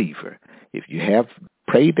a believer, if you have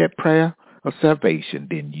prayed that prayer of salvation,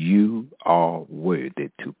 then you are worthy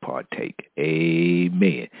to partake.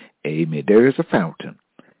 Amen. Amen. There is a fountain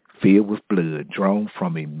filled with blood drawn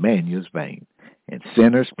from Emmanuel's vein, and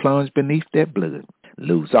sinners plunged beneath that blood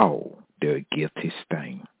lose all their guilty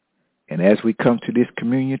stain. And as we come to this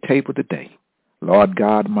communion table today, Lord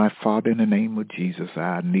God, my Father, in the name of Jesus,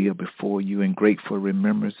 I kneel before you in grateful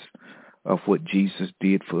remembrance of what Jesus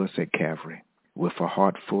did for us at Calvary, with a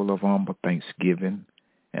heart full of humble thanksgiving.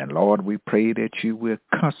 And Lord, we pray that you will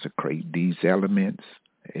consecrate these elements.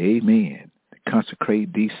 Amen.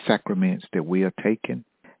 Consecrate these sacraments that we are taking,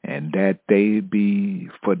 and that they be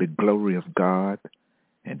for the glory of God,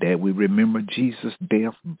 and that we remember Jesus'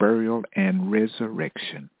 death, burial, and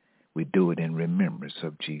resurrection. We do it in remembrance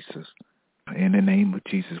of Jesus. In the name of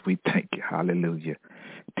Jesus, we thank you. Hallelujah.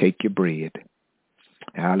 Take your bread.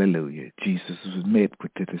 Hallelujah. Jesus was met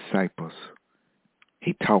with the disciples.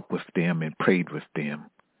 He talked with them and prayed with them.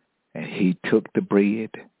 And he took the bread,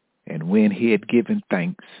 and when he had given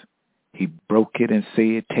thanks, he broke it and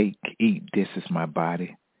said, take, eat, this is my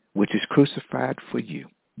body, which is crucified for you,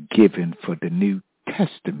 given for the New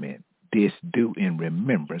Testament. This do in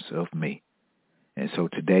remembrance of me. And so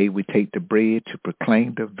today we take the bread to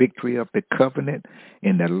proclaim the victory of the covenant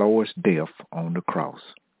in the Lord's death on the cross.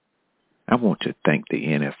 I want to thank the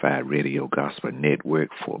NFI Radio Gospel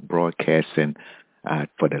Network for broadcasting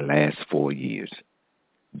for the last 4 years.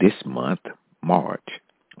 This month, March,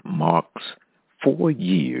 marks 4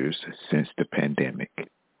 years since the pandemic,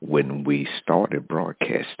 when we started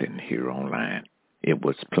broadcasting here online. It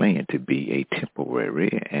was planned to be a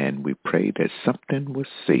temporary, and we prayed that something was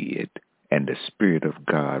said and the Spirit of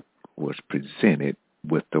God was presented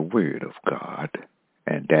with the Word of God,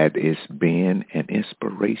 and that is being an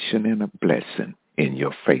inspiration and a blessing in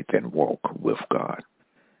your faith and walk with God.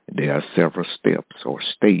 There are several steps or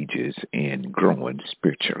stages in growing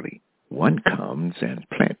spiritually. One comes and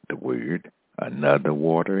plant the Word, another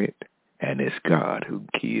water it, and it's God who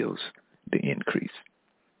gives the increase.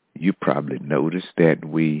 You probably noticed that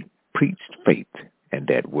we preached faith and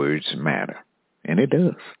that words matter, and it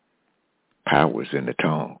does. Power's in the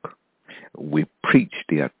tongue. We preach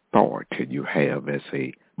the authority you have as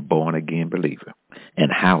a born-again believer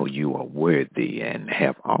and how you are worthy and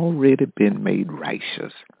have already been made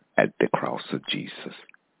righteous at the cross of Jesus.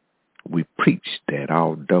 We preach that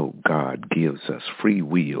although God gives us free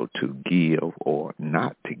will to give or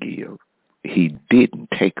not to give, he didn't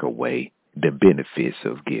take away the benefits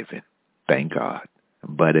of giving. Thank God.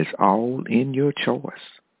 But it's all in your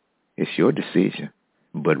choice. It's your decision.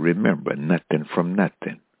 But remember, nothing from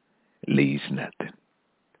nothing leaves nothing.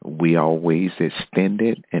 We always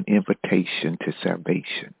extended an invitation to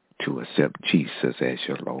salvation, to accept Jesus as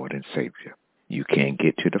your Lord and Savior. You can't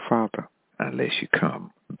get to the Father unless you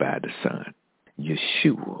come by the Son.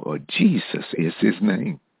 Yeshua, or Jesus, is his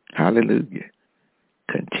name. Hallelujah.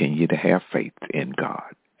 Continue to have faith in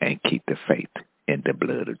God and keep the faith in the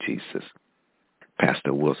blood of Jesus.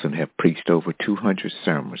 Pastor Wilson have preached over 200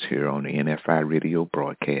 sermons here on the NFI radio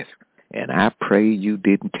broadcast, and I pray you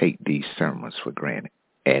didn't take these sermons for granted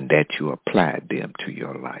and that you applied them to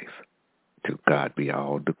your life. To God be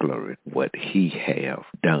all the glory, what he have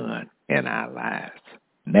done in our lives.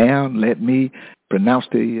 Now let me pronounce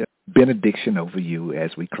the benediction over you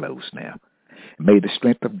as we close now. May the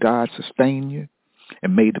strength of God sustain you,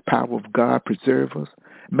 and may the power of God preserve us.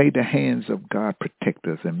 May the hands of God protect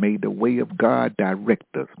us, and may the way of God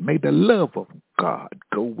direct us. May the love of God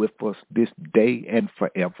go with us this day and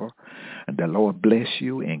forever. And the Lord bless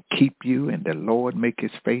you and keep you, and the Lord make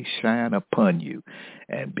his face shine upon you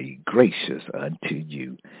and be gracious unto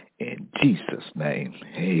you. In Jesus' name,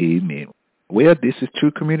 amen. Well, this is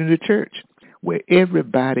True Community Church, where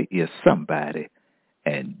everybody is somebody,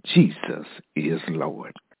 and Jesus is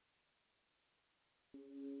Lord.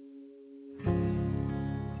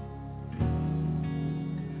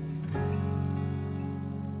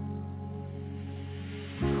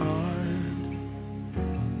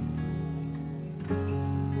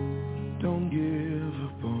 Don't give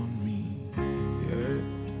up on me, yeah.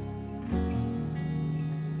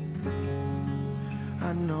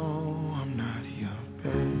 I know I'm not your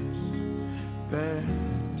best,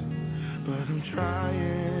 but I'm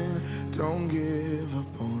trying. Don't give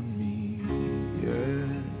up on me, yeah.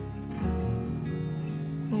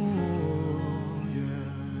 Oh,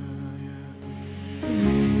 yeah.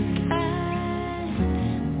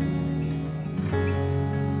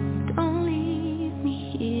 Don't leave me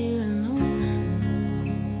here alone.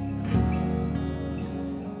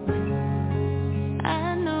 I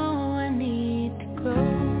know I need to grow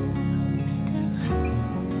still,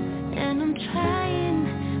 and I'm trying,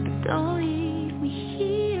 but don't leave me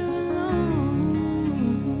here alone.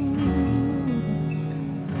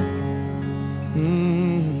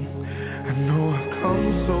 I know I've come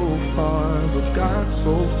so far, but got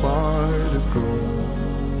so far to go.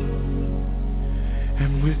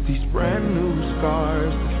 And with these brand new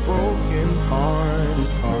scars, this broken heart,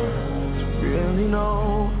 it's hard to really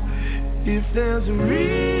know if there's a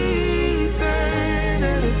reason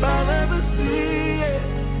and if I'll ever see it.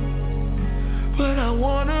 But I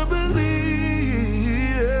wanna believe,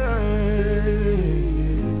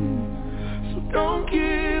 so don't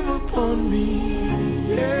give up on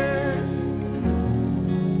me, yeah.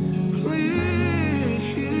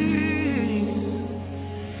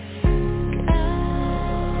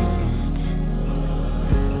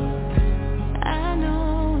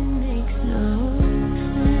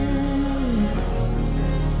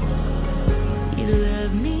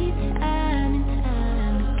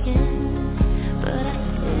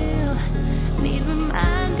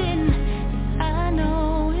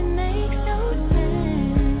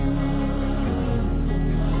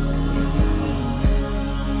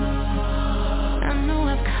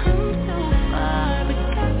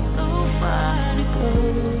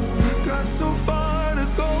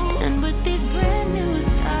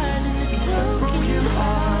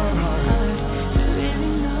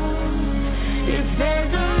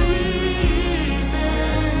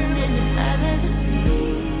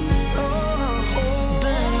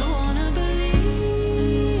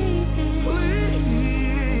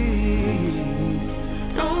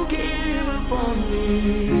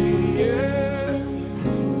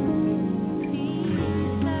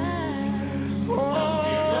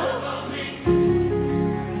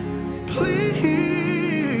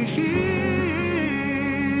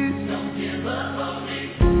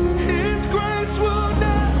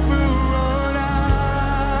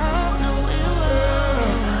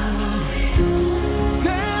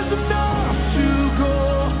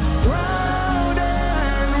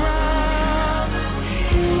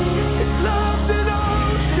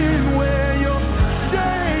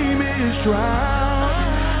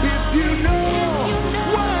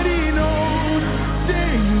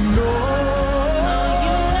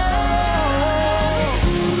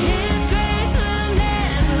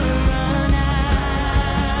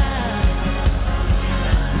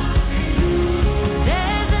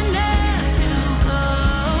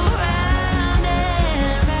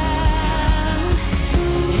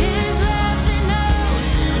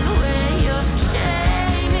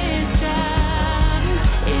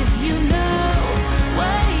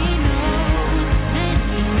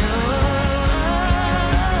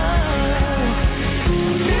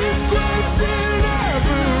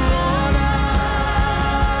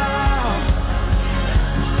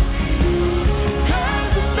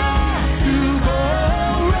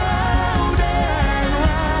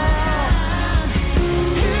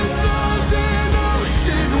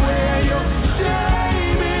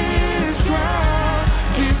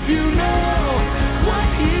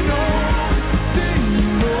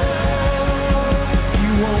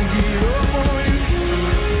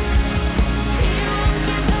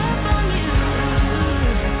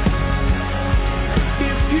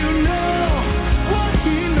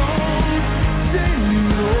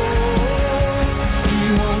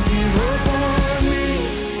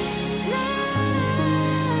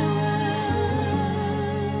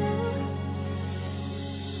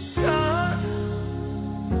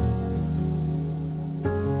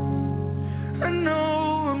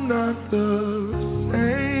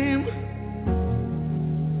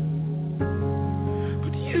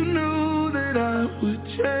 would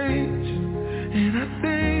change. And I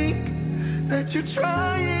think that you're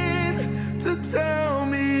trying to tell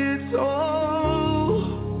me it's okay.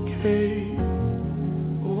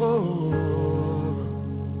 Oh,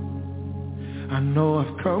 I know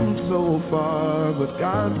I've come so far, but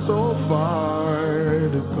got so far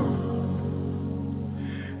to go.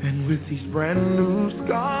 And with these brand new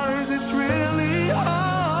scars, it's really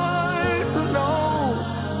hard to know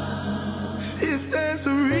if there's a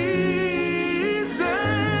reason,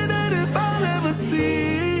 and if I'll ever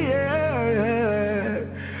see it,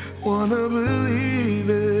 wanna believe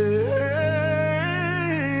it.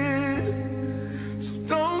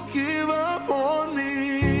 So don't give up on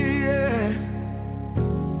me, yeah.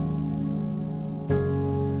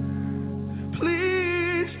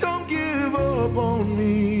 Please don't give up on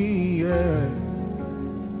me, yeah.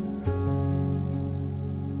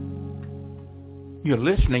 You're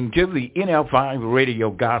listening to the NFI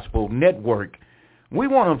Radio Gospel Network. We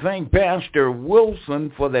want to thank Pastor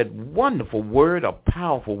Wilson for that wonderful word, a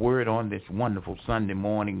powerful word on this wonderful Sunday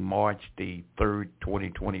morning, March the 3rd,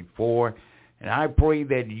 2024. And I pray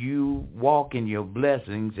that you walk in your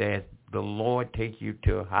blessings as the Lord takes you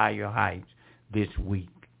to higher heights this week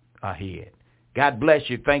ahead. God bless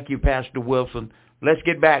you. Thank you, Pastor Wilson. Let's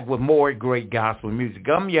get back with more great gospel music.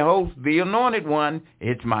 I'm your host, the Anointed One.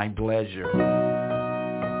 It's my pleasure.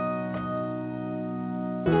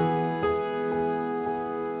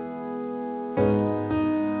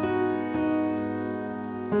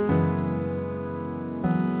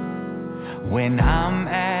 When I'm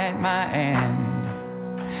at my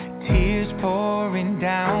end, tears pouring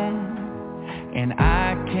down, and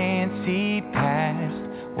I can't see past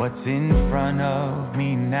what's in front of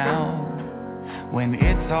me now. When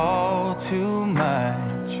it's all too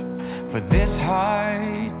much for this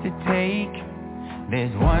heart to take,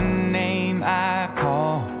 there's one name I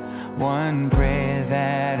call, one prayer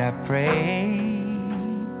that I pray.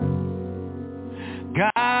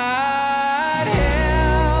 God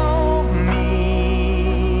help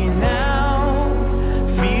me now.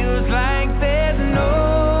 Feels like there's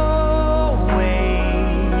no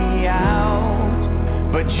way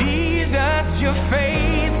out, but Jesus, you're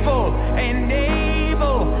faithful and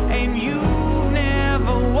able, and you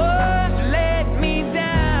never once let me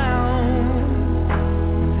down.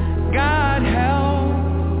 God help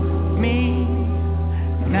me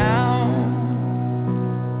now.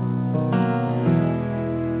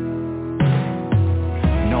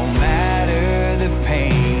 No matter the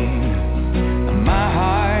pain my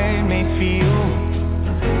heart may feel,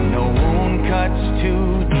 no wound cuts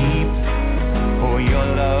too deep for your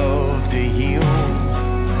love to heal.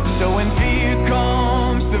 So when fear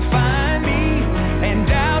comes to find me and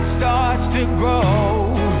doubt starts to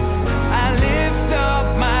grow, I lift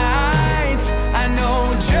up my eyes, I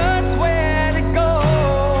know just where to go.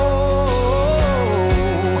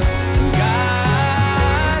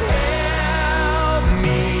 God help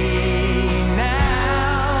me now.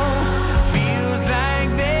 Feels like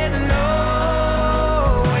there's no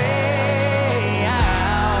way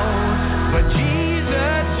out, but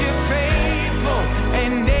Jesus, you're faithful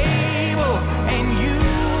and able, and you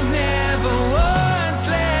never once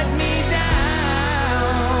let me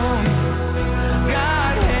down.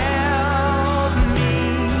 God help me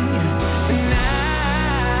now.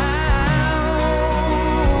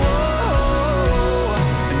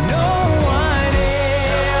 No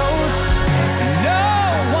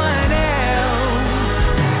one else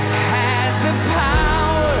has the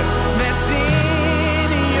power that's in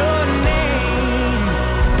your name.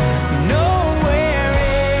 Nowhere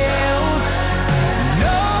else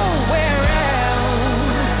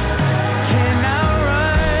can I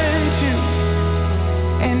run to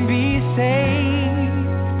and be saved.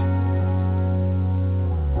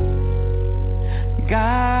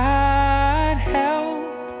 God help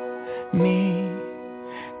me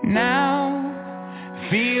now.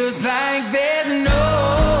 Feels like there's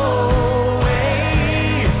no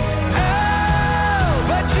way. Oh,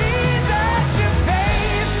 but Jesus, you're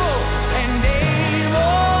faithful and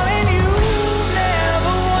able, and you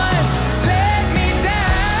never once let me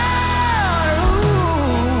down.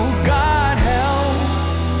 Ooh, God help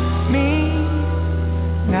me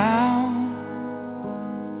now.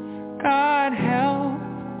 God help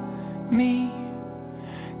me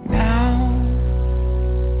now.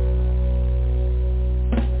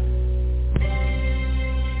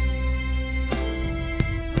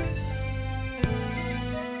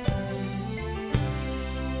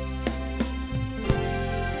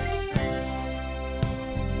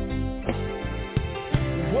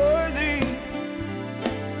 Worthy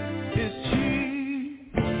is He.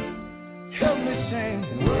 Help me sing.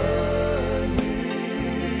 Worthy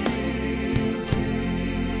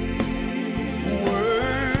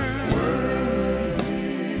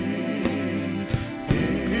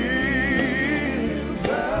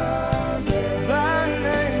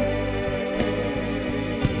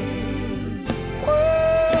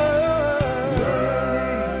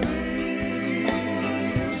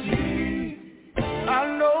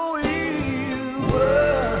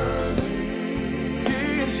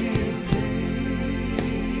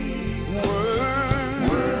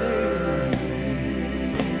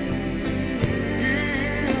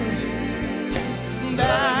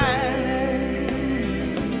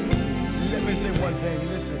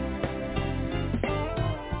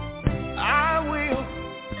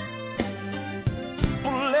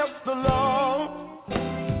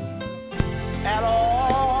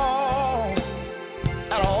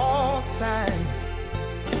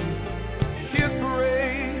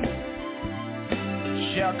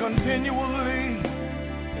shall continually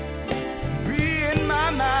be in my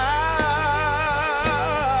mouth.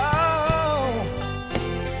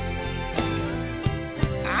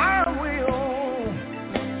 I will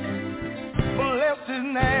bless his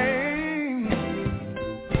name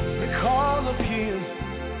because of his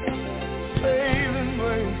saving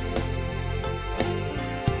grace.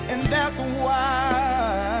 And that's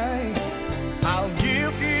why I'll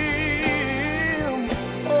give him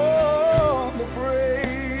all the praise.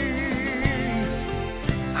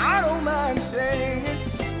 I don't mind saying it.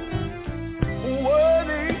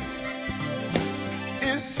 Worthy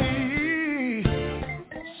is he.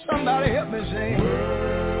 Somebody help me sing.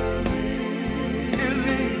 Worthy is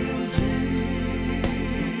he.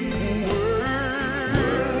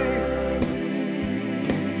 Worthy.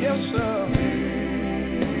 Yes, sir.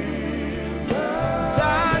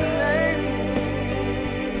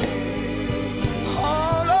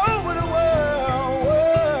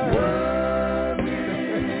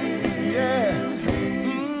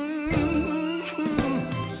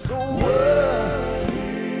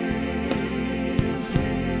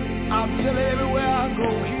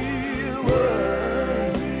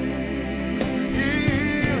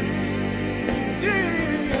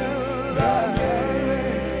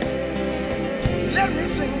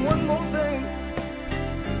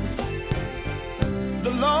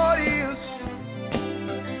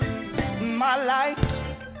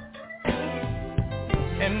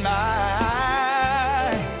 And my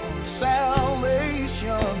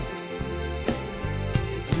salvation,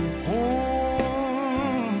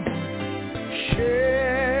 whom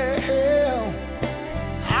shall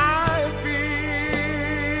I fear?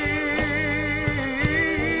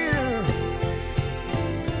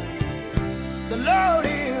 The Lord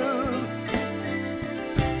is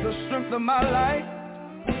the strength of my life,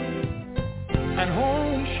 and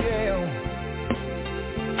whom shall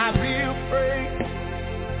I be afraid?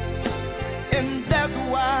 And that's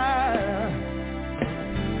why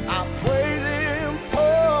I praise him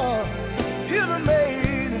for his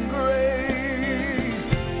amazing grace.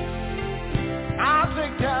 I'll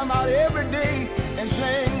take time out every day and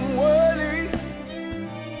sing, worthy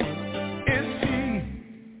is he.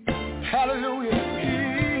 Hallelujah. He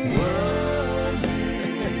worthy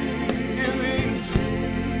is he.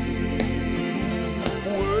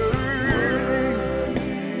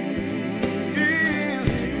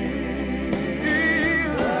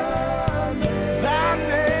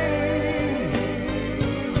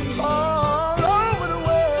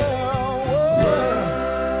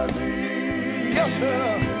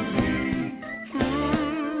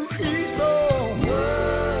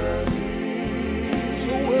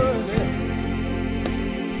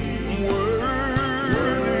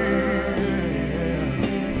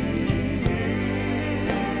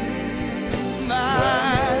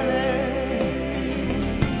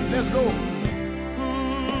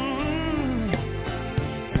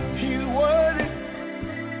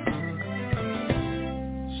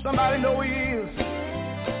 Somebody know he is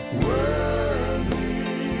worthy.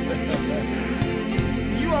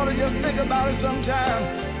 You ought to just think about it sometime.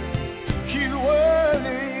 He's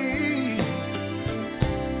worthy.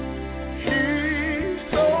 He's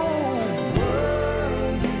so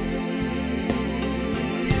worthy.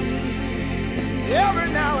 Every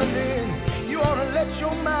now and then, you ought to let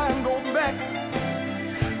your mind go back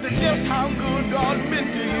to just how good God's been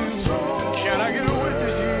to you. Can I get a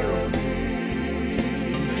witness here?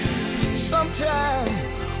 Sometimes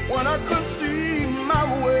when I couldn't see my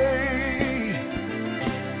way,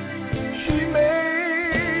 he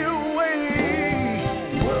made a way,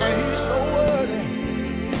 and he's so worthy.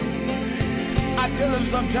 I tell him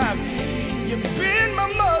sometimes, you've been my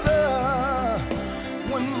mother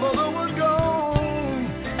when mother was gone,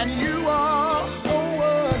 and you are so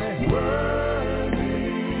worthy.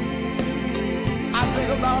 I think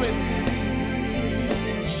about it,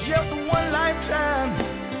 just one lifetime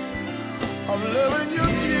of loving you,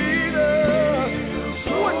 Jesus,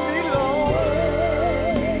 wouldn't be long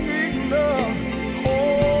enough.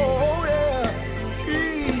 Oh, yeah,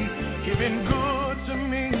 he been good to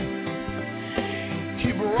me. He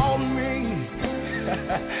brought me,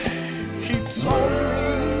 he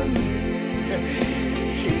taught me,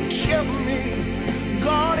 he kept me.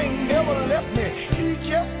 God ain't never left me. He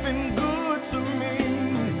just been good to me.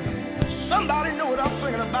 Somebody know what I'm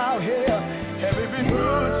thinking about here. Have he been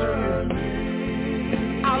good to you?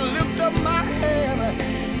 I'll lift up my hand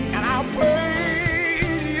and I'll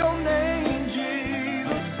praise your name,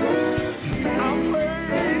 Jesus. I'll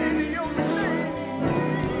praise your name.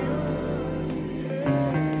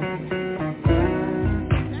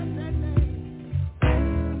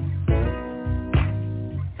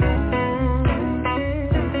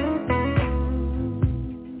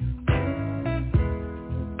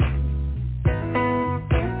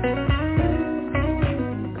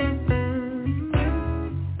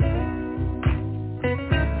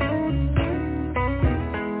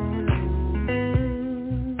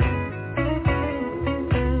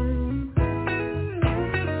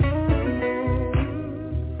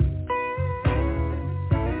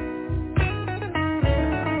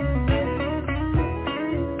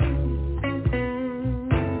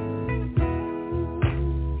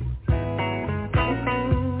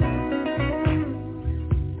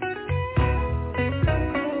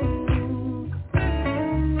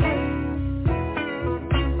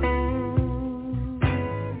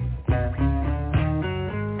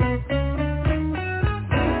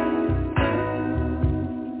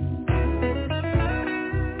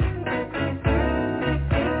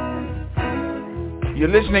 You're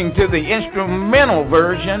listening to the instrumental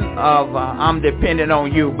version of I'm Depending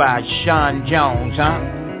on You by Sean Jones,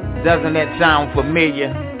 huh? Doesn't that sound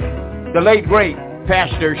familiar? The late, great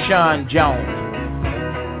Pastor Sean Jones.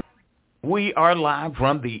 We are live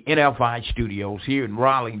from the NFI studios here in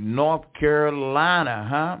Raleigh, North Carolina,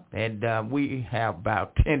 huh? And we have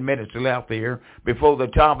about 10 minutes left here before the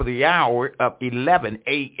top of the hour of 11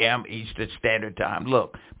 a.m. Eastern Standard Time.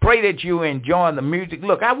 Look, pray that you enjoy the music.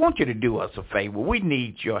 Look, I want you to do us a favor. We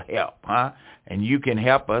need your help, huh? And you can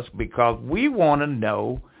help us because we want to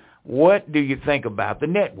know, what do you think about the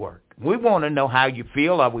network? We want to know how you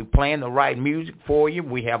feel. Are we playing the right music for you?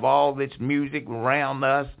 We have all this music around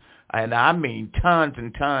us. And I mean tons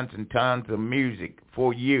and tons and tons of music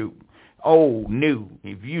for you, old, new.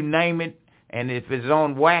 If you name it, and if it's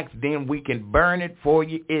on wax, then we can burn it for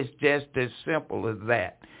you. It's just as simple as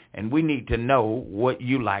that. And we need to know what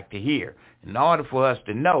you like to hear. In order for us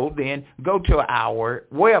to know, then go to our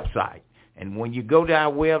website. And when you go to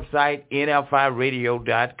our website,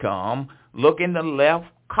 nfiradio.com, look in the left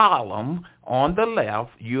column on the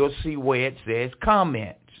left, you'll see where it says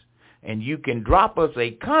comments. And you can drop us a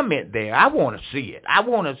comment there. I want to see it. I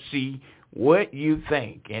want to see what you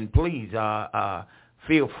think. And please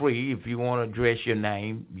feel free, if you want to address your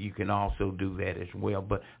name, you can also do that as well.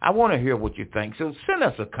 But I want to hear what you think. So send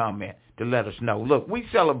us a comment to let us know. Look, we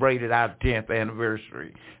celebrated our 10th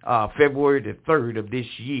anniversary, February the 3rd of this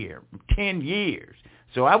year, 10 years.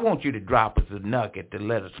 So I want you to drop us a nugget to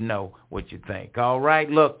let us know what you think. All right,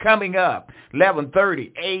 look, coming up,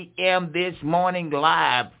 11:30 a.m. this morning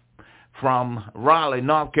live from Raleigh,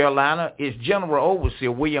 North Carolina, is General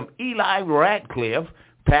Overseer William Eli Ratcliffe,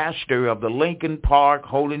 pastor of the Lincoln Park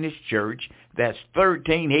Holiness Church. That's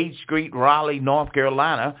 13 H Street, Raleigh, North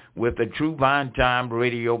Carolina, with the True Vine Time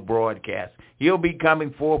radio broadcast. He'll be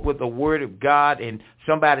coming forth with the Word of God, and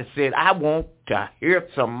somebody said, I want to hear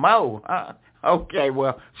some more. Okay,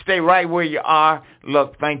 well, stay right where you are.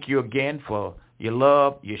 Look, thank you again for your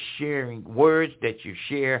love, your sharing, words that you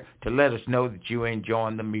share to let us know that you're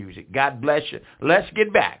enjoying the music. God bless you. Let's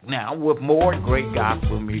get back now with more great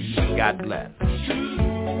gospel music. God bless.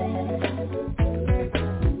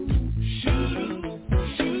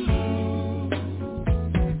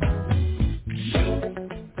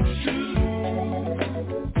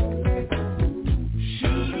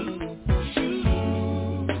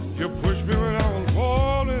 You pushed me when I was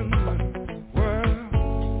falling.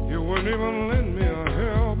 Well, you wouldn't even lend me a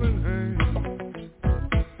helping hand.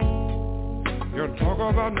 You talk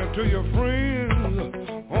about me to your friends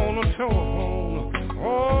on the telephone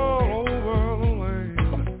all over the land.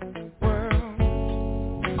 Well,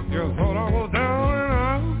 you thought I was down and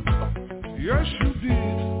out. Yes, you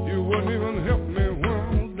did. You wouldn't even help me when I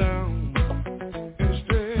was down.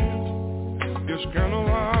 Instead, you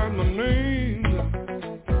scandalized my name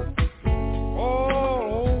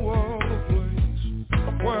all over the place.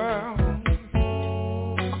 Well,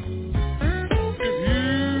 if you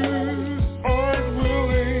aren't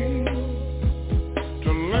willing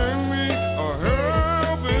to lend me a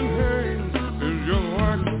helping hand, it's just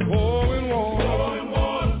like pouring water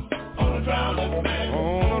on a drowning man.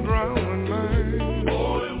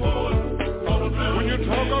 Pouring water on a drowning man. When you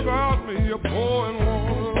talk about me, you're pouring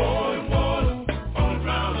water on a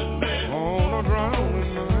drowning man. On a drowning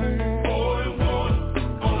man. Pouring water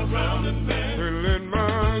on a drowning man. They led my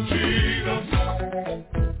Jesus,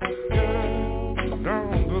 yeah,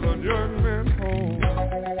 down to the judgment hall.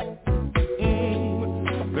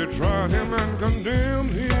 They tried him and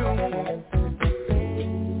condemned him.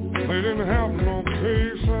 They didn't have no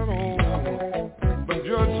case at all. The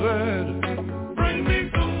judge said, bring me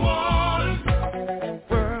some water,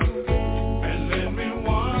 well, and let me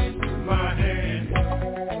wash my hands,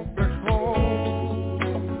 because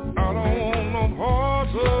I don't want no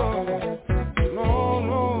parts of, no,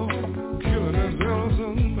 killing this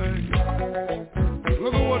innocent man.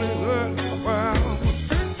 Look at what he said. Well,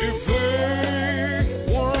 if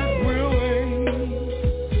they weren't willing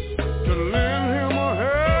to lend him a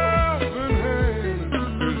helping hand,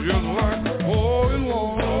 it's just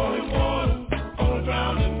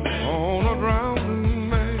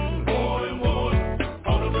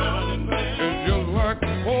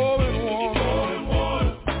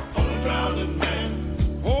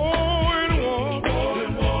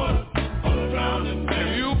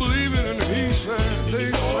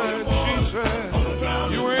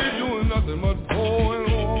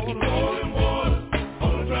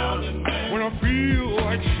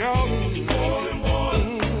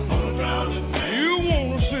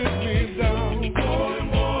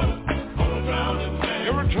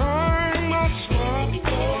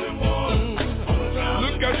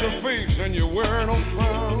where I'm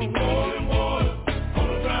found.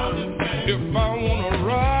 If I wanna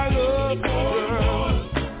rise up,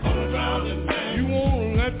 you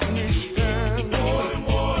won't let me stand.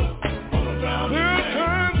 There are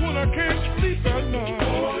times when I can't sleep at night.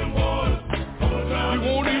 You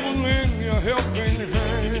won't even lend me a helping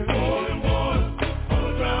hand.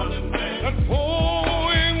 That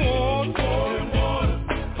pouring water, pouring water,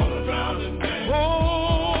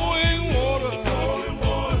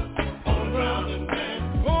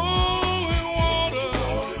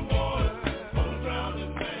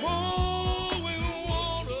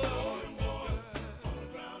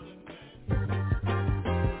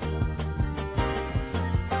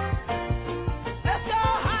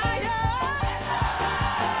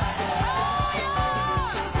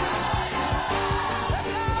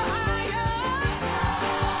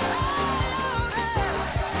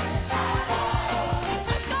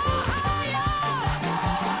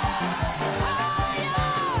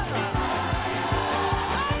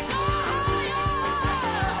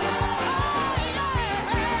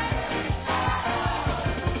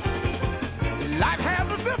 life has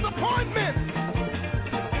a disappointment,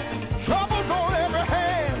 troubles on every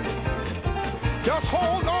hand. Just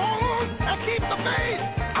hold on and keep the faith.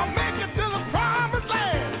 I'll make it to the promised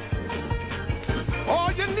land.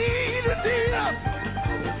 All you need is Jesus,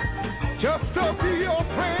 just to be your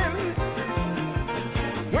friend.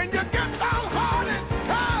 When you get downhearted,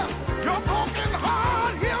 your broken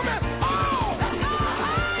heart, hear me. Oh, let's go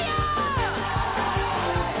higher.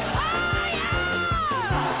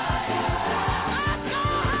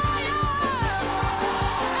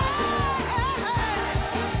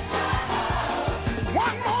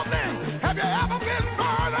 One more thing. Have you ever been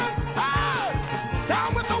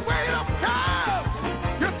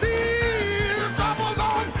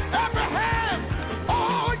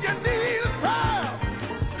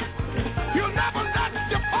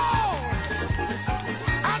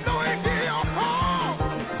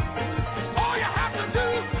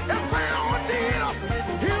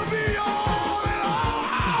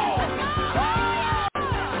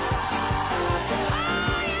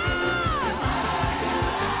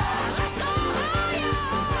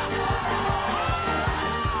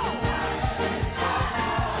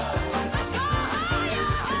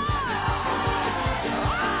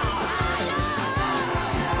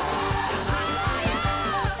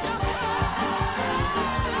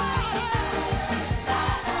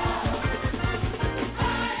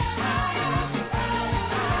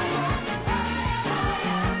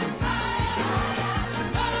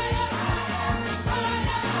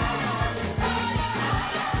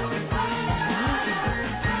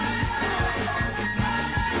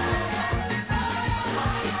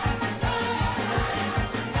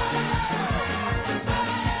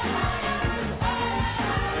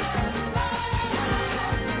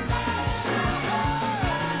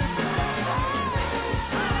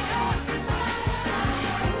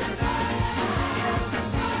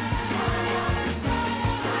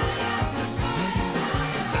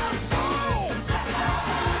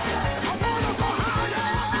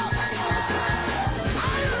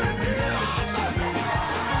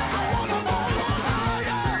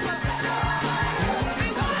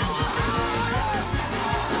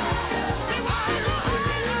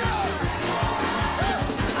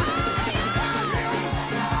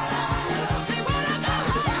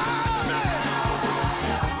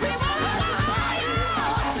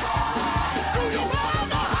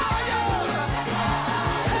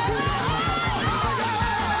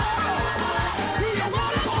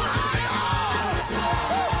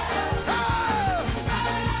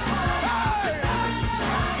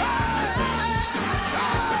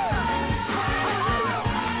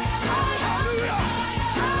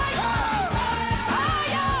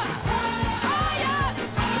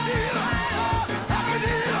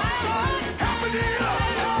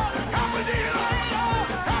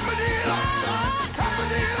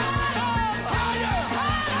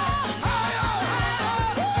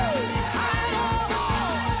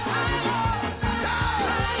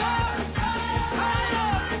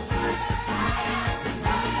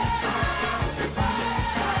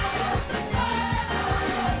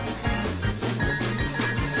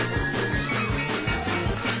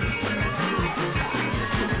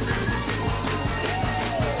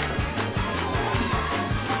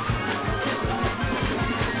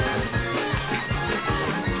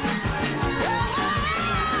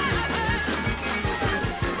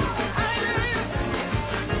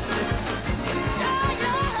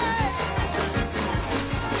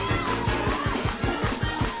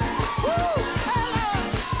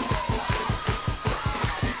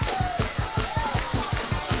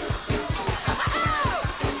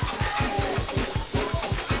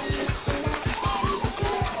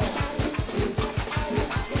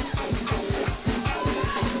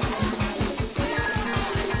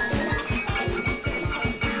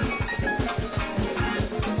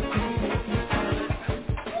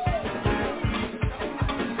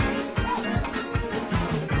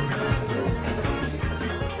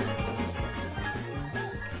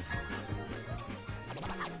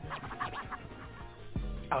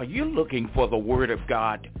Are you looking for the Word of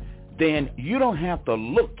God? Then you don't have to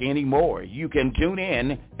look anymore. You can tune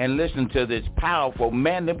in and listen to this powerful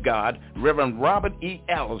man of God, Reverend Robert E.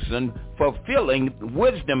 Ellison, fulfilling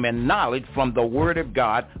wisdom and knowledge from the Word of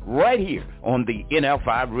God right here on the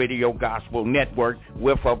NFI Radio Gospel Network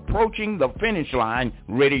with Approaching the Finish Line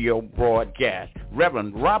radio broadcast.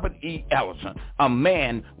 Reverend Robert E. Ellison, a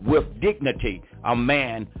man with dignity, a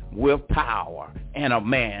man with power, and a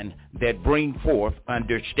man that brings forth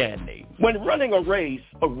understanding. When running a race,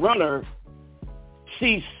 a runner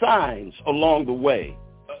sees signs along the way,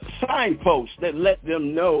 signposts that let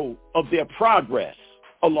them know of their progress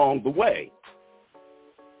along the way.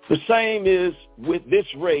 The same is with this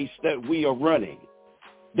race that we are running.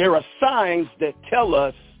 There are signs that tell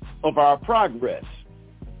us of our progress.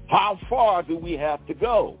 How far do we have to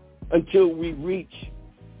go until we reach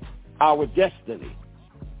our destiny?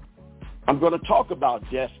 I'm going to talk about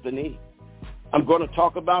destiny. I'm going to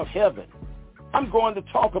talk about heaven. I'm going to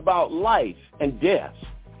talk about life and death.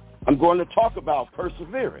 I'm going to talk about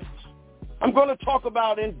perseverance. I'm going to talk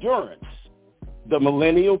about endurance, the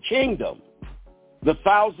millennial kingdom, the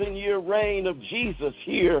 1,000-year reign of Jesus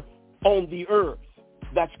here on the earth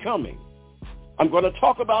that's coming. I'm going to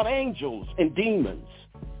talk about angels and demons,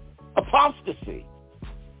 apostasy,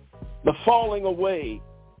 the falling away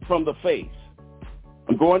from the faith.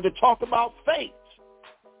 I'm going to talk about faith.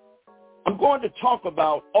 I'm going to talk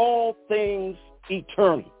about all things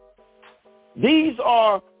eternal. These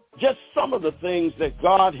are just some of the things that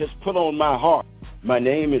God has put on my heart. My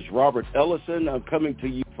name is Robert Ellison. I'm coming to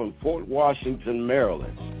you from Fort Washington,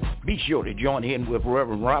 Maryland. Be sure to join in with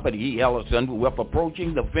Reverend Robert E. Ellison with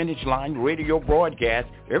Approaching the Finish Line radio broadcast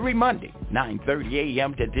every Monday, 9:30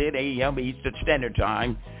 a.m. to 10 a.m. Eastern Standard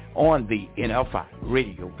Time on the NFI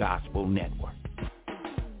Radio Gospel Network.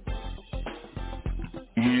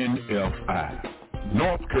 NFI,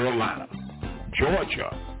 North Carolina,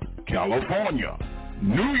 Georgia, California,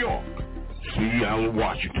 New York, Seattle,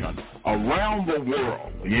 Washington, around the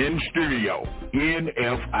world, in studio,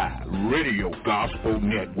 NFI Radio Gospel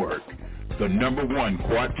Network, the #1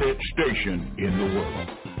 quartet station in the world.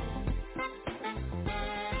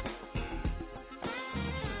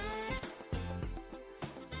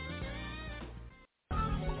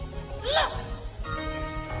 Look!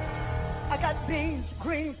 I got beans,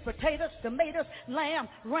 greens, potatoes, tomatoes, lamb,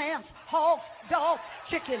 rams, hogs, dogs,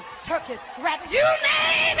 chicken, turkeys, rabbit, you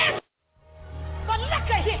name it! But look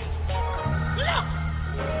at here! Look!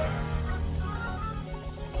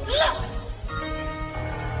 Look!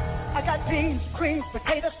 I got beans, greens,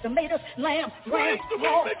 potatoes, tomatoes, lamb, rams,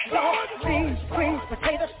 hogs, dogs, beans, greens,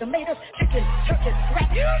 potatoes, tomatoes, chicken, turkeys,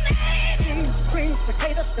 rabbit, you name it! Beans, greens,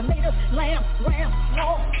 potatoes, tomatoes, lamb, rams,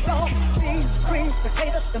 hogs, dogs, beans, greens,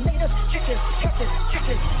 potatoes, tomatoes, chicken, turkeys,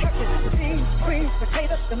 beans, greens,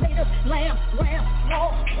 potatoes, tomatoes, lamb, rams,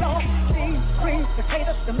 hogs, dogs, beans, greens,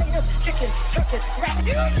 potatoes, tomatoes, chicken, turkeys, rabbit,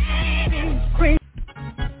 you name it! Beans, greens.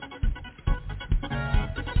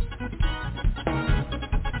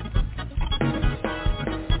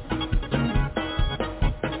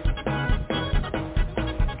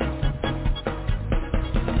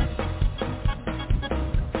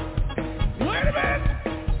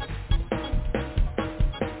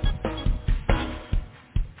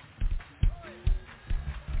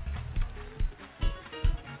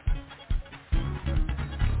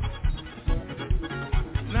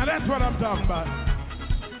 Now that's what I'm talking about.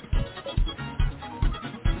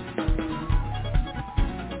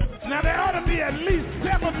 Now there ought to be at least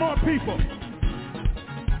 7 more people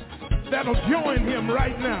that'll join him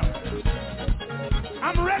right now.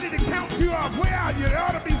 I'm ready to count you off. Where are you? There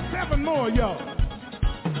ought to be 7 more, y'all.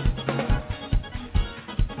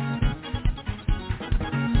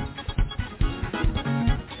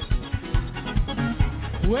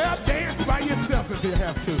 Well, dance by yourself if you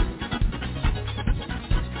have to.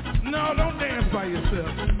 No, don't dance by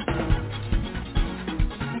yourself.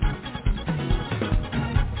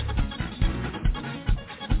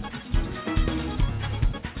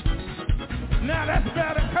 Now that's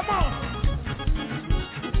better. Come on.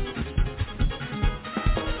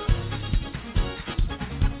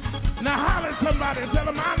 Now holler at somebody and tell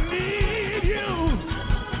them I need you.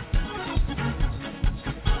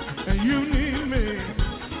 And you need me.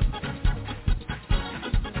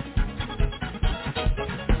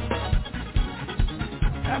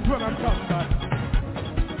 That's what I'm talking about.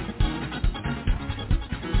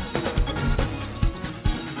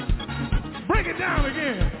 Break it down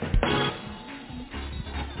again.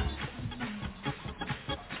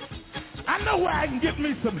 I know where I can get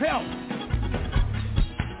me some help.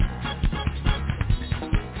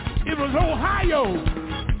 It was Ohio.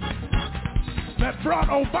 that brought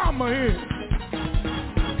Obama in.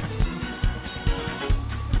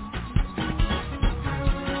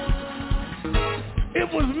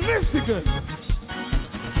 It was Michigan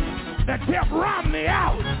that kept Romney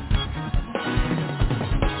out.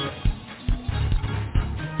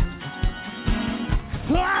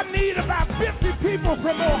 So I need about 50 people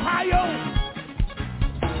from Ohio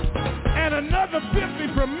and another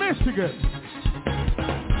 50 from Michigan.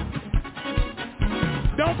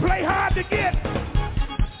 Don't play hard to get.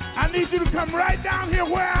 I need you to come right down here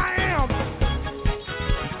where I am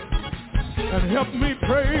and help me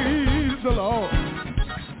praise the Lord.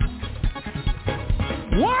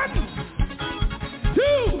 1, 2,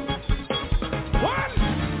 1,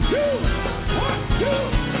 2, 1,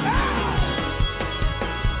 2,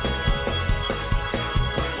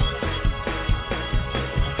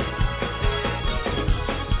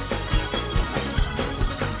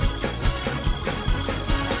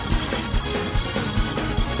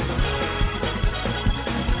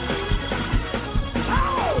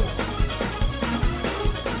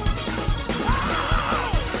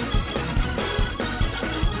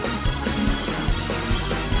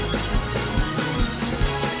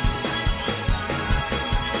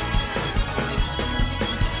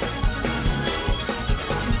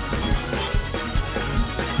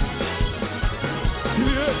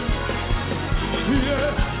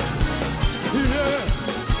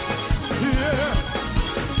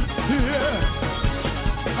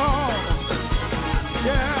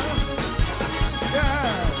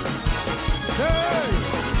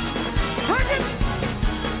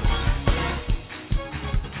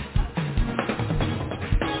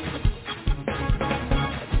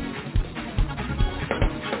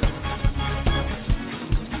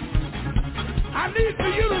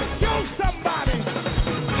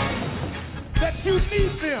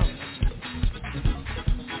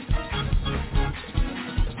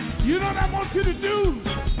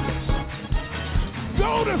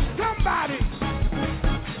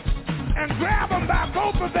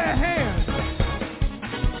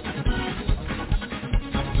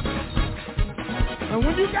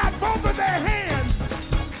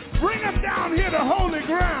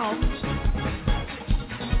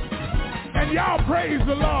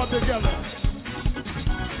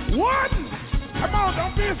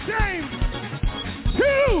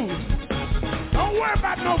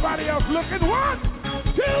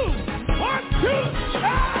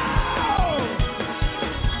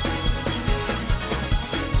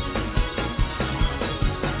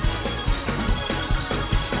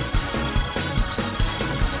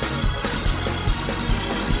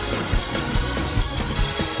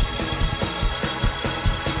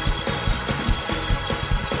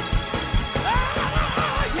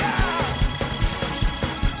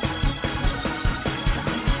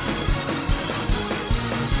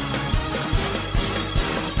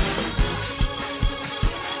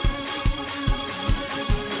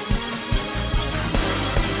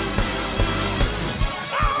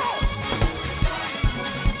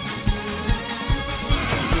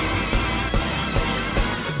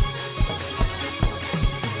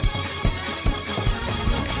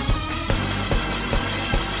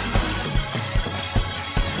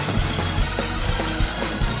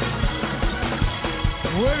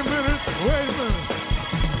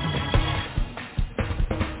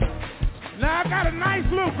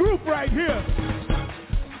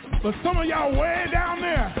 some of y'all way down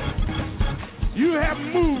there, you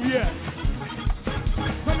haven't moved yet.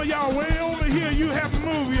 Some of y'all way over here, you haven't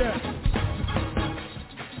moved yet.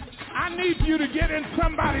 I need you to get in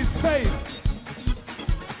somebody's face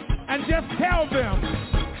and just tell them,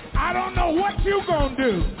 I don't know what you're going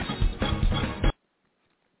to do,